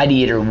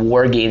gladiator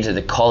war games at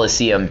the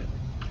Colosseum,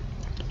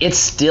 it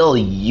still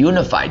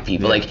unified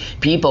people. Like,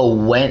 people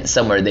went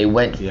somewhere, they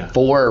went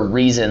for a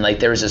reason. Like,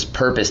 there was this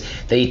purpose,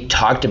 they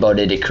talked about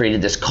it, it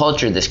created this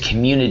culture, this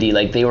community.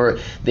 Like, they were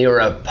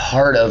a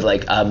part of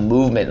like a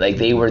movement, like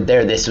they were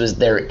there, this was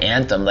their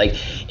anthem. Like,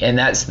 and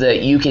that's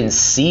you can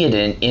see it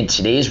in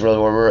today's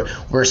world, where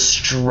we're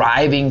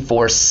striving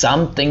for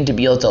something to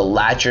be able to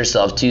latch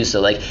yourself to. So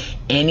like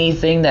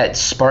anything that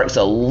sparks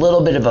a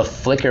little bit of a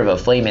flicker of a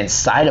flame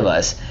inside of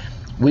us,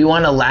 we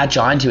want to latch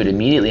onto it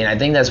immediately. And I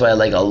think that's why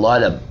like a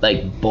lot of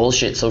like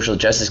bullshit social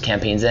justice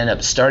campaigns end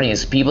up starting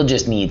is people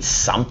just need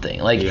something.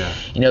 Like,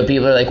 you know,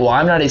 people are like, well,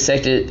 I'm not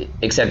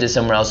accepted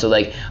somewhere else, so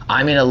like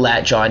I'm gonna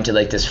latch on to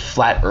like this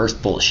flat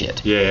earth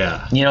bullshit.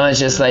 Yeah. You know, it's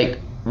just like,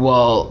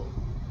 well,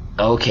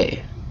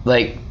 okay,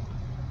 like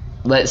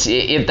let's see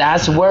if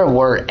that's where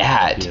we're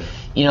at.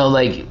 You know,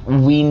 like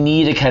we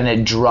need to kind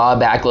of draw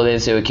back a little bit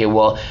and say, okay,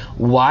 well,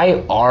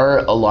 why are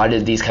a lot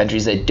of these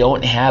countries that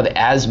don't have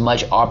as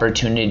much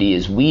opportunity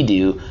as we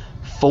do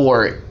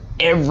for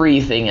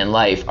everything in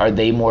life, are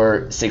they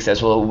more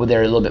successful?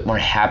 They're a little bit more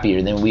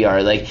happier than we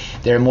are. Like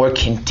they're more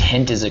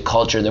content as a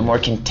culture. They're more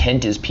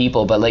content as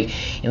people. But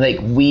like, you know, like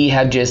we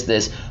have just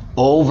this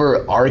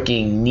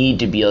overarching need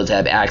to be able to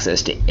have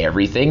access to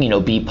everything, you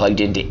know, be plugged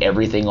into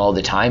everything all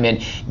the time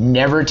and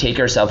never take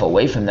ourselves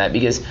away from that.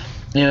 Because,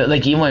 you know,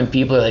 like even when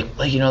people are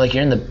like, you know, like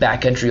you're in the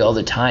backcountry all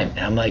the time, and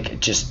I'm like,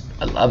 just,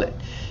 I love it.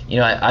 You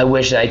know, I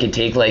wish that I could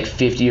take like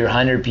 50 or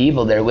 100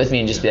 people there with me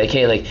and just be like,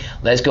 hey, like,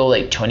 let's go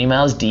like 20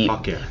 miles deep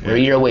where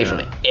you're away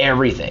from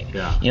everything.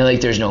 You know, like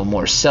there's no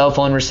more cell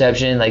phone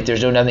reception, like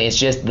there's no nothing. It's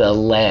just the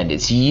land.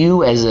 It's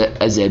you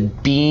as a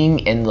being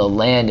in the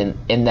land,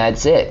 and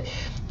that's it.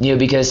 You know,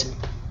 because,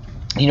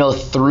 you know,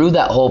 through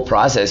that whole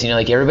process, you know,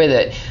 like everybody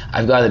that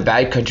I've gone to the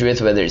backcountry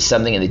with, whether it's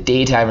something in the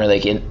daytime or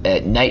like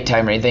at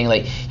nighttime or anything,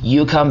 like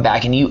you come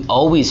back and you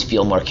always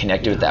feel more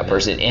connected with that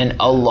person. And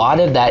a lot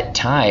of that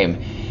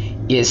time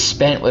is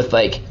spent with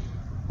like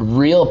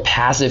real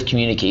passive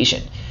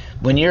communication.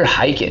 When you're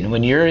hiking,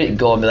 when you're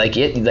going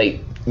like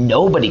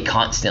nobody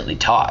constantly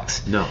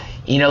talks. No.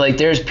 You know, like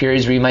there's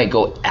periods where you might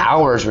go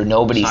hours where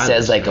nobody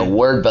says like a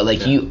word, but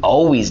like you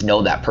always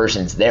know that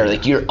person's there.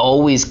 Like you're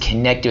always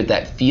connected with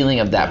that feeling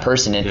of that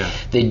person. And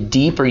the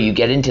deeper you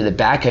get into the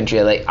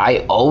backcountry, like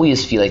I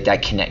always feel like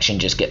that connection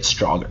just gets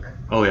stronger.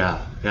 Oh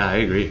yeah, I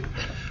agree.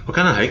 What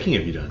kind of hiking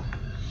have you done?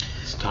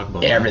 Let's talk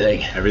about everything.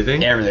 That.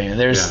 Everything.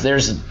 There's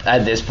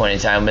at this point in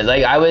time, but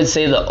like I would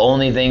say the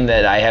only thing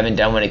that I haven't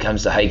done when it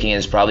comes to hiking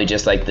is probably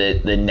just like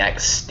the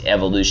next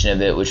evolution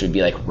of it, which would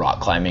be like rock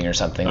climbing or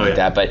something like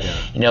that. But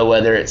you know,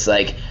 whether it's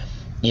like,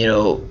 you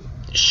know,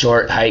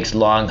 short hikes,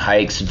 long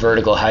hikes,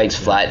 vertical hikes,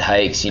 flat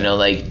hikes, you know,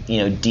 like, you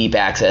know, deep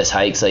access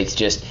hikes, like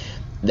just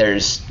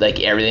there's like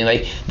everything.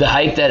 Like the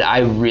hike that I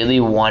really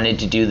wanted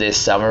to do this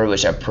summer,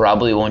 which I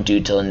probably won't do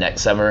till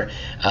next summer,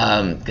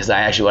 because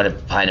I actually want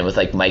to plan it with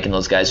like Mike and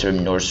those guys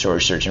from North Shore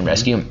Search and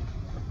Rescue,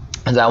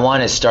 is I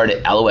want to start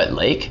at Alouette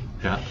Lake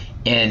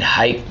and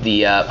hike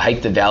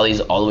the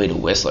valleys all the way to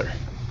Whistler.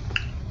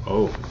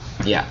 Oh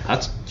yeah,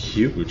 that's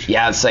huge.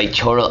 Yeah, it's like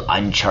total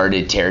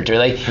uncharted territory.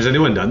 Like, has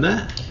anyone done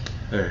that?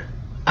 Or?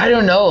 I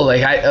don't know.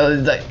 Like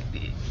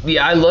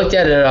I looked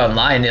at it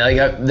online.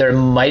 Like there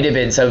might have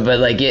been some, but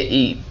like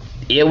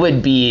it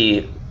would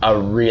be a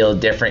real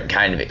different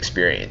kind of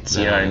experience.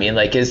 You know what I mean?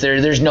 Like,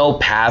 there's no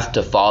path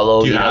to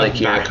follow. Do you have like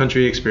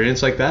backcountry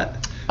experience like that?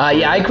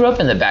 Yeah, I grew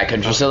up in the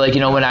backcountry. So like, you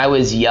know, when I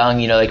was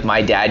young, you know, like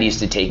my dad used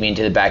to take me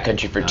into the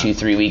backcountry for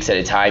 2-3 weeks at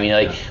a time. You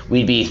know, like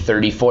we'd be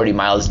 30-40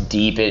 miles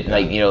deep and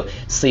like, you know,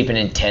 sleeping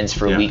in tents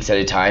for weeks at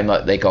a time,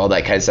 like all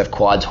that kind of stuff,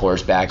 quads,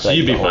 horseback. So like,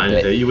 you'd be fine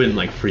with it. You wouldn't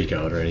like freak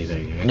out or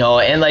anything. Right? No,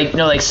 and like,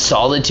 no, like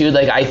solitude.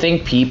 Like I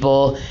think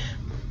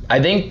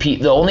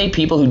the only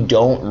people who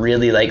don't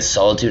really like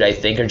solitude, I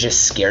think, are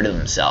just scared of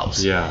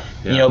themselves. Yeah.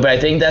 You know, but I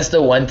think that's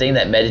the one thing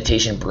that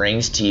meditation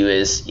brings to you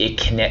is it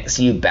connects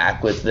you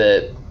back with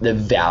the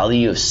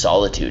value of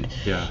solitude.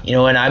 Yeah. You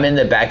know, when I'm in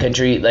the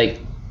backcountry, like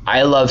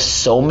I love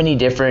so many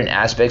different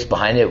aspects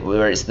behind it,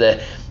 where it's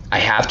I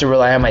have to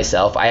rely on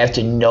myself. I have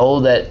to know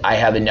that I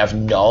have enough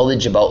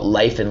knowledge about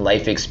life and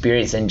life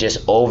experience and just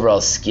overall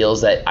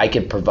skills that I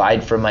could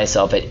provide for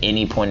myself at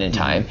any point in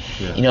time.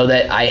 Yeah. You know,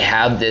 that I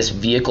have this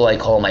vehicle I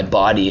call my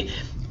body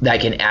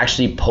that can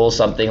actually pull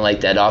something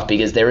like that off,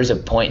 because there was a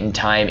point in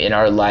time in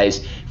our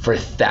lives for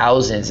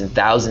thousands and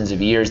thousands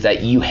of years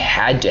that you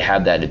had to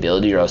have that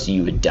ability or else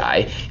you would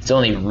die. It's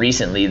only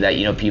recently that,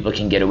 you know, people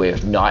can get away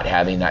with not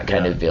having that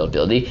kind of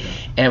availability.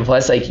 And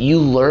plus, like, you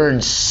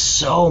learn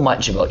so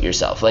much about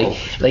yourself.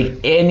 Like, like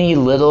any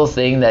little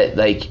thing that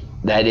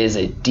is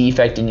a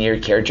defect in your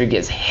character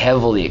gets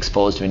heavily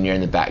exposed when you're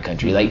in the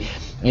backcountry. Like,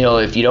 you know,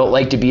 if you don't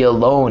like to be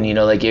alone, you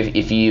know, like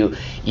if you,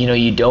 you know,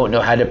 you don't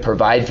know how to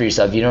provide for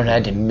yourself, you don't know how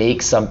to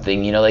make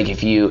something, you know, like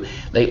if you,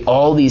 like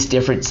all these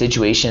different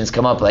situations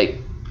come up, like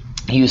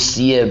you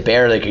see a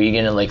bear, like, are you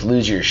going to like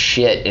lose your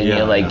shit and, you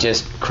know, like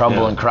just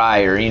crumble and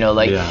cry, or, you know,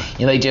 like,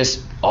 you know, like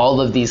just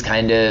all of these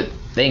kind of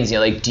things, you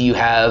know, like, do you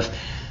have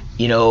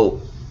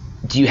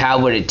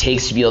what it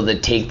takes to be able to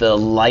take the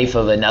life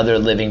of another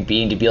living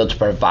being to be able to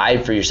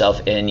provide for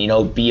yourself and, you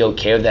know, be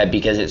okay with that,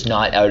 because it's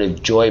not out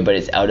of joy, but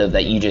it's out of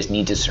that you just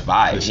need to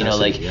survive, you know,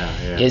 like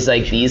it's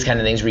like these kind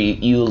of things where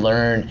you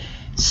learn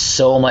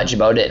so much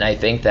about it. And I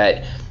think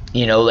that,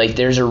 you know, like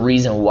there's a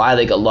reason why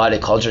like a lot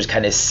of cultures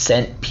kind of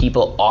sent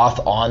people off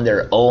on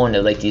their own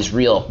to like these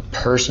real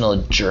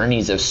personal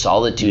journeys of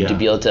solitude to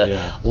be able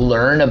to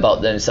learn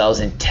about themselves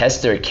and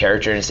test their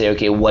character and say,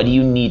 okay, what do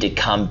you need to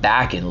come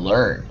back and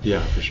learn?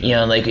 Yeah, for sure. You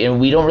know, like,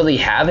 and we don't really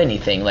have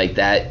anything like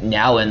that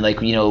now. And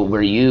like, you know,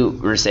 where you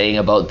were saying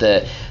about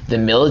the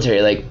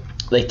military,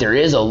 like there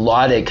is a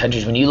lot of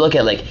countries, when you look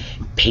at like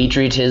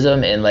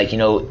patriotism and like, you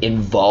know,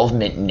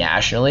 involvement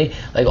nationally,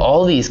 like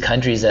all these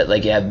countries that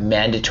like have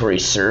mandatory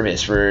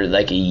service for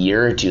like a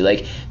year or two,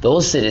 like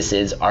those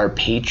citizens are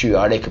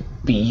patriotic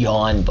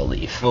beyond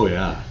belief. Oh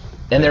yeah.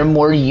 And they're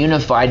more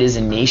unified as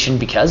a nation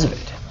because of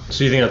it.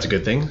 So you think that's a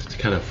good thing to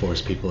kind of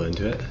force people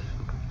into it?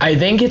 I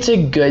think it's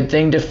a good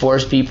thing to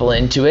force people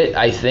into it.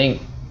 I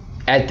think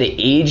at the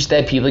age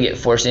that people get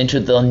forced into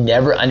it, they'll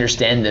never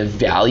understand the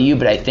value,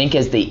 but I think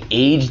as they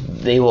age,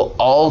 they will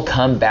all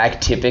come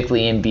back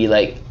typically and be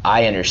like,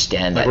 I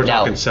understand like that we're now.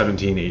 Talking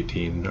 17,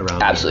 18,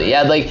 around Absolutely,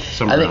 there. yeah, like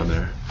somewhere around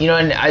there. You know,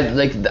 and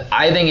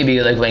I think it'd be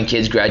like when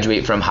kids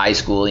graduate from high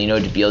school, you know,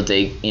 to be able to,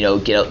 you know,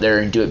 get out there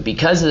and do it,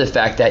 because of the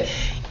fact that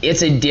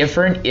it's a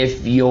different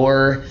if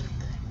you're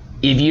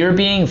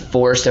being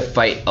forced to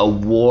fight a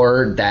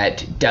war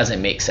that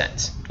doesn't make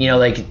sense. You know,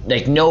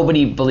 like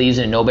nobody believes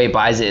in it, nobody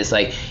buys it. It's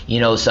like, you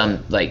know,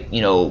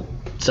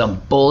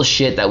 some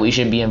bullshit that we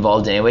shouldn't be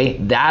involved in anyway.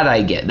 That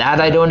I get. That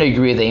I don't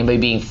agree with anybody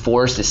being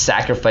forced to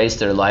sacrifice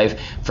their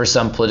life for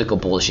some political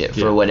bullshit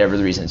for whatever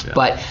the reasons. Yeah.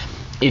 But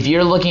if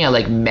you're looking at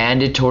like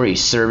mandatory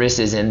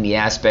services in the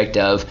aspect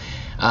of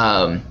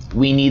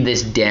we need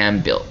this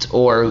dam built,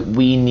 or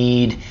we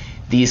need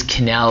these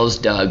canals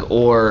dug,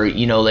 or,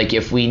 you know, like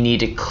if we need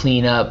to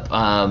clean up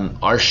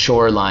our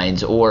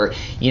shorelines, or,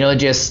 you know,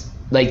 just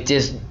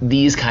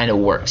these kind of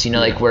works, you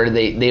know, like where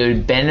they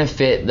would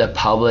benefit the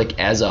public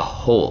as a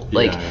whole.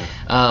 Like,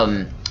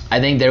 I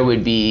think there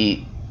would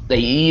be, like,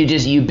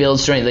 you build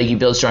strength, like you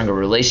build stronger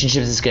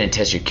relationships. It's going to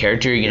test your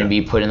character. You're going to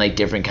be put in like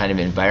different kind of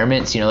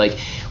environments, you know, like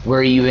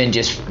where you in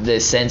just the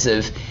sense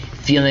of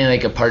feeling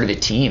like a part of a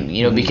team,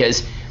 you know,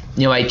 because,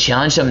 you know, I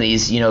challenge some of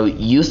these, you know,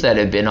 youth that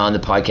have been on the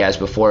podcast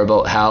before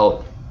about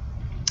how,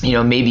 you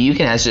know, maybe you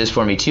can answer this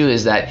for me too,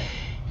 is that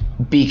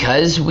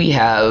because we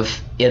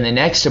have, in the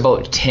next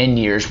about 10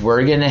 years,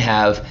 we're going to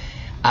have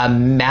a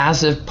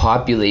massive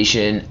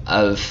population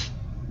of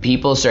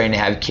people starting to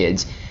have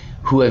kids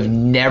who have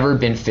never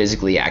been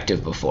physically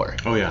active before.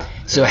 Oh yeah.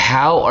 So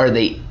how are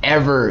they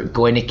ever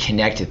going to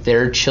connect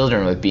their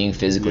children with being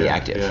physically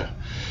active? Yeah.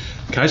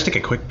 Can I just take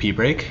a quick pee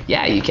break?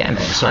 Yeah, you can,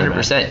 man. Sorry,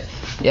 100%. Man.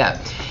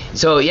 Yeah.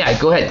 So yeah,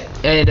 go ahead.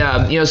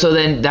 And you know, so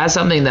then that's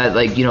something that,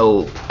 like, you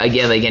know,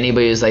 again, like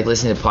anybody who's like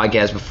listening to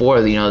podcasts before,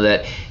 you know,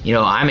 that, you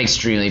know, I'm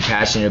extremely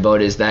passionate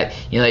about is that,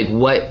 you know,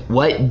 like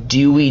what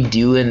do we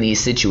do in these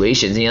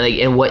situations? You know, like,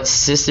 and what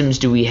systems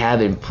do we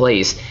have in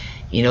place,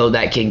 you know,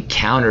 that can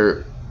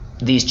counter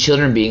these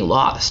children being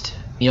lost?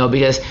 You know,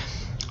 because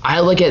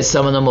I look at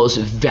some of the most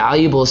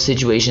valuable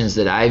situations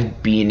that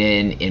I've been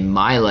in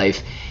my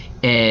life,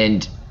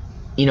 and,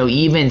 you know,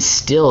 even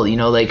still, you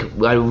know, like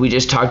we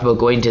just talked about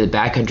going to the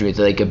backcountry with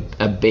like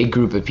a big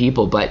group of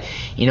people, but,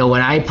 you know,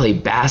 when I play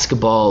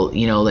basketball,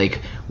 you know,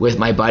 like with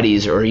my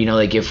buddies, or, you know,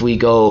 like if we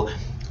go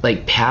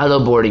like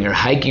paddleboarding or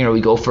hiking, or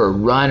we go for a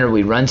run, or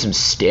we run some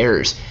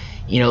stairs,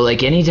 you know,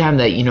 like anytime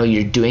that, you know,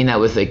 you're doing that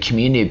with a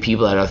community of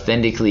people that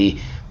authentically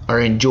are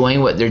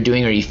enjoying what they're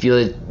doing, or you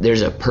feel that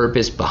there's a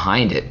purpose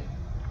behind it,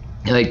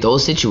 and like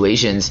those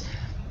situations,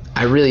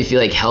 I really feel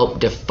like help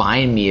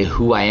define me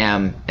who I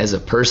am as a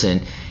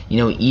person, you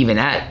know, even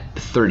at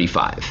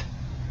 35,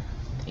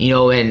 you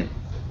know, and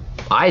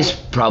I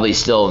probably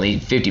still only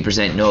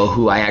 50% know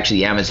who I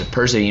actually am as a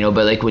person, you know,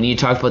 but like when you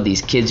talk about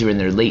these kids who are in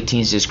their late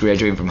teens just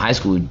graduating from high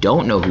school who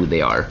don't know who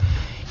they are,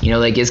 you know,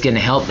 like it's going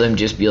to help them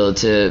just be able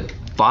to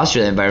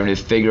foster the environment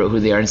to figure out who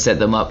they are and set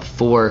them up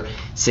for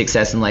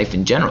success in life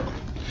in general.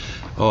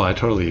 Oh, I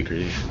totally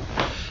agree.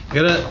 We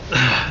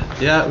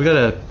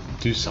gotta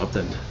do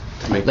something.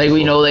 Like,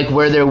 we know, like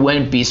where there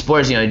wouldn't be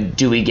sports, you know,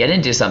 do we get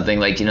into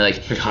something like, you know,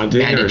 like hunting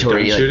mandatory, or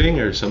gun like, shooting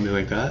or something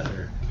like that?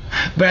 Or?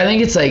 But I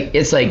think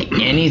it's like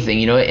anything,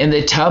 you know, and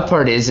the tough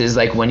part is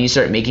like when you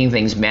start making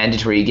things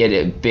mandatory, you get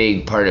a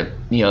big part of,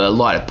 you know, a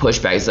lot of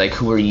pushback. It's like,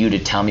 who are you to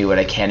tell me what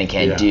I can and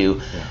can't do?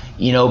 Yeah.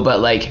 You know, but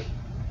like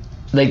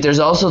there's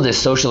also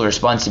this social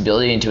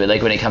responsibility into it.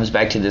 Like when it comes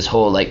back to this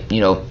whole, like,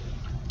 you know,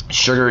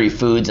 sugary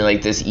foods and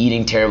like this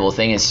eating terrible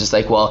thing, it's just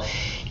like, well,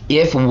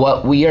 if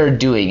what we are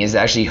doing is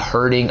actually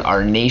hurting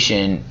our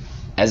nation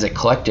as a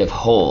collective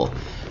whole,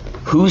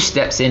 who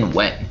steps in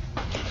when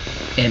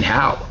and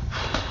how?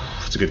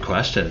 That's a good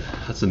question.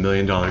 That's $1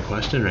 million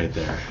question right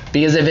there.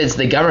 Because if it's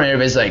the government,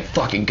 everybody's like,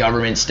 fucking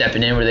government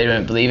stepping in where they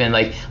don't believe in.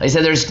 Like I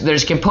said,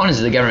 there's components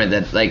of the government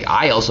that, like,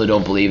 I also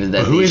don't believe in,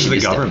 that who they is should the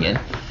be government?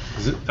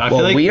 stepping in. I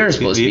feel like we are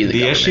supposed to be the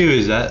government. issue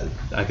is that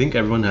I think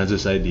everyone has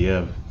this idea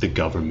of the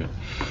government,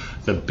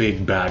 the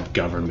big bad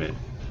government.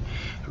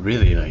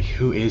 Really, like,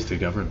 who is the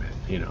government,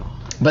 you know?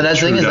 But that's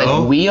Trudeau? The thing is,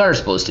 like, we are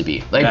supposed to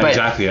be. Like, yeah, but,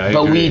 exactly.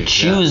 but we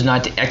choose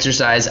not to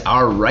exercise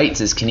our rights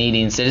as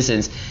Canadian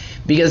citizens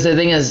Because the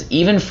thing is,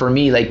 even for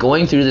me, like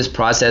going through this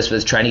process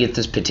with trying to get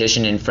this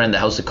petition in front of the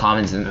House of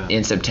Commons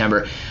in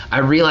September, I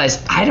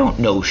realized I don't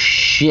know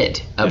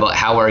shit about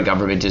how our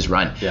government is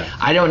run. Yeah.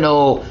 I don't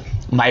know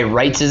my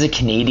rights as a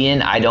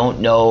Canadian. I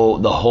don't know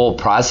the whole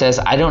process.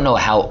 I don't know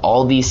how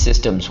all these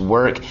systems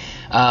work.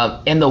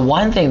 And the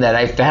one thing that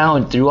I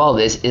found through all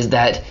this is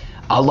that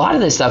a lot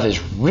of this stuff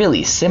is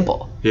really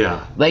simple.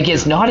 Yeah. Like,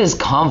 it's not as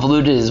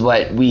convoluted as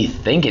what we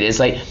think it is.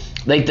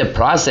 Like the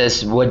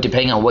process,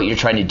 depending on what you're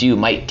trying to do,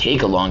 might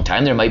take a long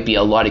time. There might be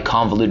a lot of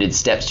convoluted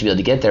steps to be able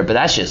to get there, but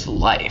that's just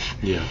life.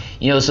 Yeah.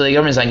 So the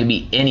government's not going to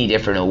be any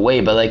different in a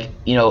way, but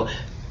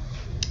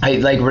I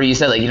like where you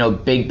said,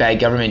 big bad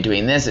government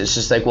doing this. It's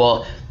just like,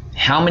 well,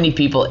 how many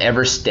people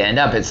ever stand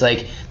up? It's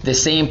like the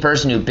same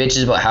person who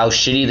bitches about how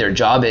shitty their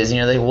job is, and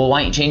you're like, well,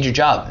 why don't you change your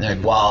job? And they're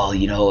like, well,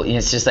 and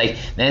it's just like,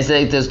 then it's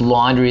like this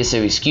laundry list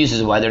of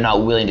excuses why they're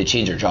not willing to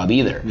change their job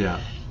either. Yeah.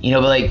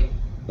 But like,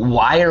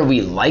 why are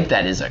we like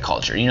that as a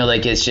culture?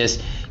 Like, it's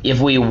just, if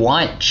we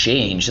want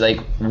change, like,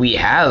 we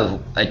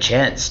have a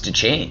chance to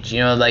change.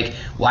 Like,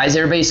 why is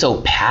everybody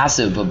so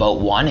passive about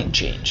wanting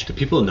change? Do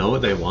people know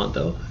what they want,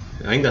 though?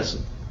 I think that's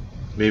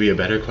maybe a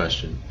better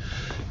question.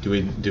 Do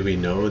we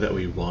know that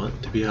we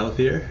want to be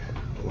healthier,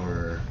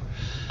 or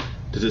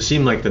does it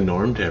seem like the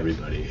norm to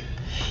everybody?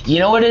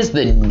 What is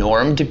the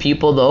norm to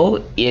people,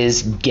 though,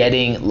 is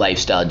getting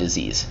lifestyle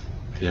disease.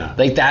 Yeah.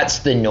 Like, that's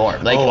the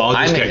norm. Like, I'll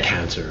just get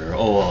cancer.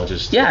 I'll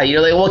just... Yeah,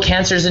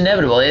 cancer is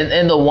inevitable.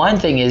 And the one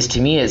thing is,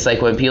 to me, it's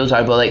like when people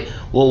talk about, like,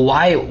 well,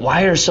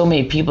 why are so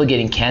many people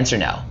getting cancer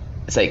now?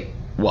 It's like,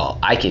 well,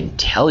 I can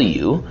tell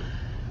you,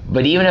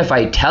 but even if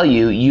I tell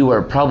you, you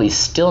are probably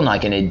still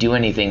not going to do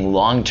anything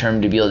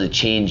long-term to be able to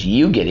change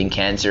you getting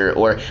cancer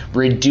or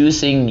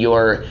reducing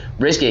your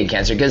risk of getting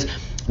cancer. Because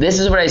this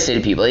is what I say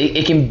to people.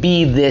 It can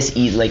be this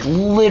easy, like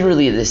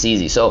literally this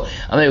easy. So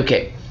I'm like,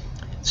 okay,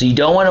 so you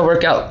don't want to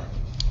work out.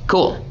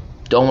 Cool.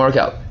 Don't work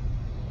out.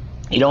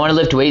 You don't want to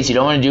lift weights. You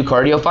don't want to do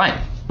cardio. Fine.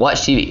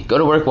 Watch TV. Go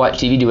to work, watch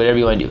TV, do whatever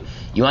you want to do.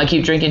 You want to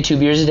keep drinking 2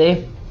 beers a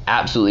day?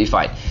 Absolutely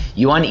fine.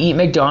 You want to eat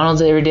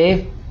McDonald's every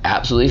day?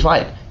 Absolutely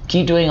fine.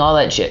 Keep doing all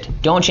that shit.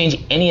 Don't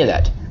change any of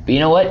that. But you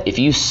know what? If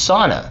you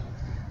sauna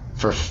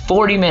for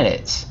 40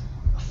 minutes,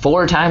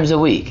 4 times a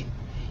week,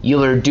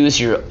 you'll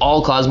reduce your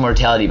all-cause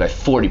mortality by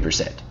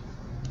 40%.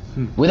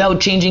 Without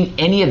changing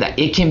any of that.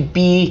 It can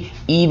be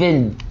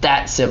even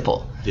that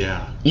simple.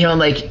 Yeah.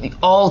 Like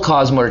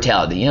all-cause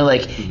mortality,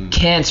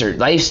 cancer,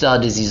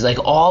 lifestyle disease, like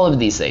all of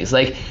these things,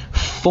 like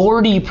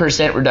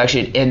 40%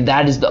 reduction, and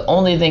that is the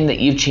only thing that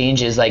you've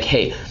changed is like,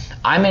 hey,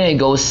 I'm going to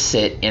go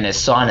sit in a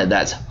sauna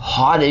that's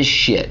hot as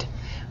shit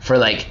for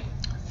like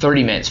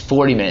 30 minutes,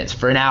 40 minutes,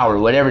 for an hour,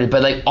 whatever,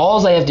 but like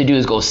all I have to do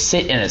is go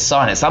sit in a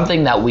sauna,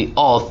 something that we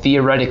all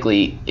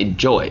theoretically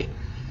enjoy.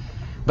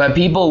 But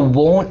people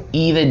won't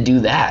even do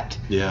that.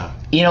 Yeah.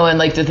 And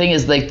like the thing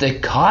is, like, the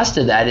cost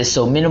of that is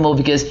so minimal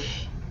because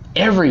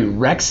every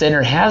rec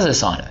center has a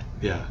sauna.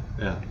 Yeah.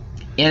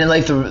 And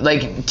like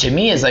to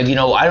me, it's like,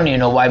 I don't even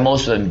know why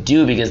most of them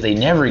do, because they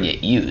never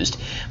get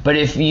used. But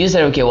if you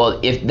said, okay, well,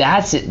 if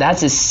that's it,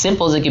 that's as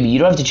simple as it can be. You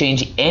don't have to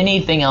change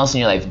anything else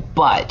in your life,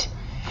 but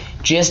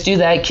just do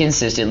that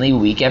consistently,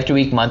 week after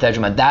week, month after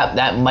month.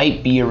 That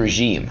might be a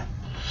regime,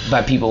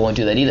 but people won't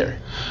do that either.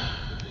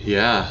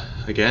 Yeah.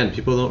 Again,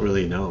 people don't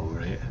really know,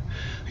 right?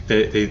 Like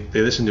they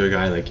listen to a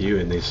guy like you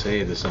and they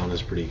say the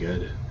sauna's pretty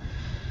good,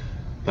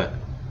 but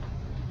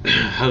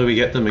how do we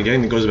get them,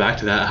 again, it goes back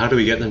to that, how do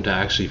we get them to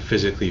actually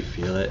physically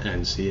feel it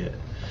and see it?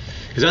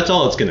 Because that's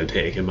all it's going to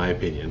take, in my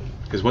opinion,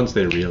 because once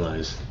they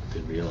realize.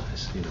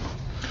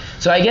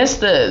 So I guess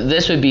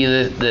this would be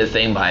the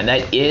thing behind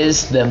that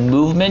is the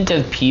movement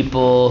of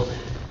people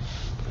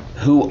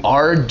who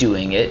are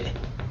doing it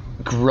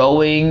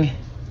growing.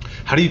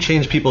 How do you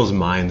change people's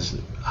minds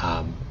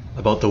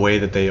about the way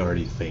that they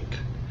already think?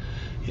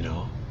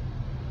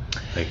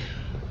 Like,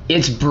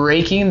 it's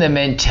breaking the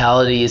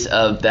mentalities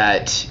of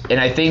that, and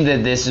I think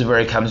that this is where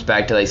it comes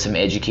back to like some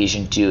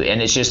education too,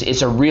 and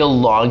it's a real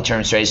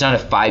long-term strategy. It's not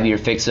a 5-year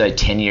fix or a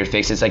 10-year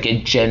fix. It's like a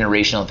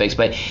generational fix,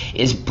 but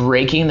it's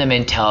breaking the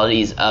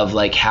mentalities of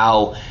like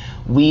how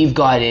we've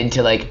got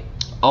into like,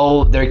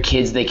 oh, they're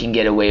kids, they can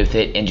get away with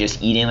it, and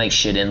just eating like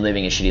shit and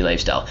living a shitty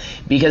lifestyle.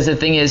 Because the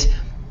thing is,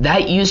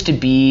 that used to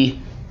be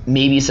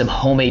maybe some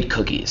homemade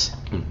cookies.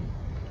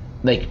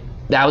 Like,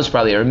 that was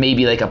probably, or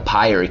maybe like a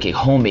pie or a cake,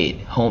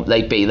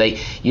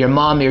 like your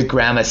mom, your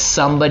grandma,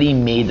 somebody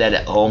made that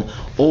at home,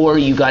 or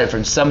you got it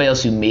from somebody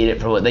else who made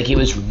it like it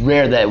was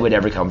rare that it would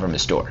ever come from a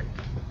store.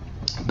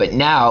 But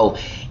now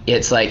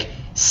it's like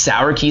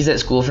sour keys at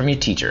school from your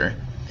teacher.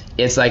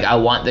 It's like, I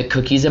want the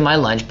cookies in my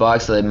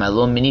lunchbox, like my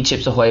little mini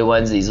Chips Ahoy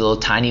ones. These little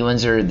tiny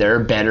ones they're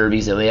better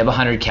because they only have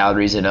 100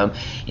 calories in them.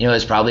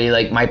 It's probably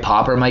like my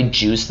pop or my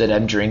juice that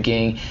I'm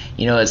drinking.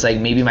 It's like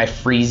maybe my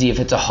Freezy if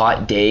it's a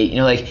hot day.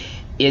 Like,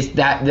 it's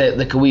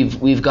that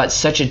we've got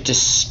such a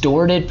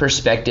distorted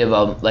perspective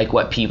of like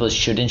what people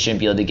should and shouldn't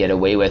be able to get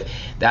away with.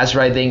 That's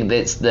where I think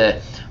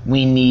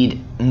we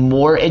need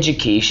more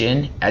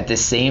education. At the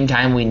same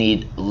time, we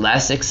need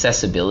less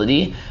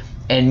accessibility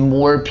and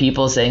more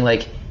people saying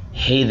like,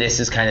 hey, this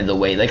is kind of the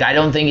way. Like, I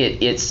don't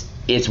think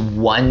it's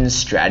one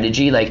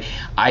strategy. Like,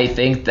 I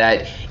think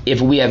that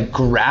if we have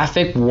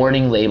graphic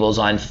warning labels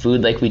on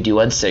food like we do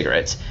on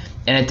cigarettes,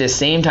 and at the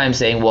same time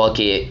saying, well,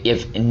 okay,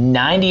 if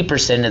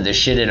 90% of the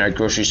shit in our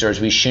grocery stores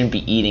we shouldn't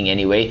be eating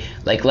anyway,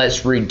 like,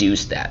 let's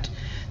reduce that.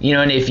 You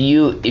know, and if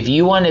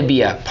you want to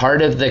be a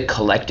part of the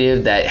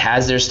collective that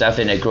has their stuff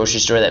in a grocery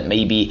store that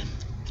may be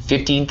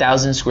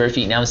 15,000 square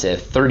feet now instead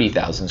of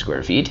 30,000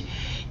 square feet,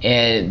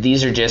 and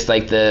these are just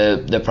like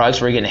the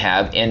products we're going to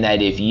have, and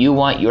that if you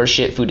want your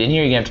shit food in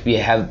here, you're going to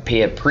have to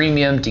pay a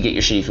premium to get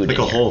your shitty food like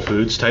in a here. Whole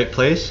Foods type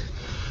place.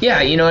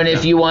 Yeah, you know, and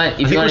if you want, I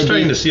think we're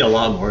starting to see a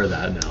lot more of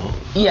that now.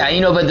 Yeah,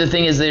 you know, but the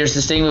thing is, there's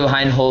the stigma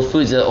behind Whole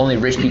Foods that only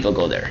rich people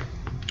go there.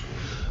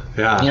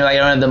 Yeah. You know, I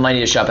don't have the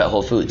money to shop at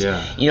Whole Foods.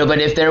 Yeah. You know, but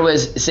if there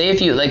was, say,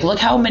 if you look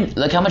how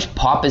much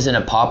pop is in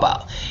a pop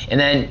aisle, and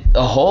then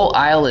a whole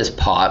aisle is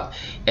pop,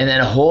 and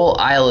then a whole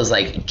aisle is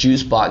like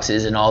juice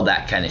boxes and all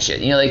that kind of shit.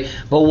 You know, like,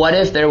 but what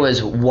if there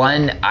was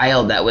one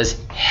aisle that was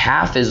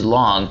half as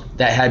long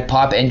that had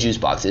pop and juice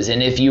boxes,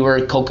 and if you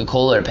were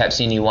Coca-Cola or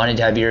Pepsi and you wanted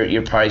to have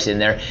your products in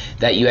there,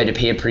 that you had to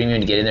pay a premium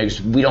to get in there,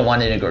 because we don't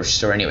want it in a grocery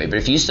store anyway. But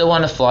if you still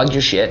want to flog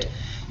your shit,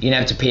 you're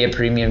gonna have to pay a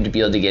premium to be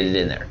able to get it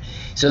in there.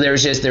 So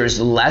there's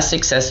less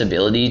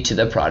accessibility to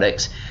the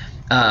products,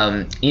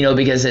 you know,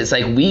 because it's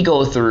like we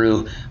go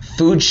through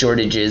food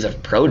shortages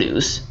of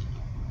produce,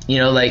 you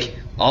know, like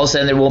all of a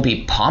sudden there won't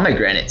be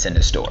pomegranates in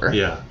the store,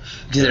 Yeah.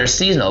 because they're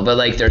seasonal, but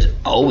like there's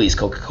always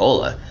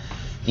Coca-Cola,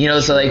 you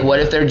know. So like, what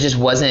if there just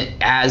wasn't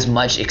as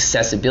much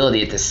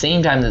accessibility at the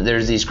same time that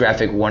there's these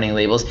graphic warning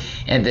labels,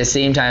 and at the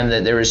same time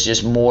that there was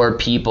just more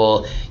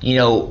people, you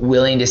know,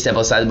 willing to step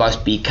outside the box?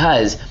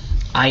 Because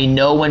I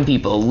know when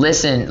people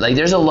listen, like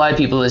there's a lot of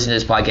people listening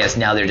to this podcast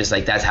now, they're just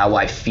like, that's how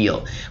I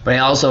feel. But I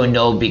also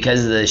know,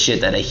 because of the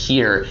shit that I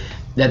hear,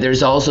 that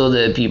there's also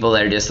the people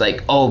that are just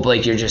like, oh,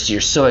 Blake, you're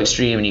so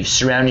extreme, and you've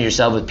surrounded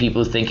yourself with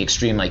people who think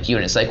extreme like you.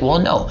 And it's like, well,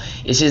 no,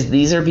 it's just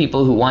these are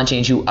people who want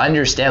change, who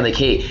understand, like,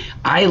 hey,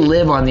 I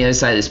live on the other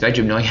side of the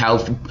spectrum, knowing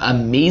how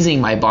amazing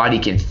my body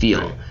can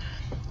feel.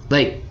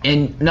 Like,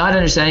 and not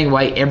understanding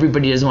why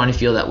everybody doesn't want to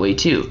feel that way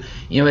too.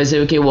 You know, I say,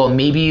 okay, well,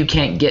 maybe you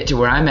can't get to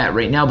where I'm at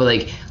right now, but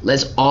like,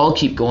 let's all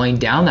keep going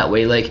down that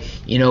way. Like,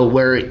 you know,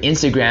 where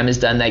Instagram has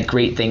done that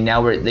great thing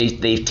now, where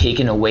they've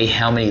taken away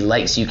how many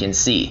likes you can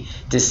see,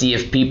 to see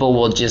if people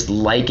will just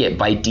like it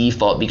by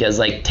default because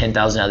like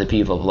 10,000 other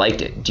people have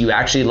liked it. Do you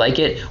actually like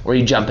it, or are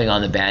you jumping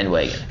on the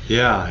bandwagon?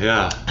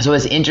 Yeah. So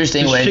it's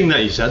interesting. It's interesting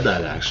that you said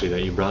that, actually,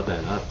 that you brought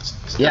that up.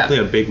 It's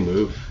definitely a big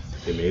move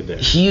they made there.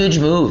 Huge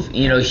move,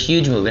 you know,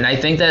 huge move. And I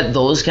think that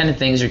those kind of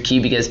things are key,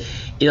 because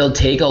it'll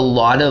take a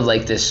lot of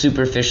like the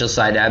superficial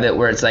side of it,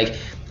 where it's like,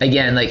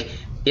 again, like,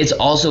 it's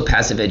also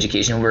passive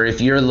education, where if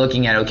you're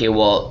looking at, okay,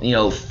 well, you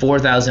know,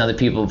 4,000 other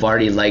people have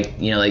already liked,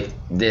 you know, like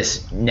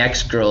this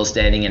next girl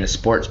standing in a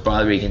sports bra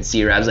where you can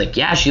see her abs, like,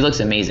 yeah, she looks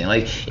amazing.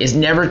 Like, it's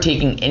never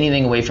taking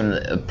anything away from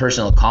the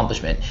personal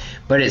accomplishment,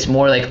 but it's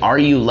more like, are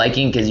you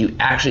liking because you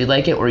actually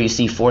like it, or you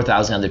see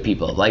 4,000 other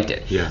people have liked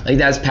it? Yeah. Like,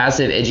 that's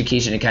passive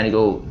education to kind of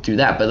go through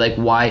that. But like,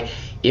 why,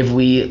 if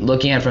we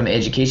looking at it from an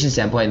education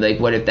standpoint,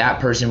 like, what if that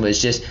person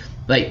was just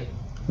like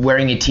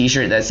wearing a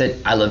t-shirt that said,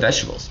 I love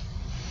vegetables?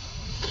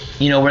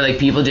 You know, where like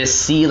people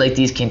just see like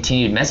these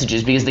continued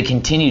messages, because the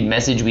continued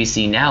message we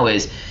see now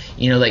is,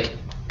 you know, like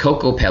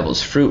Cocoa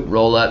Pebbles, fruit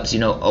roll-ups,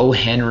 you know, O.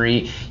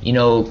 Henry, you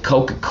know,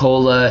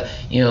 Coca-Cola,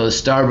 you know,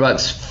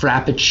 Starbucks,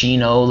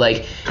 Frappuccino,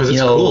 like, because it's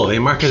you know, cool. They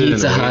marketed it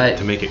Pizza in a way Hut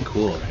to make it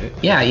cool, right?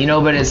 Yeah, you know,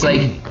 but it's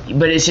like,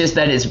 but it's just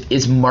that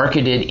it's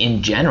marketed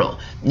in general,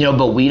 you know.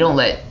 But we don't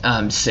let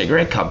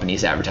cigarette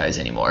companies advertise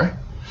anymore.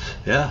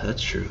 Yeah,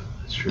 that's true.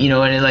 You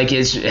know, and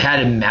it's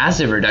had a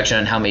massive reduction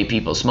on how many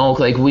people smoke.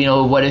 Like, we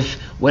know, what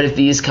if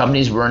these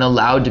companies weren't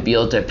allowed to be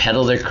able to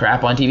peddle their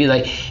crap on TV?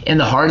 Like, and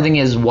the hard thing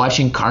is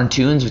watching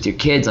cartoons with your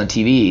kids on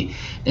TV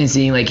and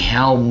seeing like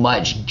how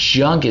much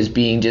junk is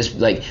being just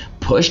like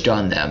pushed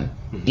on them.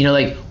 You know,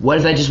 like, what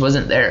if that just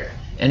wasn't there?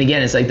 And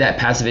again, it's like that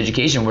passive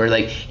education, where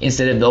like,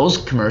 instead of those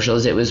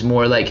commercials, it was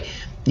more like,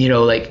 you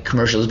know, like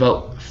commercials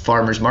about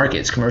farmers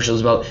markets,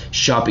 commercials about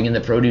shopping in the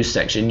produce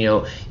section,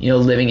 you know,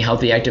 living a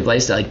healthy, active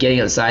lifestyle, like getting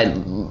outside,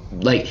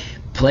 like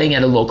playing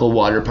at a local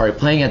water park,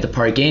 playing at the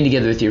park, getting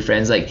together with your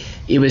friends. Like,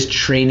 it was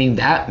training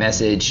that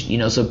message, you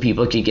know, so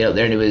people could get out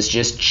there, and it was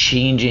just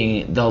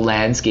changing the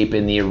landscape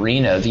in the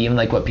arena of even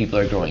like what people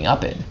are growing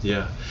up in.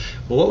 Yeah.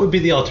 Well, what would be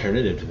the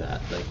alternative to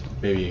that? Like,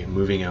 maybe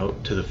moving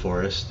out to the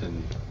forest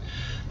and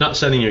not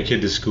sending your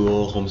kid to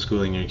school,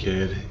 homeschooling your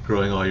kid,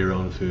 growing all your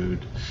own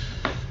food,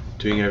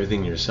 doing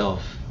everything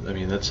yourself. I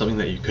mean, that's something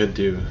that you could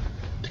do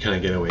to kind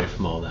of get away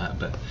from all that.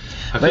 But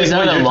it's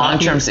not a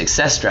long-term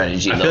success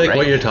strategy, though, I feel like right?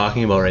 what you're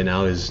talking about right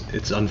now is,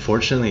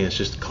 unfortunately, it's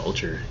just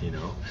culture, you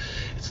know.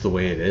 It's the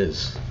way it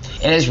is.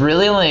 And it's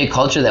really only a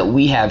culture that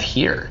we have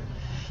here.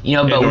 you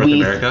know, In but North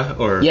we America,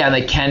 or yeah,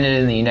 like Canada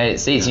and the United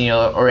States, you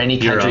know, or any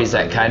countries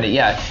Europe, that kind of,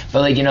 yeah.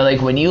 But like, you know,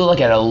 like when you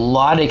look at a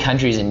lot of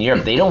countries in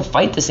Europe, they don't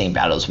fight the same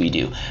battles we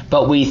do,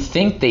 but we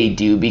think they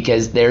do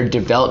because they're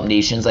developed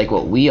nations like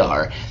what we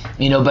are,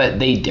 you know, but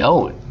they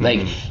don't.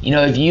 Like, you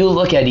know, if you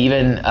look at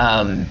even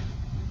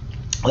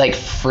like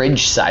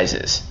fridge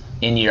sizes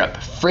in Europe,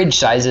 fridge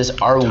sizes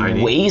are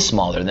Tiny. way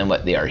smaller than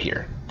what they are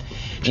here.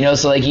 You know,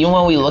 so like even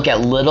when we look at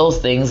little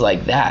things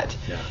like that,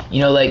 you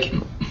know, like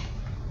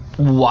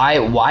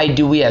why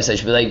do we have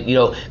such, like, you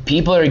know,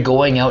 people are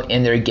going out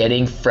and they're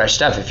getting fresh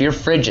stuff. If your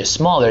fridge is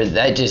smaller,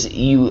 that just,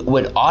 you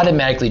would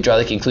automatically draw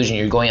the conclusion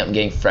you're going out and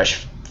getting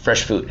fresh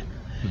food.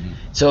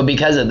 So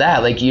because of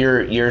that, like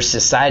your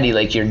society,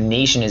 like your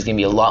nation is going to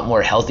be a lot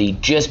more healthy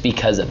just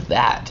because of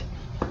that.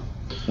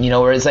 You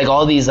know, where it's like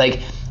all these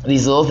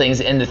little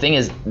things, and the thing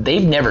is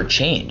they've never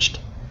changed.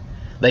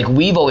 Like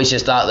we've always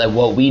just thought that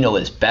what we know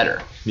is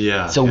better.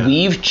 Yeah. So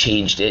we've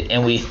changed it,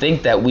 and we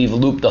think that we've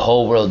looped the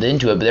whole world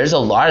into it. But there's a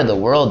lot of the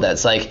world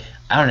that's like,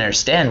 I don't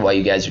understand why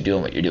you guys are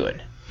doing what you're doing.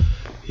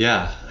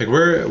 Yeah. Like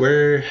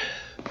where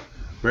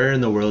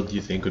in the world do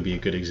you think would be a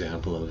good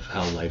example of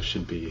how life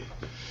should be?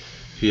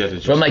 If you had to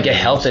just From like a name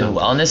health and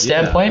something. wellness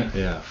standpoint,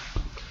 Yeah.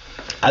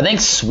 I think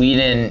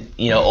Sweden,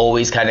 you know,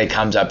 always kind of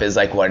comes up as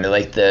like one of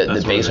like the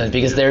That's biggest one ones of them,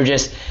 because yeah. they're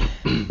just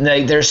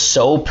like, they're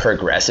so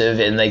progressive,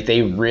 and like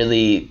they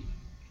really,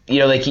 you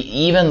know, like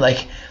even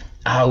like,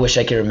 I wish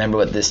I could remember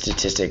what this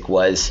statistic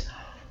was,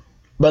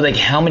 but like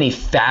how many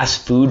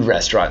fast food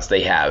restaurants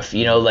they have,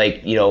 you know,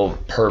 like, you know,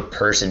 per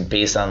person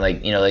based on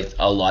like, you know, like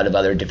a lot of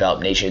other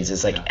developed nations,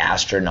 it's like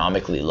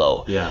astronomically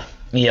low. Yeah.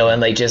 You know, and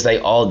like just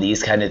like all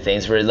these kind of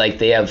things where like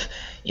they have,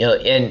 you know,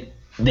 and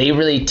they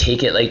really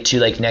take it like to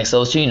like next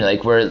levels too, you know,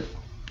 like where,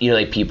 you know,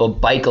 like people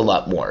bike a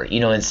lot more,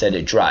 you know, instead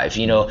of drive,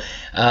 you know,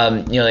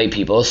 like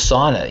people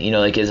sauna, you know,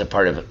 like as a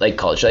part of like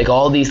culture, like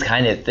all these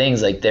kind of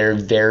things, like they're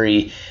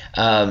very,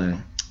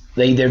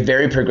 they're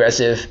very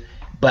progressive,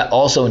 but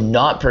also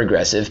not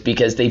progressive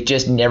because they've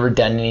just never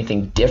done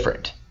anything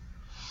different.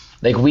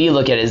 Like we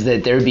look at it as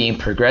that they're being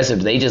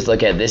progressive. They just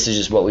look at this is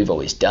just what we've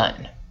always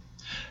done.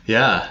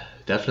 Yeah,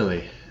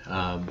 definitely.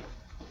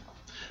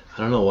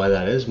 I don't know why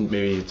that is.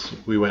 Maybe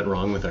we went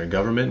wrong with our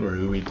government or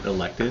who we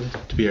elected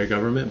to be our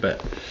government,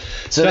 but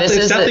So it's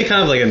this is definitely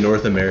kind of like a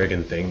North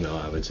American thing, though,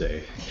 I would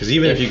say. Because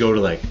even if you go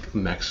to like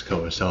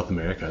Mexico or South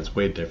America, it's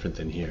way different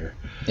than here.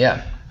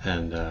 Yeah.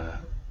 And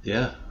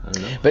yeah, I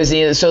don't know. But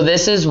see, so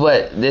this is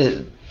what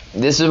I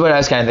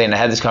was kind of thinking. I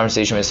had this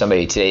conversation with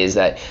somebody today. Is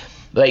that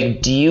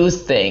like, do you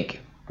think,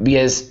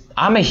 because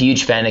I'm a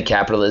huge fan of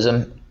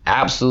capitalism,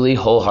 absolutely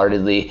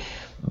wholeheartedly,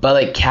 but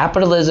like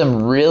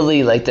capitalism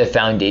really, like the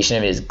foundation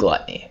of it is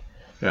gluttony.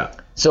 Yeah.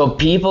 So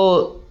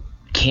people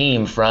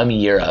came from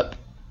Europe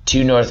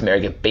to North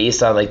America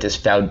based on like this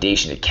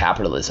foundation of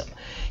capitalism.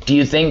 Do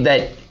you think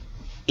that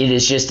it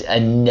is just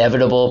an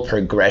inevitable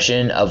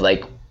progression of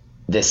like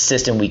this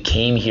system we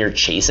came here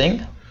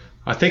chasing?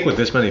 I think with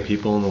this many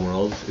people in the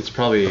world, it's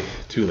probably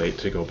too late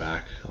to go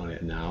back on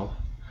it now.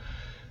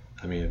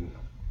 I mean,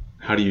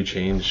 how do you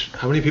change?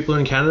 How many people are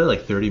in Canada?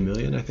 Like 30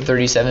 million, I think.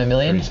 37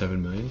 million?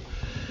 37 million.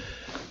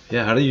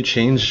 Yeah, how do you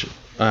change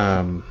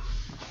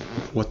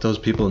what those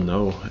people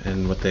know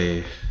and what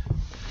they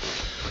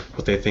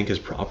think is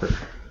proper?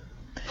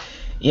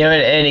 You know,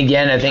 and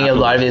again, I think a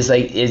lot of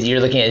it is you're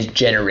looking at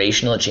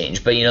generational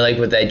change. But you know, like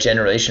with that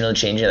generational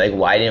change, like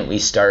why didn't we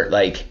start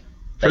like?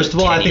 First of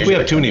all, 10 I think years we ago,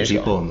 have too 20 many years ago?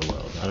 people in the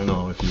world. I don't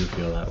know if you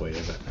feel that way,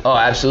 but Oh,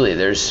 absolutely.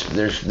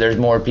 There's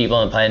more people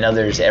on the planet now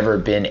than there's ever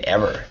been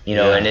ever. You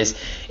know, Yeah.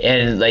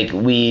 and like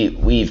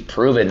we've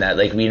proven that,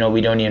 like, you know, we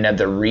don't even have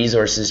the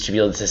resources to be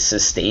able to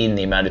sustain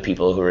the amount of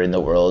people who are in the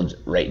world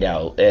right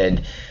now.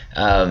 And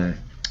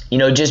you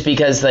know, just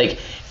because like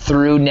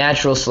through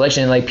natural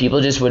selection, like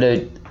people just would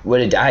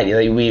have died.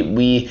 Like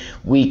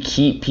we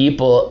keep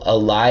people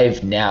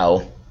alive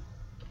now,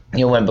 you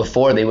know, when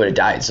before they would have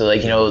died. So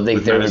like, you know, like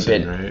With there would have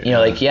medicine, been, right? you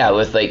know, like, yeah,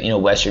 with like, you know,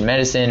 Western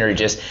medicine, or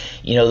just,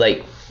 you know,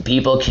 like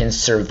people can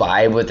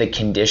survive with a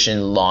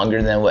condition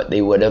longer than what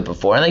they would have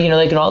before. And like, you know,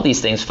 like, and all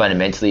these things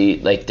fundamentally,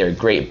 like, they're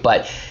great,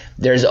 but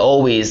there's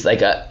always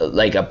like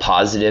a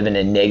positive and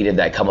a negative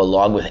that come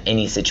along with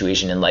any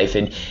situation in life.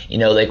 And, you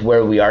know, like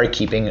where we are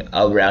keeping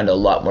around a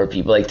lot more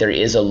people, like there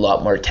is a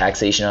lot more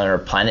taxation on our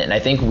planet. And I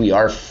think we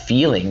are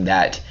feeling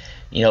that,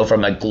 you know,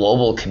 from a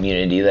global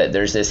community, that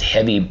there's this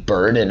heavy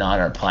burden on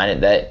our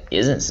planet that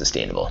isn't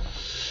sustainable.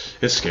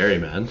 it's scary,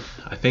 man.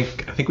 I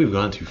think we've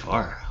gone too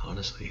far,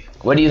 honestly.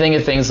 What do you think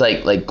of things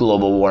like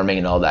global warming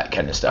and all that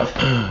kind of stuff?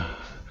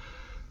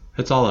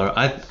 It's all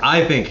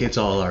I think it's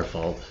all our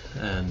fault,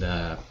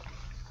 and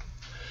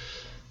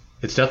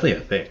it's definitely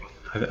a thing.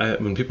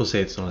 When people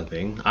say it's not a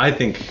thing, I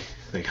think,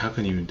 like, how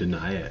can you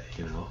deny it?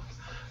 You know,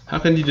 how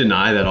can you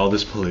deny that all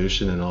this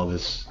pollution and all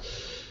this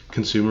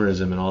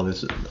consumerism and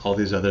all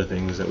these other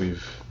things that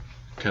we've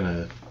kind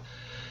of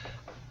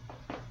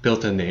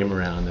built a name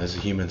around as a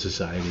human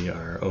society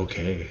are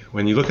okay?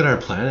 When you look at our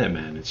planet,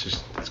 man,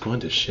 it's going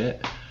to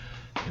shit.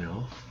 You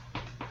know?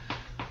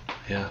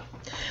 Yeah.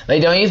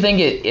 Like, don't you think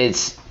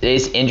it's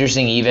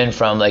interesting, even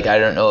from like, I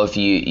don't know if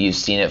you've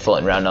seen it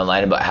floating around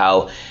online about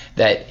how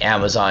that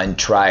Amazon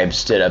tribe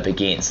stood up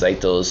against like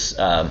those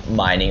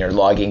mining or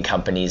logging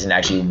companies and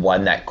actually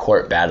won that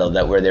court battle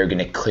that where they're going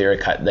to clear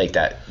cut like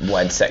that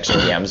one section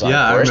of the Amazon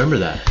forest. I remember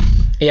that.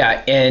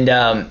 Yeah, and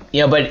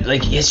but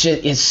like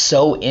it's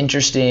so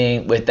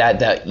interesting with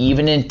that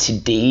even in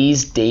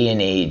today's day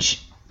and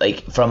age,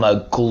 like from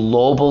a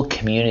global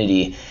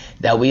community,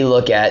 that we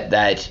look at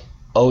that,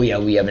 oh yeah,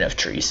 we have enough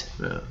trees.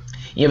 Yeah.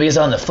 Because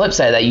on the flip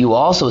side of that, you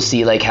also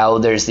see like how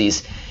there's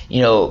these,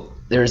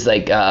 there's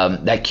like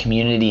that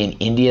community in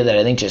India that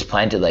I think just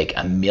planted like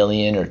 1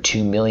 million or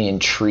 2 million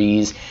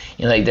trees.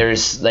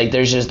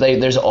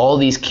 There's all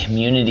these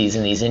communities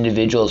and these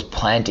individuals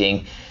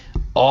planting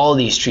all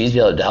these trees to be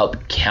able to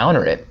help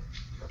counter it.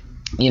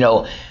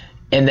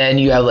 And then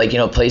you have like,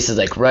 places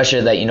like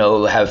Russia that,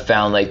 have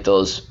found like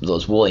those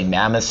woolly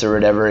mammoths or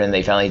whatever, and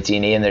they found like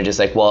DNA, and they're just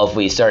like, well, if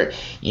we start,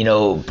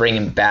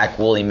 bringing back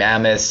woolly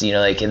mammoths,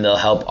 and they'll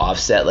help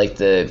offset like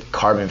the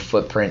carbon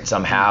footprint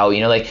somehow,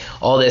 like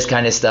all this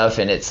kind of stuff.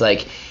 And it's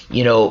like,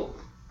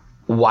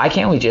 why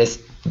can't we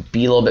just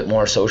be a little bit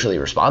more socially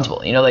responsible?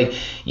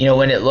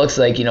 When it looks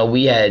like,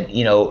 we had,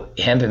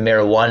 hemp and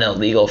marijuana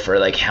illegal for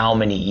like how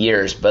many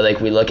years, but like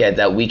we look at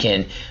that, we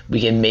can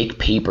make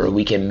paper,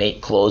 we can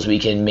make clothes, we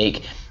can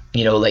make,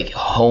 like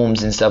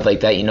homes and stuff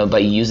like that, by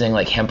using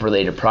like hemp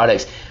related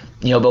products,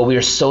 but we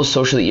were so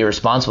socially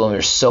irresponsible and we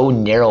were so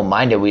narrow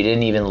minded, we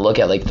didn't even look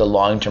at like the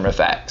long-term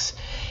effects,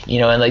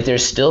 and like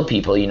there's still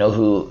people,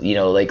 who,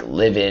 like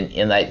live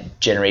in that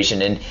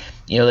generation. And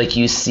like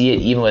you see it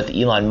even with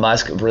Elon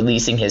Musk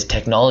releasing his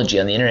technology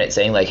on the internet,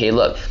 saying like, hey,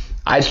 look,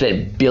 I've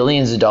spent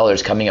billions of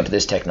dollars coming up with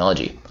this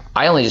technology.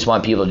 I only just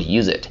want people to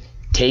use it.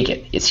 Take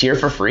it. It's here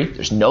for free.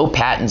 There's no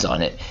patents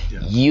on it. Yeah.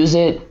 Use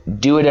it.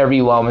 Do whatever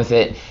you want with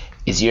it.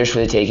 It's yours for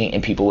the taking,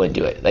 and people wouldn't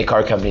do it. Like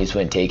car companies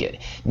wouldn't take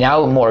it.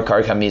 Now more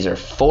car companies are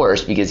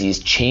forced because he's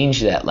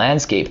changed that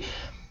landscape.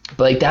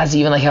 But like that's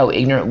even like how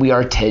ignorant we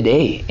are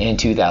today in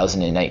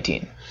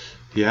 2019.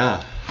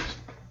 Yeah.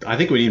 I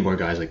think we need more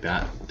guys like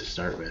that to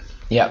start with.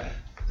 Yeah.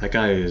 That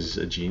guy is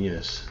a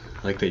genius.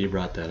 I like that you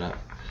brought that up.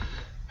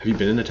 Have you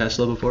been in a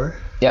Tesla before?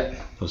 Yep.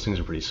 Those things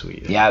are pretty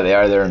sweet. Yeah, they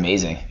are. They're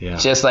amazing. Yeah.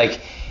 It's just like,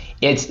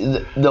 it's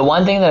the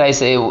one thing that I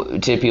say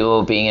to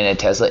people being in a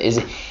Tesla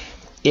is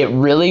it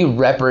really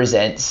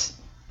represents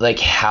like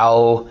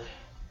how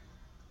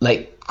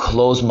like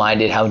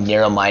close-minded, how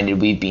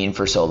narrow-minded we've been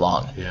for so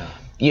long.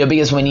 Yeah.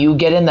 Because when you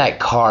get in that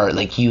car,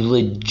 like you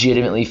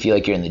legitimately feel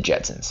like you're in the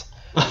Jetsons.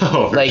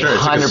 Oh, for like sure.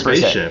 It's 100%. Like a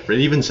spaceship. It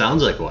even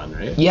sounds like one,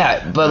 right?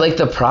 Yeah, but like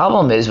the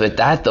problem is with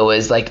that though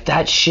is like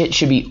that shit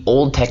should be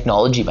old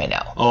technology by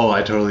now. Oh,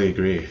 I totally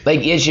agree.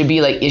 Like it should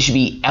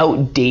be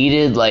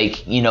outdated,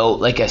 like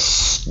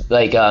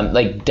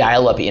like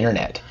dial-up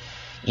internet.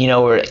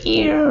 Where like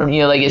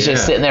it's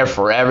just sitting there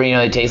forever.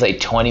 It takes like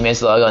 20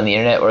 minutes to log on the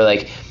internet, or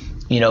like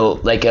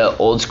like a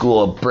old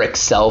school brick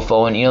cell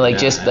phone,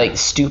 like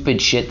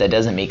stupid shit that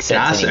doesn't make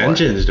sense anymore.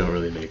 Gas engines don't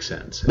really make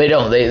sense. They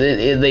don't.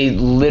 They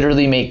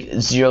literally make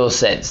zero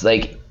sense.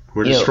 Like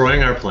we're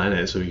destroying our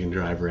planet so we can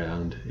drive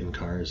around in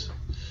cars.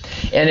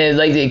 And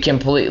it's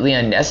completely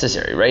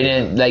unnecessary, right?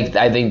 And like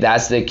I think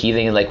that's the key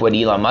thing. Like what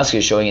Elon Musk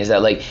is showing is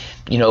that like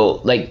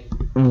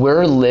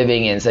we're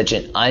living in such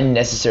an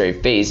unnecessary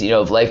phase,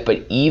 of life.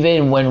 But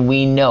even when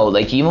we know,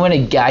 like even when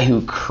a guy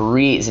who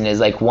creates and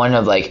is like one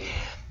of like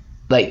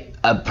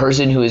a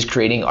person who is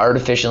creating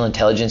artificial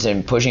intelligence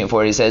and pushing it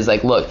forward, he says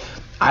like, look,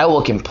 I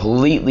will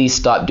completely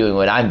stop doing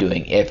what I'm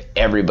doing if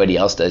everybody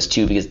else does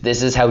too, because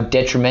this is how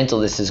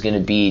detrimental this is going to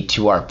be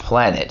to our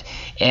planet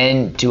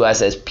and to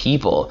us as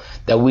people,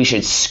 that we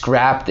should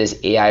scrap this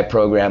AI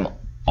program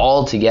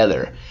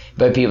altogether.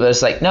 But people are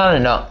just like,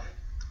 no,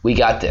 we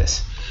got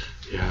this.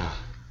 Yeah.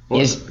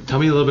 Well, tell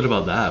me a little bit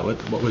about that.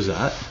 What was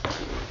that?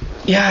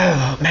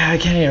 Yeah, man, I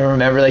can't even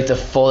remember like the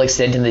full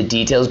extent and the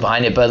details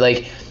behind it, but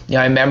like,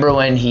 I remember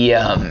when he,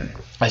 I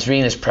was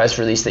reading this press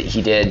release that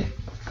he did,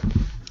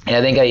 and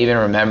I think I even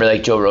remember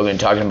like Joe Rogan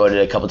talking about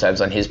it a couple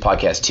times on his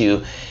podcast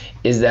too,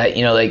 is that,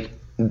 like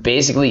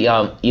basically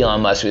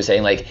Elon Musk was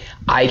saying like,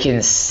 I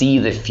can see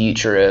the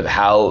future of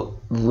how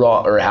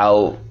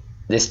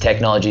this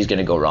technology is going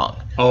to go wrong.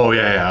 Oh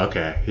yeah,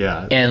 okay,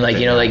 yeah. And like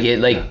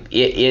it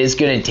is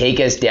going to take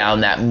us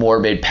down that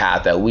morbid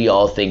path that we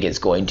all think it's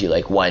going to,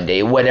 like one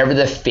day, whatever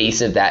the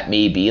face of that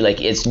may be. Like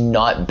it's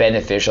not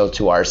beneficial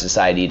to our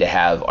society to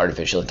have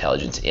artificial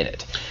intelligence in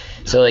it.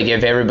 So like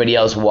if everybody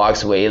else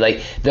walks away,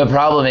 like the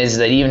problem is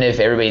that even if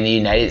everybody in the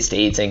United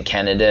States and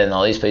Canada and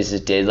all these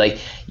places did, like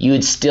you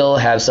would still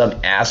have some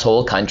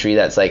asshole country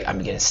that's like, I'm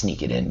gonna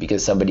sneak it in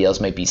because somebody else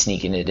might be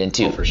sneaking it in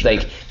too. Oh, for sure.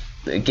 Like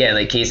again,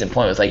 like case in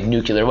point with like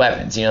nuclear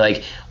weapons,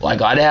 like, well, I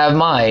gotta have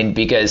mine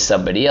because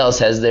somebody else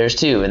has theirs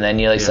too, and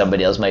then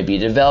somebody else might be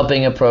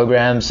developing a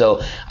program,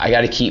 so I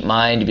gotta keep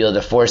mine to be able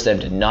to force them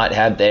to not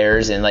have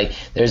theirs. And like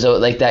there's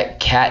like that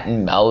cat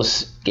and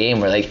mouse game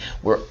where like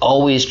we're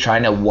always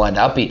trying to one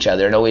up each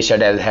other and always try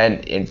to have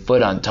hand and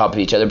foot on top of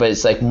each other, but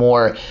it's like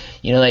more,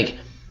 like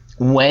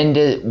when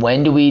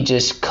do we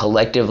just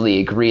collectively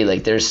agree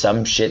like there's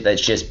some shit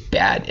that's just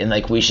bad and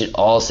like we should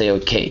all say,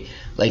 okay,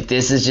 like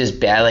this is just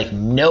bad, like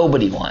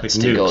nobody wants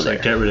like to nukes, go there.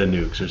 like get rid of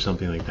nukes or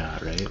something like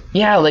that, right?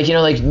 Yeah, like, you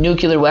know, like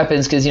nuclear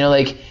weapons, because, you know,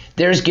 like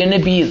there's gonna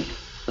be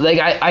like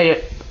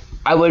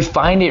I would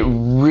find it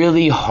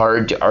really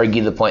hard to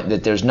argue the point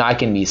that there's not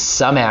gonna be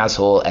some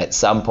asshole at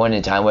some point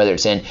in time, whether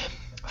it's in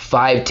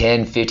 5,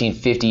 10, 15,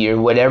 50 years,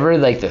 whatever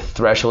like the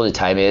threshold of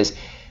time is,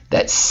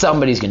 that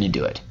somebody's gonna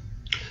do it.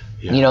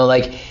 Yeah. You know,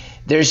 like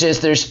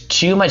there's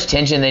too much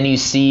tension. Then you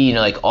see, you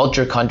know, like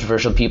ultra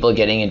controversial people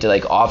getting into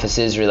like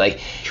offices, or like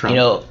Trump. You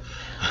know,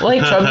 well,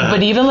 like Trump,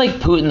 but even like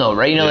Putin though,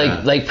 right? You know,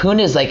 Yeah. like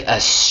Putin is like a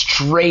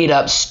straight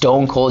up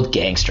stone cold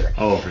gangster.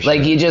 Oh, for sure.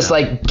 Like he just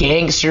like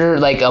gangster,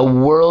 like a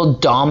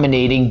world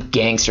dominating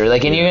gangster.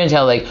 Like, and you're gonna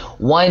tell like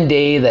one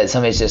day that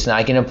somebody's just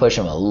not gonna push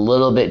him a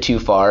little bit too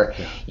far.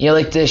 Yeah. You know,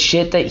 like the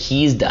shit that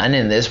he's done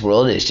in this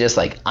world is just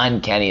like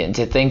uncanny. And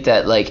to think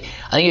that like,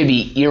 I think it'd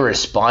be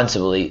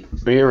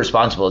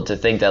irresponsible to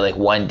think that like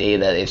one day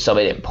that if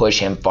somebody didn't push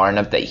him far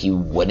enough that he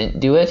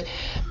wouldn't do it.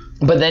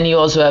 But then you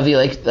also have the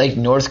like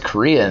North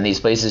Korea and these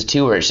places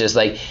too, where it's just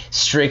like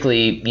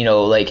strictly, you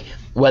know, like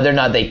whether or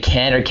not they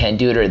can or can't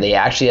do it, or they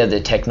actually have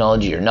the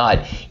technology or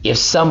not. If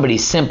somebody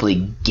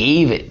simply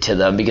gave it to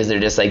them because they're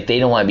just like, they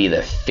don't want to be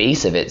the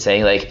face of it,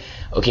 saying like,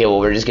 okay, well,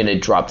 we're just going to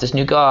drop this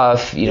nuke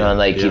off, you know, and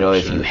like, Yeah, you know,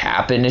 if sure. you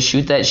happen to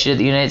shoot that shit at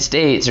the United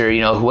States or,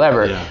 you know,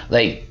 whoever, Yeah.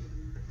 like,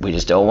 we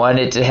just don't want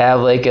it to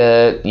have like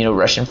a, you know,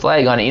 Russian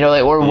flag on it, you know,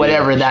 like, or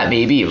whatever that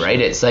may be, right?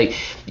 It's like,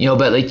 you know,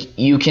 but like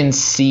you can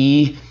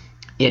see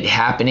it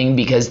happening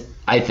because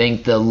I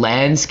think the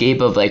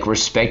landscape of like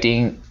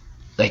respecting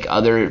like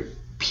other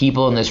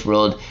people in this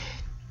world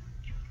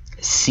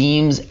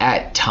seems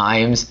at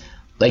times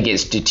like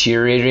it's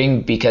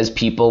deteriorating because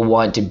people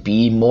want to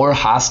be more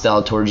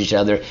hostile towards each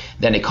other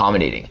than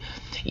accommodating.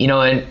 You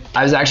know, and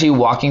I was actually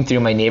walking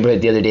through my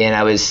neighborhood the other day and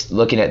I was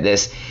looking at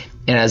this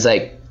and I was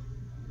like,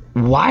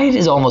 why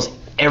does almost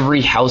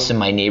every house in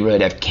my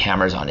neighborhood have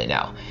cameras on it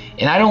now?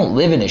 And I don't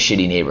live in a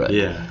shitty neighborhood.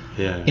 Yeah.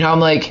 You know, I'm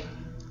like,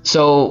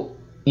 so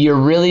you're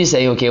really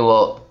saying, okay,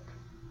 well,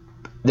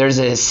 there's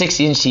a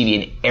 60-inch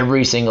TV in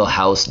every single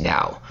house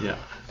now. Yeah.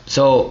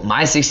 So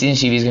my 60-inch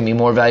TV is going to be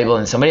more valuable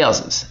than somebody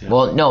else's. Yeah.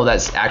 Well, no,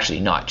 that's actually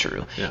not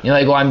true. Yeah. You know,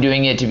 like, well, I'm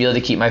doing it to be able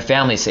to keep my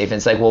family safe. And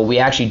it's like, well, we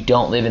actually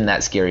don't live in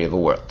that scary of a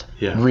world.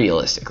 Yeah.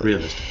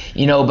 Realistically.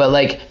 You know, but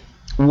like,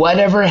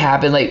 whatever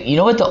happened, like, you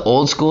know what the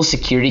old school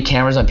security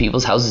cameras on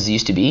people's houses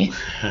used to be?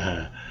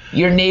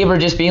 Your neighbor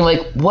just being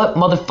like, what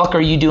motherfucker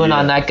are you doing Yeah,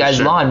 on that guy's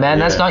sure. lawn, man?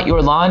 That's Yeah. not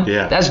your lawn.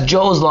 Yeah. That's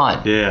Joe's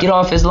lawn. Yeah. Get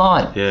off his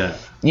lawn. Yeah.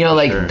 You know,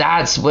 like, Sure.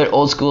 that's what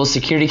old school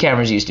security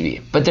cameras used to be.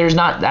 But there's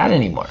not that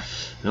anymore.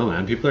 No,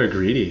 man, people are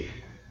greedy.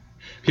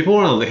 People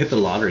want to hit the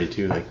lottery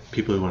too, like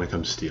people who want to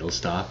come steal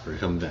stuff or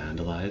come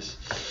vandalize.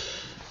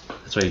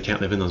 That's why you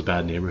can't live in those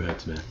bad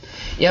neighborhoods, man.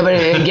 Yeah, but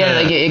again,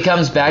 like, it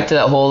comes back to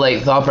that whole,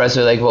 like, thought process,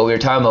 or, like, what we were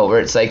talking about, where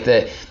it's like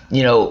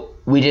you know,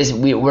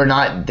 we're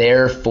not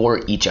there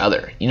for each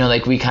other. You know,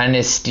 like, we kind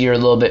of steer a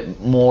little bit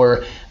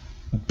more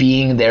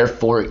being there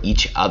for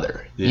each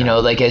other. Yeah. You know,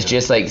 like, as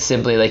just, like,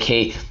 simply, like,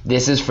 hey,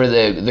 this is for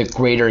the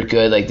greater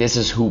good. Like, this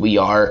is who we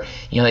are.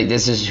 You know, like,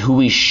 this is who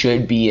we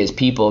should be as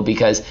people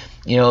because,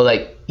 you know,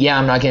 like, yeah,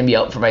 I'm not going to be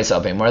out for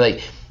myself anymore.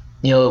 Like,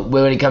 you know,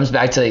 when it comes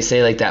back to, like,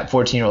 say, like, that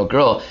 14-year-old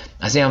girl,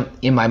 I say,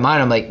 in my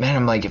mind, I'm like, man,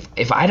 I'm like,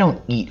 if I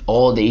don't eat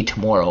all day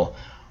tomorrow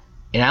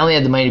and I only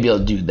had the money to be able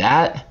to do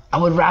that, I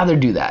would rather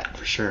do that.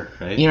 For sure,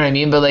 right? You know what I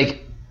mean? But,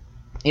 like,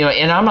 you know,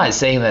 and I'm not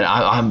saying that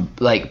I'm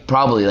like,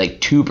 probably, like,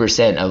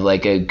 2% of,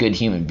 like, a good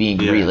human being,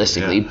 Yeah,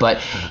 realistically. yeah.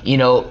 But, you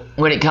know,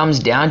 when it comes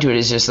down to it,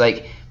 it's just,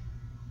 like,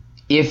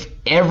 if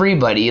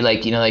everybody,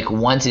 like, you know, like,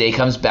 once a day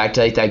comes back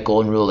to, like, that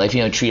golden rule of life,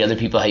 you know, treat other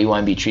people how you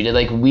want to be treated,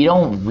 like, we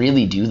don't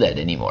really do that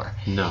anymore.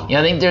 No. You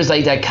know, I think there's,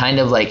 like, that kind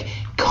of, like,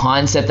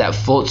 concept that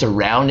floats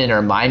around in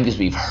our mind because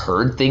we've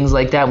heard things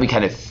like that and we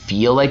kind of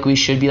feel like we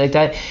should be like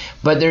that.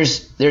 But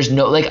there's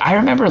no, like, I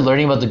remember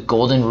learning about the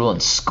golden rule in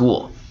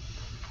school.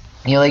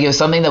 You know, like, it was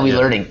something that we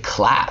learned in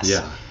class.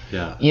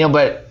 Yeah. You know,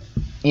 but,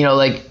 you know,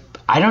 like,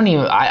 I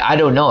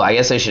don't know. I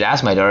guess I should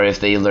ask my daughter if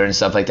they learn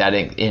stuff like that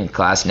in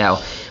class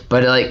now.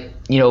 But, like,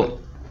 you know,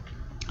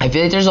 I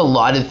feel like there's a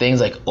lot of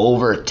things, like,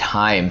 over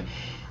time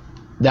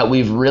that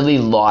we've really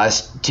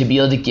lost to be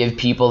able to give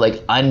people,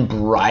 like,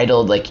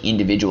 unbridled, like,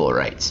 individual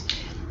rights.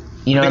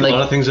 You know, I think like, a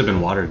lot of things have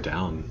been watered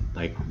down,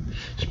 like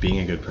just being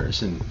a good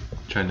person,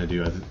 trying to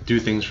do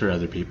things for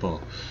other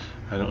people.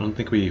 I don't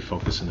think we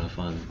focus enough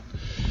on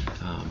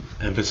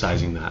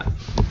emphasizing that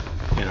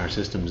in our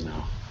systems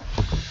now,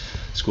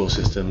 school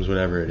systems,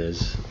 whatever it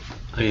is.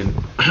 I mean,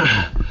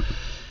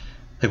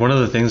 like, one of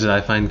the things that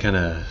I find kind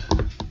of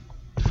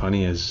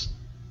funny is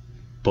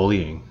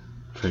bullying,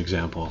 for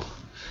example.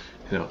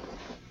 You know,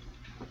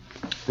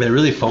 they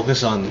really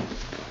focus on,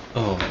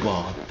 oh,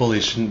 well,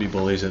 bullies shouldn't be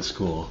bullies at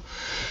school.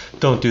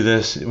 Don't do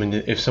this.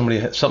 If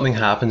something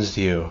happens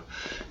to you,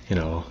 you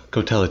know,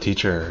 go tell a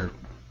teacher.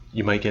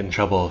 You might get in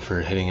trouble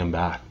for hitting him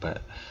back.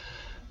 But,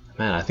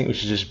 man, I think we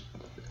should just,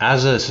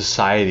 as a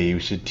society, we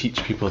should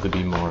teach people to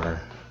be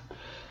more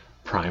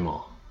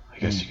primal, I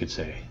guess you could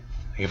say.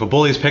 Like if a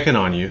bully's picking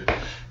on you,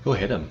 go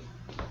hit him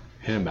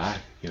back,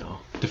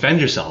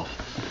 defend yourself.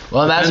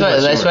 Well, that's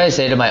what I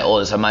say to my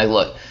oldest. I'm like,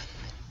 look,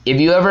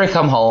 if you ever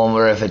come home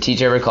or if a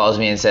teacher ever calls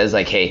me and says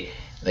like, hey,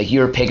 like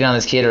you were picking on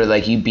this kid or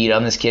like you beat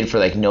on this kid for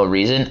like no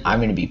reason, I'm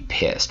going to be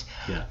pissed.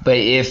 Yeah. But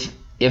if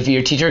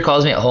your teacher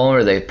calls me at home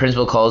or the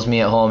principal calls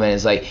me at home and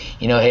is like,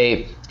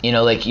 hey,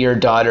 like your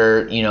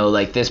daughter,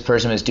 like this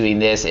person was doing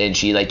this and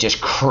she like just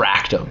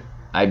cracked him.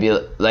 I'd be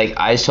like,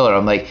 I told her,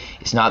 I'm like,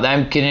 it's not that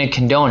I'm going to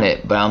condone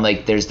it, but I'm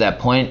like, there's that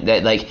point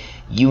that like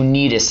you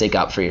need to stick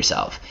up for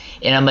yourself.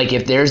 And I'm like,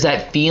 if there's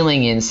that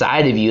feeling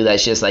inside of you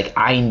that's just like,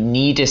 I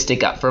need to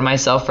stick up for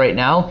myself right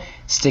now,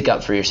 stick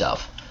up for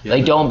yourself. Yeah.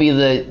 Like don't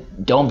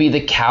be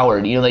the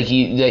coward. Like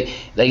you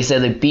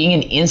said, like being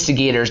an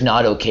instigator is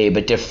not okay,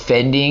 but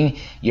defending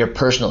your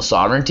personal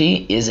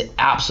sovereignty is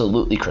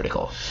absolutely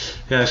critical.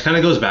 Yeah, this kind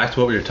of goes back to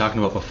what we were talking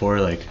about before,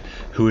 like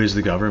who is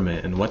the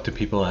government and what do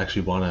people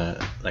actually want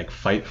to like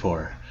fight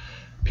for?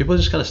 People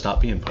just gotta stop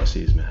being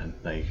pussies, man.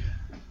 Like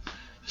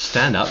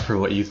stand up for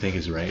what you think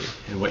is right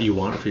and what you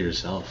want for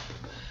yourself.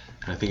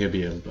 And I think it'd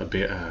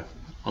be a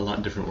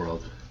lot different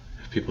world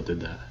if people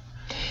did that.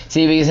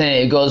 See, because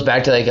it goes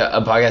back to like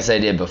a podcast I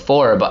did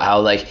before about how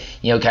like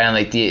kind of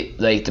like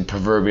the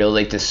proverbial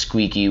like the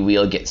squeaky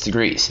wheel gets the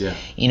grease. Yeah.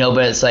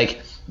 But it's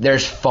like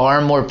there's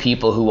far more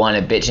people who want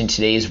to bitch in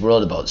today's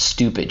world about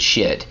stupid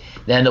shit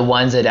than the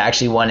ones that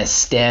actually want to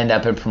stand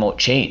up and promote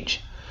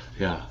change.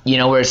 Yeah.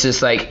 Where it's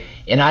just like,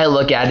 and I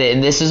look at it,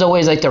 and this is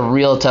always like the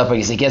real tough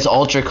because it gets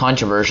ultra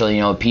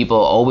controversial. People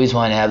always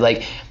want to have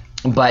like,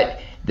 but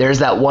there's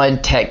that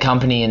one tech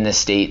company in the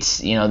States,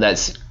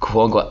 that's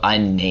quote unquote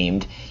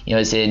unnamed,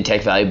 it's in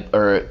Tech Valley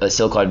or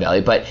Silicon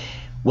Valley. But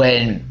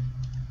when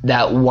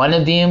that one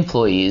of the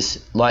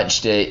employees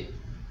launched a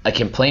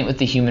complaint with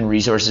the Human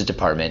Resources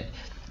Department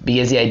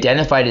because he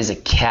identified as a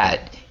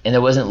cat and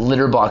there wasn't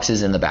litter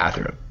boxes in the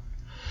bathroom.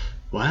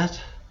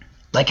 What?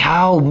 Like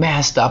how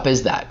messed up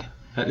is that?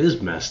 That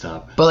is messed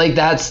up. But like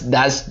that's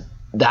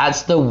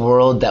the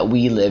world that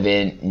we live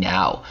in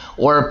now.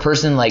 Or a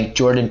person like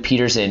Jordan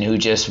Peterson who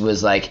just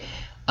was like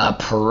a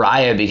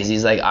pariah because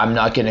he's like, I'm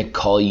not gonna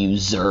call you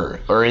Zer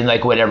or in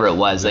like whatever it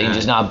was. Like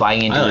just not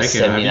buying into the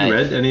 79. Have you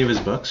read any of his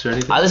books or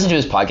anything? I listen to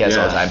his podcast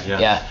all the time.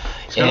 Yeah.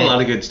 He's got a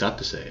lot of good stuff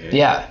to say.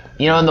 Yeah.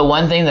 And the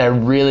one thing that I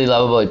really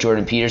love about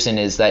Jordan Peterson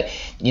is that,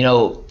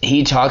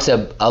 he talks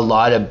a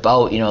lot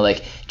about,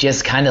 like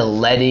just kind of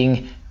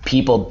letting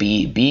people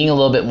being a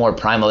little bit more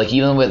primal, like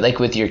even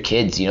with your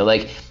kids,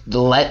 like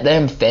let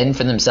them fend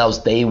for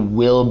themselves. They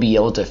will be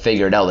able to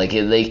figure it out. Like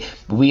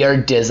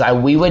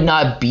we would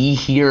not be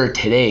here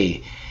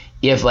today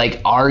if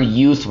like our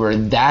youth were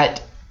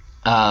that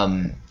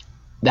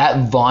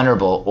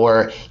vulnerable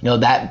or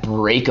that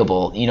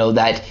breakable,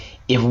 that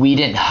if we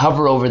didn't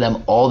hover over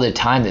them all the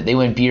time, that they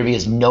wouldn't be here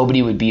because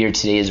nobody would be here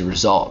today as a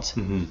result.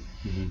 Mm-hmm.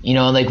 Mm-hmm.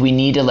 And like we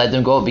need to let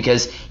them go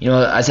because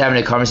I was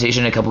having a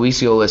conversation a couple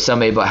weeks ago with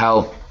somebody about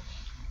how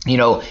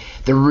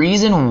the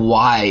reason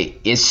why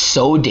it's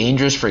so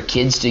dangerous for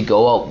kids to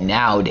go out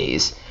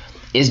nowadays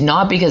is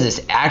not because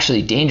it's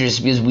actually dangerous,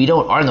 because we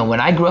don't arm them.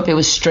 When I grew up, it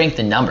was strength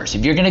in numbers.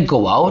 If you're going to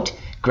go out,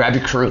 grab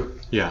your crew.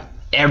 Yeah.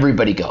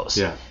 Everybody goes.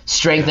 Yeah.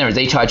 Strength in numbers.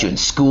 They taught you in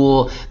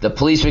school. The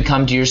police would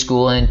come to your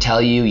school and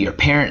tell you. Your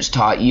parents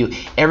taught you.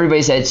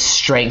 Everybody said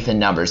strength in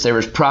numbers. There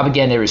was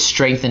propaganda. There was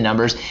strength in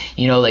numbers.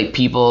 Like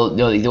people,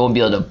 they won't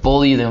be able to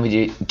bully you. They won't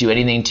be able to do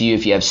anything to you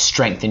if you have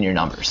strength in your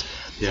numbers.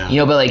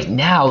 Yeah. But like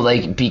now,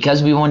 like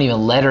because we won't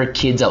even let our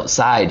kids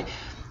outside,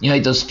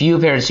 like those few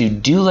parents who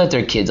do let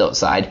their kids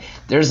outside,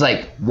 there's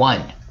like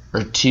 1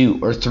 or 2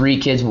 or 3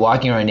 kids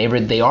walking around a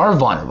neighborhood. They are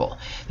vulnerable.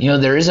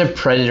 There is a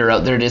predator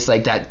out there. Just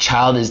like that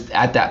child is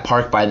at that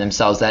park by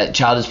themselves. That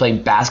child is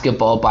playing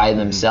basketball by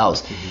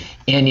themselves.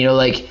 Mm-hmm.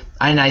 And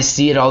and I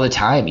see it all the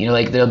time.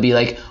 Like there'll be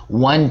like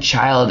one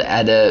child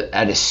at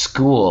a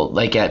school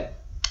like at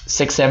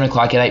 6-7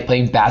 o'clock at night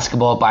playing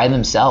basketball by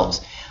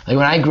themselves. Like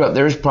when I grew up,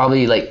 there was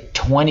probably like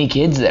 20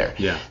 kids there.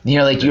 Yeah.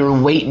 Like you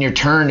were waiting your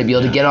turn to be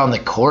able to get on the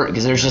court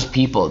because there's just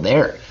people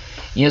there.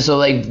 So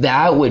like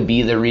that would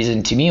be the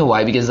reason to me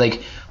why, because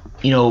like,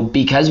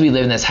 because we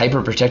live in this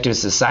hyper-protective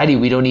society,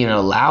 we don't even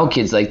allow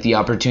kids like the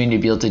opportunity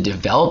to be able to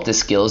develop the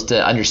skills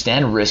to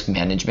understand risk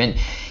management,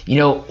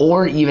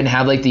 or even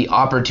have like the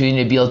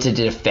opportunity to be able to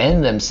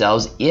defend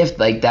themselves if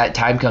like that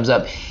time comes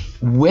up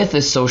with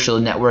a social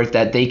network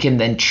that they can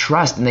then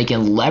trust and they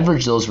can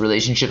leverage those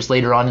relationships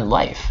later on in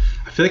life.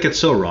 I feel like it's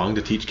so wrong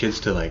to teach kids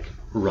to like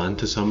run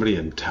to somebody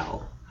and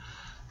tell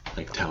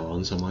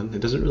on someone.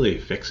 It doesn't really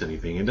fix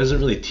anything. It doesn't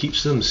really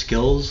teach them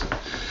skills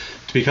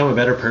to become a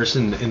better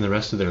person in the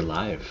rest of their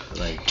life.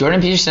 Like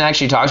Jordan Peterson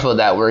actually talks about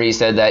that, where he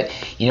said that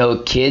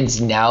kids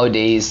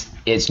nowadays,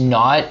 it's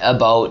not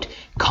about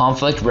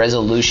conflict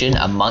resolution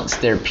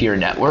amongst their peer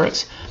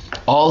networks.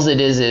 All it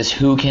is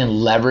who can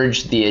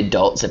leverage the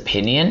adult's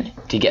opinion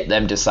to get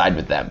them to side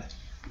with them.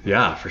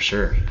 Yeah, for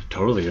sure.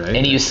 Totally, right?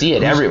 And you see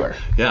it everywhere.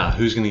 Yeah,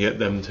 who's going to get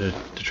them to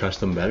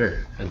trust them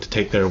better and to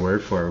take their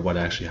word for what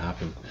actually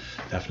happened.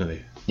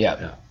 Definitely.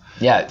 Yeah.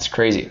 Yeah, it's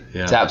crazy.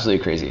 Yeah. It's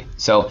absolutely crazy.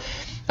 So,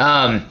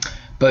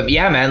 but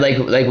yeah, man,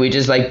 like we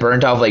just like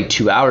burnt off like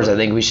 2 hours. I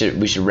think we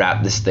should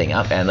wrap this thing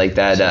up, man. Like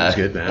that. Sounds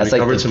good, man. That's We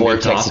like covered the some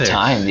good vortex of topics.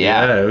 time.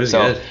 Yeah. Yeah, it was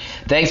so, good.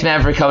 Thanks,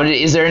 man, for coming.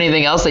 Is there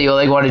anything else that you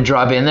like want to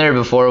drop in there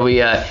before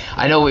we?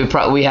 I know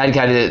we had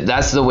kind of,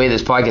 that's the way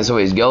this podcast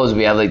always goes.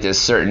 We have like this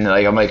certain,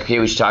 like, I'm like, okay,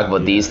 we should talk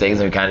about these things,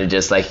 and we kind of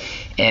just like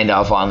end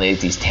off on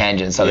like these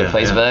tangents other Yeah,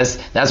 places. yeah.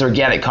 But that's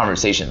organic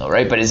conversation though,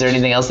 right? But is there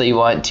anything else that you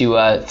want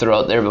to throw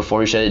out there before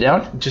we shut it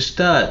down? Just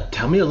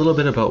tell me a little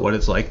bit about what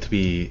it's like to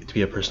be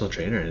a personal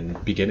trainer in the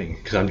beginning,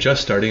 because I'm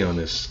just starting on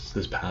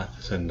this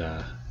path, and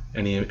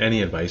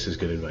any advice is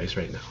good advice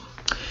right now.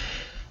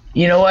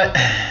 You know what?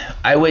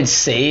 I would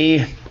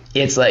say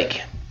it's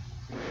like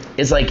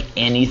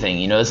anything,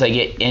 you know, it's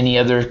like any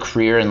other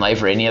career in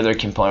life or any other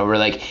component where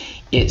like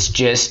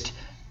it's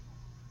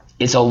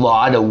a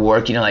lot of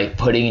work, you know, like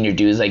putting in your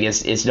dues. Like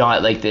it's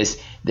not like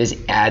this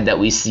ad that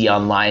we see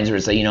online where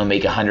it's like, you know,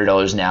 make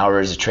 $100 an hour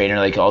as a trainer,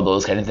 like all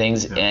those kind of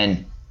things. Yeah.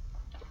 And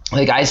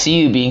like I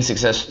see you being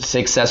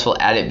successful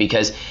at it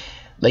because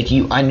like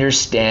you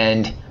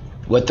understand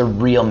what the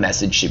real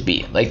message should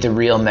be. Like the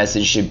real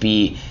message should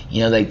be,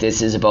 you know, like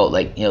this is about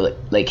like, you know,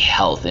 like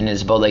health, and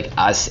it's about like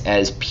us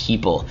as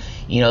people,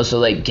 you know, so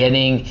like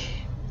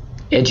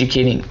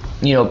educating,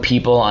 you know,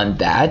 people on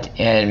that,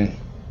 and,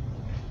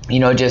 you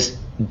know, just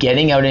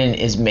getting out in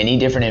as many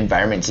different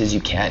environments as you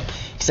can.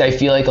 Because I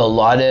feel like a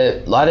lot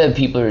of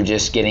people are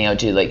just getting out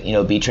to like, you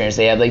know, be trainers.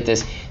 They have like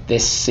this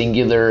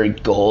singular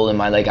goal in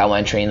mind, like I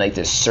want to train like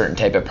this certain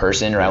type of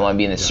person, or I want to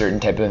be in this certain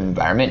type of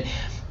environment.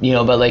 You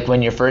know, but like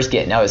when you're first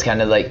getting out, it's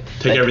kind of like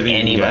Take everything you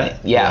can anybody.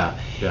 get. Yeah.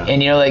 Yeah.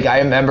 And you know, like I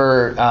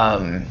remember,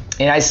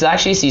 and I still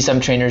actually see some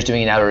trainers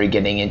doing it now or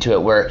getting into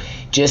it, where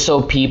just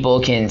so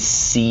people can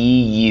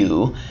see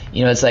you,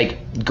 you know, it's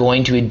like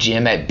going to a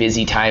gym at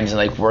busy times and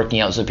like working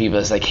out so people,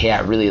 it's like, hey,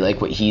 I really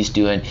like what he's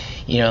doing,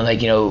 you know,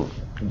 like, you know,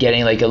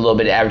 getting like a little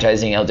bit of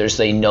advertising out there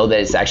so they know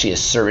that it's actually a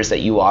service that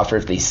you offer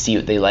if they see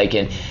what they like.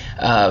 And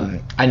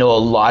I know a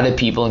lot of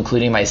people,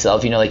 including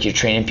myself, you know, like you're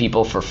training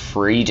people for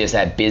free just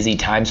at busy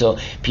time, so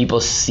people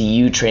see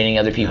you training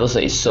other people, so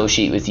they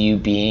associate with you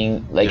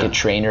being like a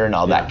trainer and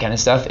all that kind of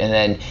stuff.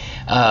 And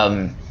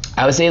then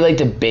I would say like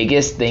the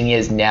biggest thing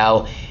is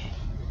now,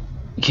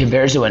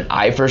 compared to when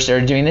I first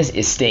started doing this,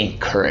 is staying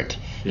current.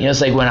 You know,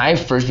 it's like when I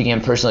first became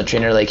a personal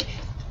trainer, like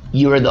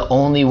you were the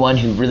only one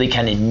who really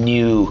kind of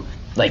knew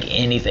like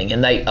anything,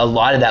 and like a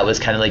lot of that was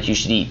kind of like you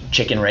should eat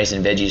chicken, rice,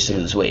 and veggies to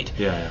lose weight.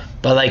 Yeah.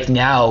 But like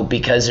now,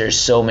 because there's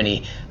so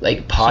many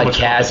like podcasts and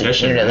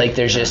competition, internet, right?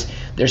 like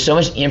there's so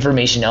much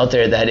information out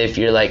there that if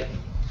you're like,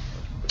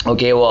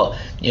 okay, well,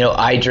 you know,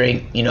 I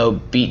drink, you know,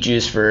 beet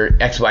juice for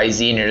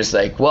XYZ, and you're just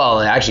like,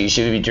 well, actually you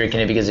should be drinking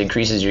it because it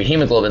increases your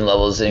hemoglobin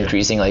levels,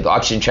 increasing like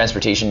oxygen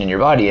transportation in your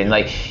body. And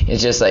like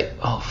it's just like,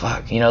 oh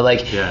fuck, you know,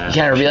 like you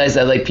kind of realize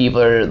that like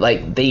people are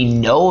like, they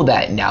know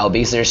that now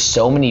because there's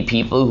so many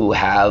people who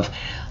have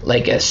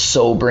like a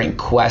sobering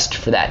quest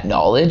for that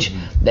knowledge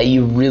that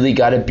you really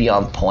got to be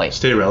on point.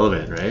 Stay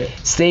relevant, right?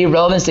 Stay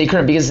relevant, stay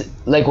current, because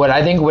like what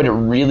I think what it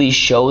really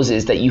shows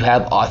is that you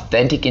have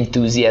authentic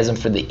enthusiasm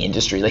for the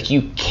industry. Like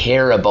you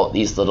care about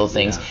these little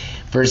things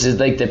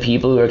versus like the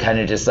people who are kind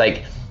of just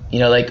like, you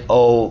know, like,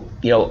 oh,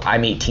 you know,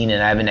 I'm 18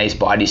 and I have a nice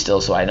body still,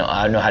 so I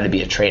know how to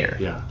be a trainer.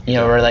 Yeah. You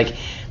know, or like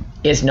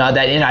it's not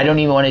that, and I don't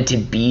even want it to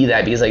be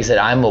that, because like I said,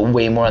 I'm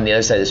way more on the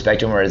other side of the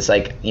spectrum where it's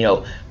like, you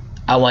know,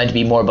 I want it to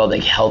be more about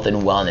like health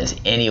and wellness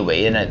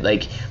anyway, and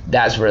like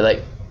that's where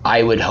like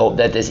I would hope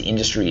that this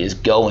industry is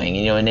going,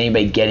 you know, and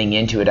anybody getting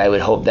into it, I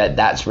would hope that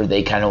that's where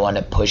they kind of want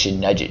to push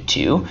and nudge it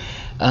to.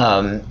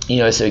 You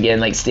know, so again,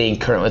 like staying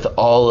current with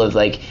all of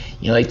like,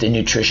 you know, like the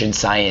nutrition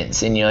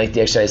science and, you know, like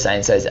the exercise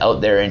science that's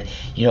out there, and,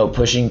 you know,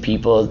 pushing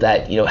people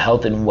that, you know,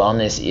 health and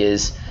wellness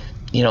is,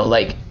 you know,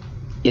 like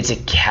it's a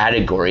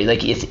category,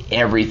 like it's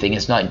everything.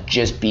 It's not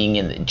just being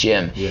in the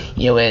gym,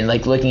 you know, and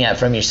like looking at it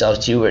from yourself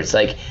too, where it's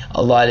like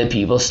a lot of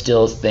people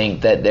still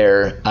think that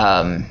they're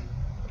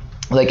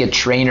like a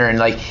trainer, and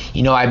like,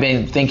 you know, I've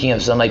been thinking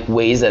of some like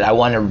ways that I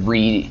want to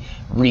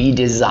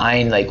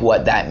redesign like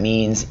what that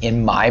means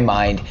in my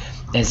mind,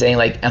 and saying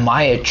like, am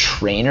I a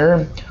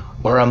trainer,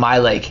 or am I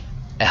like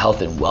a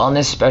health and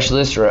wellness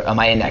specialist, or am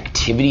I an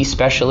activity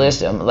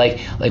specialist? Like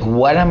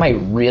what am I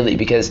really?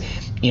 Because,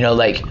 you know,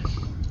 like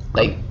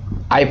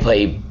I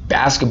play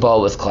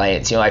basketball with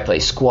clients, you know, I play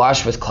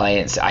squash with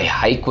clients, I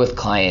hike with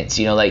clients,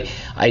 you know, like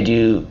I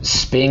do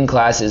spin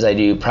classes, I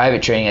do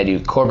private training, I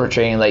do corporate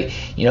training, like,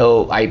 you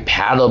know, I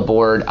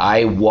paddleboard,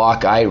 I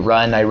walk, I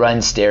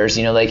run stairs,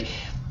 you know, like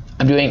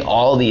I'm doing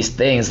all these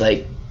things.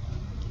 Like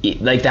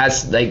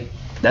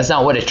that's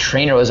not what a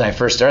trainer was when I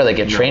first started. Like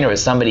a trainer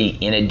was somebody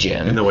in a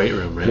gym, in the weight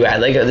room, right? Who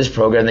had like this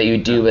program that you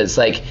do, but it's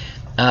like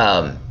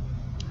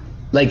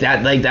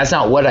that's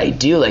not what I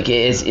do. Like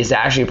it's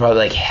actually probably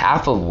like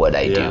half of what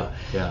I do.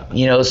 Yeah.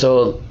 You know,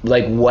 so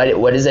like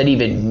what does that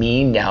even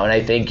mean now? And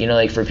I think, you know,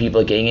 like for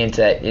people getting into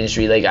that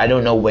industry, like I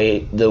don't know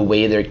the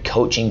way they're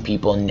coaching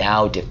people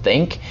now to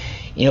think,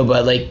 you know,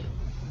 but like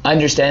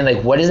understanding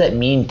like what does that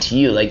mean to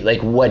you,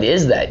 like what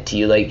is that to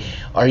you, like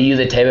are you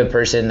the type of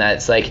person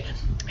that's like,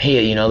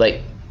 hey, you know,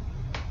 like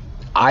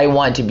I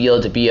want to be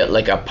able to be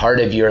a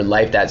part of your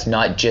life that's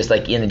not just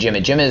like in the gym.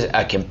 A gym is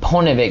a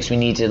component of it because we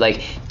need to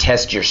like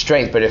test your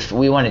strength. But if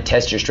we want to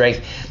test your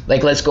strength,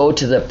 like let's go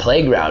to the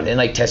playground and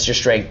like test your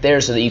strength there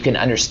so that you can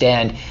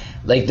understand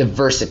like the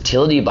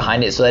versatility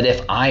behind it, so that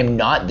if I'm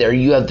not there,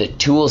 you have the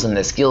tools and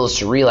the skills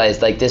to realize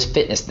like this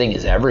fitness thing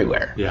is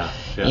everywhere. Yeah.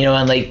 You know,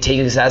 and like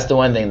that's the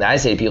one thing that I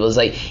say to people is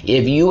like,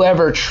 if you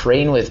ever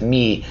train with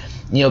me,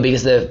 you know,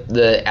 because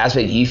the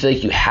aspect you feel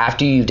like you have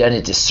to, you've done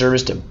a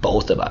disservice to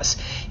both of us.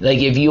 Like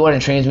if you want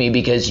to train with me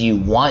because you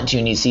want to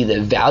and you see the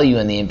value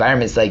in the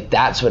environments, like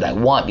that's what I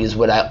want, because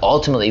what I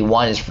ultimately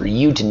want is for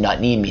you to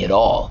not need me at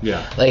all.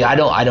 Yeah. Like I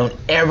don't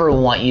ever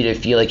want you to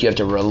feel like you have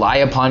to rely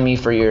upon me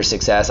for your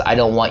success. I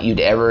don't want you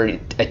to ever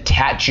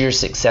attach your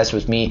success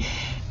with me.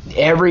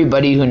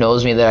 Everybody who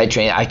knows me that I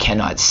train, I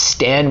cannot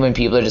stand when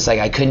people are just like,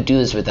 I couldn't do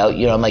this without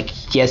you. I'm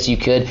like, yes, you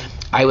could.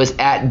 I was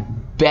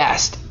at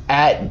best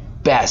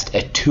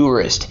a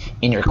tourist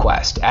in your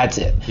quest. That's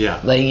it. Yeah.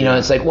 Like, you know,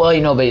 it's like, well,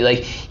 you know, but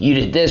like you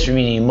did this for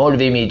me and you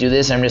motivated me to do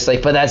this. And I'm just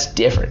like, but that's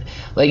different.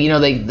 Like, you know,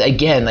 like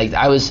again, like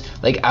I was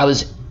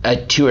a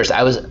tourist.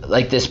 I was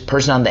like this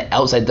person on the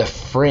outside, the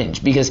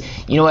fringe, because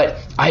you know what?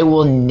 I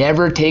will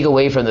never take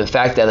away from the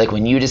fact that like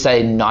when you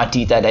decided not to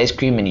eat that ice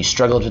cream and you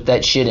struggled with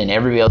that shit and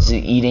everybody else is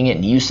eating it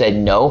and you said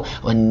no,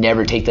 I will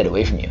never take that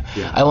away from you.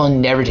 Yeah. I will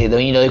never take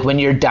that. You know, like when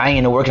you're dying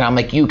and working, I'm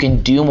like, you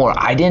can do more.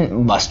 I didn't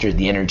muster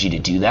the energy to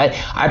do that.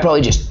 I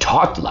probably just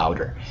talked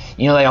louder.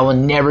 You know, like I will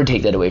never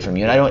take that away from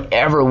you. And I don't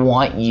ever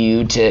want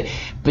you to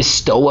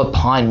bestow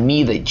upon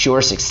me that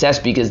your success,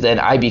 because then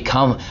I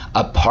become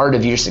a part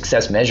of your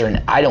success measure,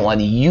 and I don't want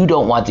that. You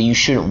don't want that. You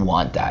shouldn't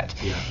want that.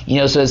 Yeah. You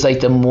know, so it's like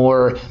the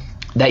more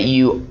that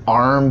you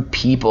arm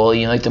people,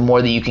 you know, like the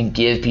more that you can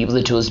give people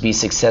the tools to be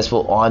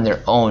successful on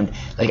their own.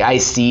 Like I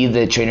see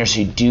the trainers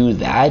who do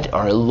that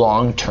are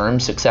long-term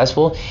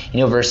successful,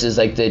 you know, versus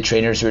like the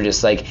trainers who are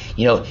just like,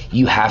 you know,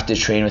 you have to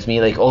train with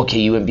me. Like, okay,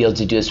 you wouldn't be able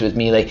to do this with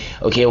me. Like,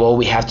 okay, well,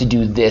 we have to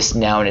do this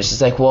now. And it's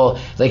just like, well,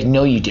 like,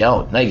 no, you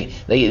don't. Like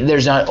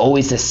there's not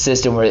always a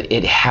system where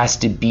it has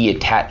to be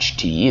attached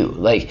to you.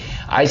 Like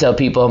I tell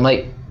people, I'm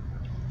like,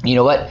 you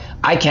know what?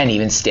 I can't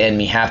even stand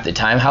me half the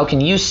time. How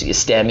can you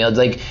stand me?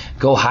 Like,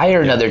 go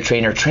hire another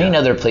trainer, train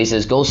other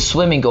places, go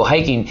swimming, go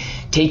hiking,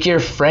 take your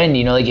friend,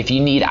 you know, like if you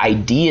need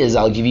ideas,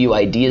 I'll give you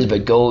ideas,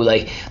 but go,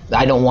 like,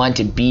 I don't want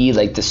to be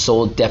like the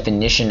sole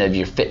definition of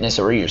your fitness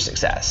or your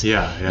success.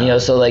 Yeah. You know,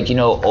 so like, you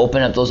know,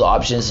 open up those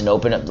options and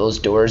open up those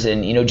doors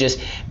and, you know, just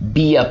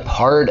be a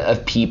part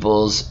of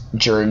people's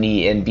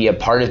journey and be a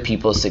part of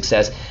people's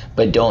success,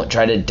 but don't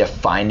try to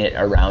define it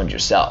around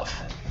yourself.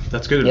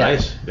 That's good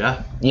advice.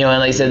 Yeah. You know, and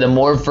like I said, the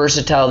more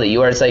versatile that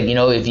you are, it's like, you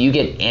know, if you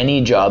get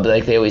any job,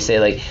 like they always say,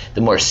 like the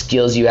more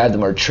skills you have, the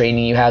more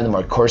training you have, the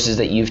more courses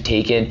that you've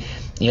taken,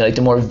 you know, like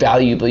the more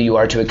valuable you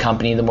are to a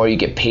company, the more you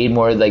get paid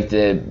more, like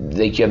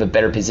you have a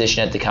better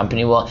position at the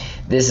company. Well,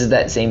 this is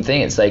that same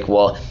thing. It's like,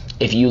 well,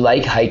 if you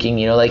like hiking,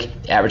 you know, like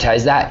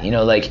advertise that, you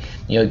know, like,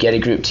 you know, get a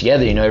group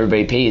together, you know,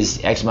 everybody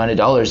pays X amount of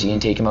dollars, you can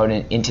take them out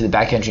into the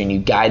backcountry and you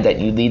guide that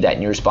and you lead that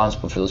and you're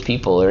responsible for those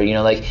people. Or, you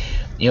know, like,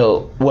 you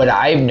know, what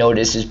I've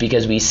noticed is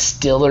because we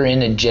still are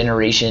in a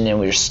generation and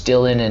we're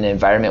still in an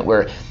environment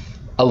where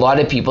a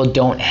lot of people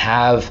don't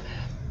have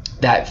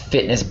that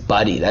fitness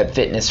buddy, that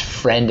fitness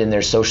friend in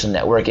their social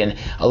network. And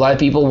a lot of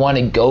people want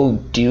to go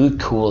do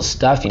cool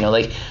stuff. You know,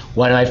 like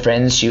one of my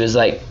friends, she was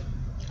like,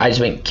 I just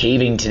went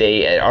caving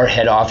today at our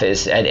head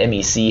office at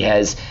MEC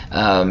has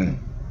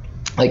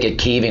like a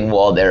caving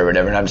wall there or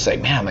whatever. And I'm just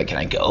like, man, I'm like, can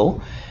I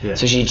go? Yeah.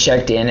 So she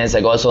checked in and it's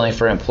like, oh, it's only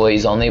for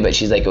employees only. But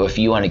she's like, oh, if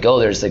you want to go,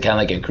 there's like kind of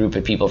like a group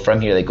of people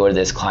from here that go to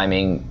this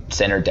climbing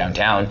center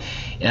downtown.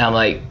 And I'm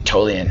like,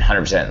 totally in,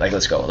 100%. Like,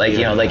 let's go. Like,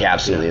 you know, like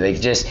absolutely.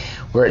 Like just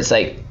where it's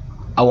like,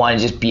 I want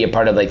to just be a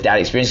part of like that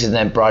experience, because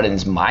then it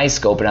broadens my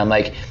scope. And I'm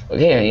like,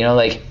 okay, you know,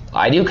 like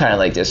I do kind of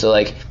like this. So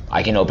like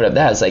I can open up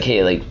that. It's like,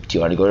 hey, like, do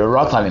you want to go to a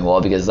rock climbing wall?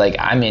 Because like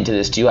I'm into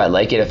this too. I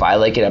like it. If I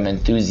like it, I'm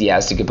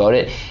enthusiastic about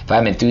it. If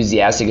I'm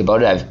enthusiastic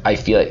about it, I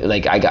feel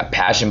like I got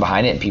passion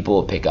behind it, and people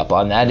will pick up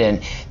on that.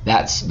 And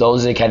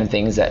those are the kind of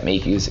things that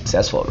make you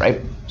successful,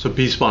 right? So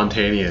be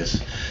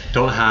spontaneous.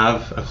 Don't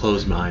have a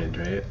closed mind,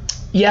 right?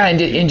 Yeah,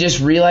 and just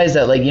realize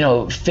that, like, you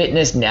know,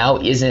 fitness now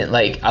isn't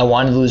like I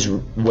want to lose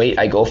weight,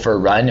 I go for a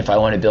run. If I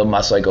want to build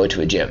muscle, I go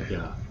to a gym.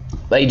 Yeah.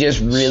 Like, just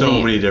really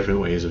so many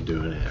different ways of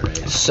doing it, right?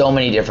 So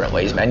many different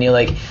ways, man. You know,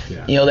 like,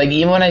 you know, like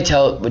even when I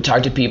talk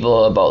to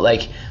people about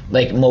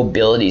like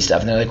mobility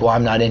stuff, and they're like, well,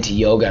 I'm not into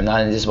yoga, I'm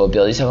not into this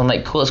mobility stuff. I'm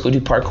like, cool, let's go do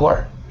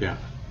parkour. Yeah.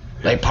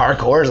 Like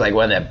parkour is like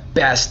one of the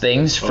best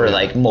things for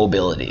like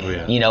mobility,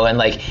 you know, and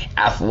like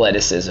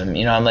athleticism.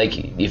 You know, I'm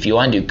like, if you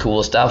want to do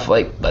cool stuff,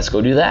 like let's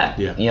go do that.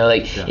 Yeah. You know,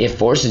 like it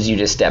forces you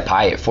to step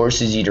high, it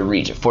forces you to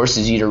reach, it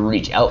forces you to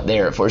reach out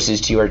there, it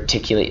forces you to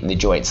articulate in the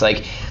joints.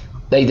 Like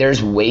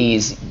there's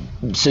ways.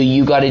 So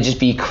you got to just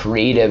be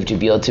creative to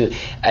be able to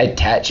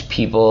attach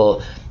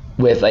people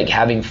with like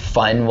having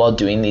fun while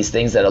doing these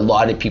things that a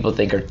lot of people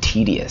think are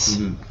tedious.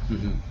 Mm-hmm.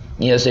 Mm-hmm.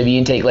 so if you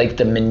can take like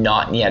the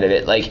monotony out of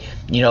it, like,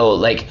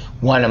 like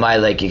one of my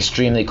like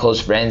extremely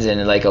close friends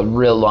and like a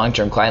real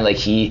long-term client, like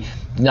he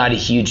not a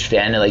huge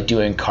fan of like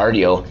doing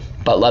cardio,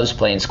 but loves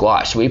playing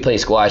squash. So we play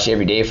squash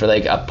every day for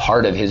like a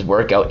part of his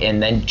workout,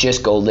 and then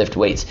just go lift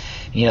weights.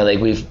 Like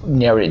we've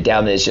narrowed it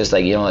down that it's just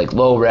like, like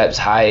low reps,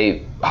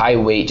 high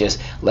weight,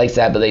 just like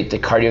that, but like the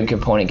cardio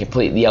component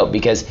completely out,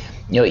 because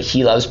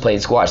he loves playing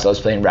squash, loves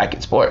playing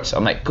racket sports. So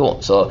I'm like,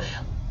 cool, so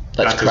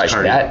let's crush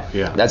that.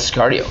 Yeah. That's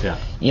cardio. Yeah.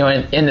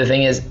 And the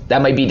thing is,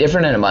 that might be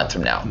different in a month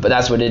from now, but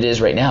that's what it is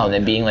right now. And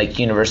then being like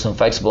universal and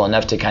flexible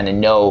enough to kind of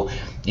know,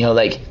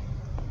 like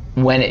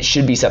when it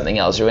should be something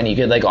else, or when you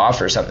could like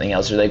offer something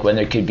else, or like when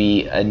there could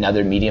be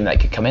another medium that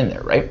could come in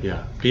there, right?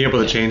 Yeah, being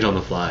able to change on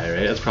the fly,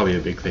 right? That's probably a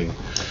big thing.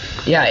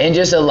 Yeah, and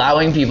just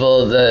allowing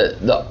people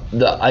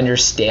the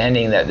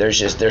understanding that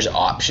there's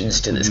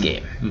options to this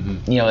game.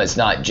 It's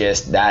not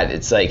just that.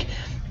 It's like,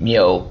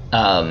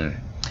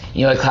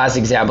 a classic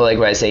example, like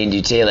what I was saying to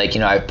you today, like,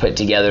 I've put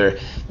together,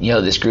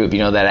 this group,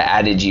 that I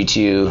added you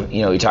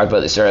to, we talked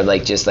about this sort of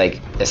like just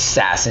like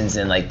assassins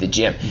in like the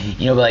gym,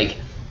 but like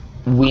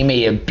we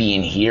may have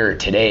been here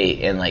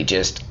today and like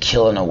just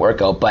killing a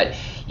workout, but,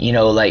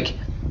 like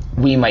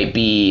we might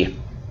be,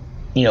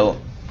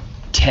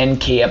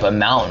 10K up a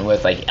mountain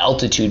with like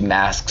altitude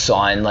masks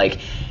on, like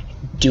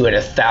doing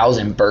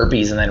 1,000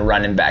 burpees and then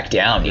running back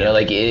down,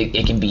 like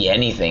it can be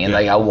anything. And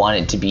like, I want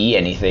it to be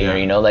anything,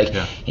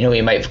 or,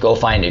 we might go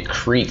find a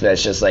creek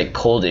that's just like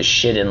cold as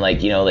shit and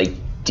like, like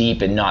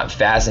deep and not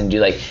fast, and do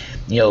like,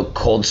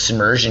 cold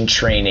submersion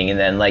training, and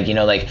then like,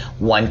 like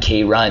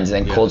 1K runs,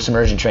 and then cold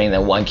submersion training,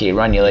 then 1K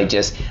run. Like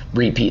just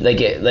repeat,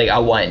 like I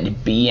want it to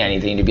be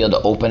anything, to be able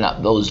to open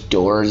up those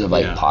doors of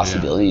like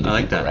possibility to I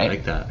like people, that, right? I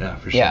like that, yeah,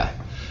 for sure. Yeah.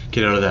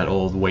 Get out of that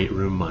old weight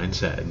room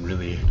mindset and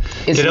really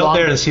It's get out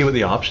there and see what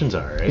the options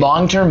are, right?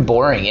 Long-term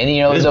boring. And it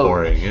is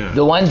boring, yeah.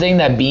 The one thing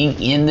that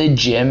being in the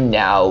gym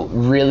now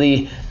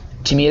really,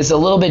 to me, it's a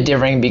little bit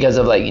different because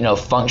of like,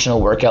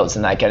 functional workouts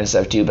and that kind of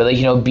stuff too. But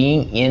like,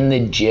 being in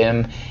the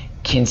gym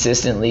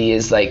consistently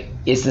is like,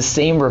 it's the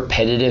same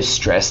repetitive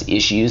stress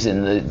issues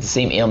and the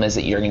same ailments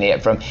that you're going to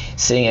get from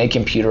sitting at a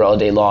computer all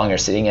day long or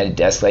sitting at a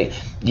desk. Like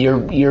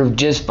you're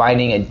just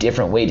finding a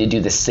different way to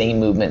do the same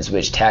movements,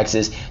 which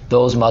taxes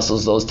those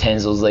muscles, those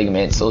tendons, those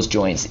ligaments, those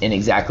joints in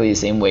exactly the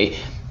same way.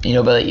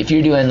 But like, if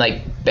you're doing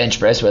like bench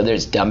press, whether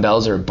it's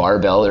dumbbells or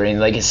barbell or anything,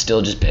 like it's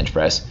still just bench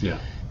press. Yeah.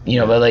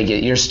 But like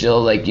you're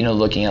still like,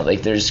 looking at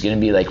like there's going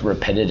to be like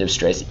repetitive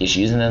stress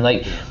issues, and then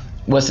like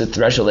what's the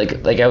threshold?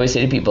 Like I always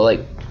say to people,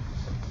 like,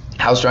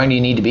 how strong do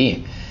you need to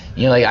be?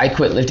 Like I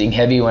quit lifting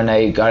heavy when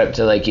I got up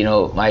to like,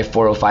 my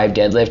 405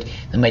 deadlift,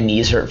 and my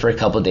knees hurt for a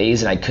couple of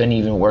days and I couldn't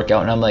even work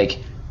out. And I'm like,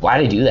 why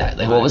did I do that?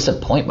 Like, what was the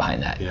point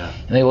behind that? Yeah.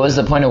 And like, what was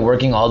the point of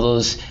working all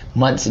those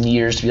months and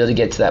years to be able to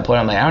get to that point?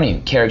 I'm like, I don't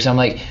even care. Cause I'm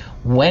like,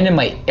 when in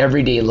my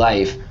everyday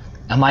life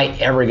am I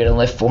ever going to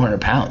lift 400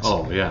 pounds?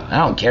 Oh yeah. I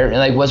don't care. And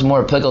like, what's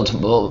more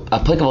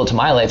applicable to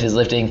my life is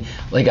lifting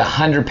like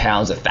 100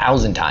 pounds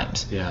 1,000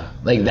 times. Yeah.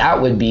 Like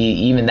that would be,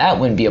 even that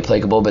wouldn't be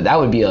applicable, but that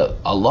would be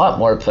a lot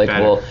more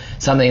applicable. Better.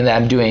 Something that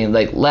I'm doing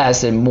like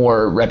less and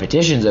more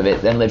repetitions of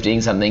it than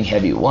lifting something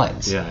heavy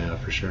once. Yeah,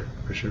 for sure.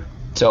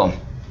 So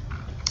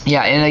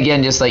yeah, and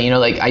again, just like,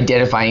 like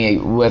identifying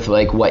it with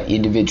like what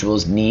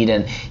individuals need,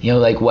 and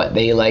like what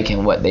they like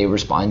and what they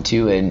respond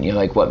to, and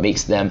like what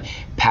makes them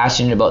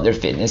passionate about their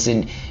fitness,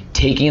 and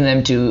taking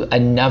them to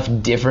enough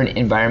different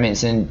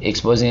environments and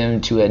exposing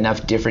them to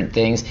enough different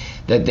things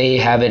that they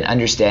have an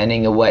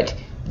understanding of what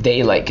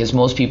they like, because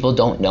most people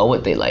don't know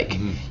what they like.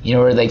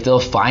 Or like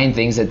they'll find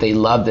things that they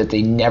love that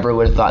they never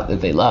would have thought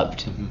that they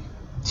loved.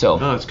 So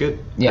no, that's good.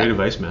 Yeah. Great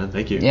advice, man.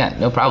 Thank you. Yeah,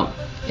 no problem.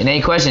 And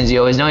any questions, you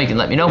always know you can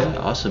let me know. Yeah,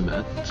 awesome,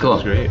 man. Cool.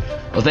 Sounds great.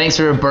 Well, thanks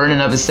for burning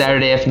up a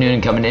Saturday afternoon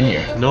and coming in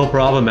here. No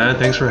problem, man.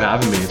 Thanks for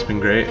having me. It's been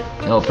great.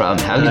 No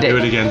problem. Have a good day. Do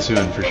it again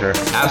soon, for sure.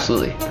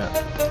 Absolutely.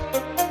 Yeah.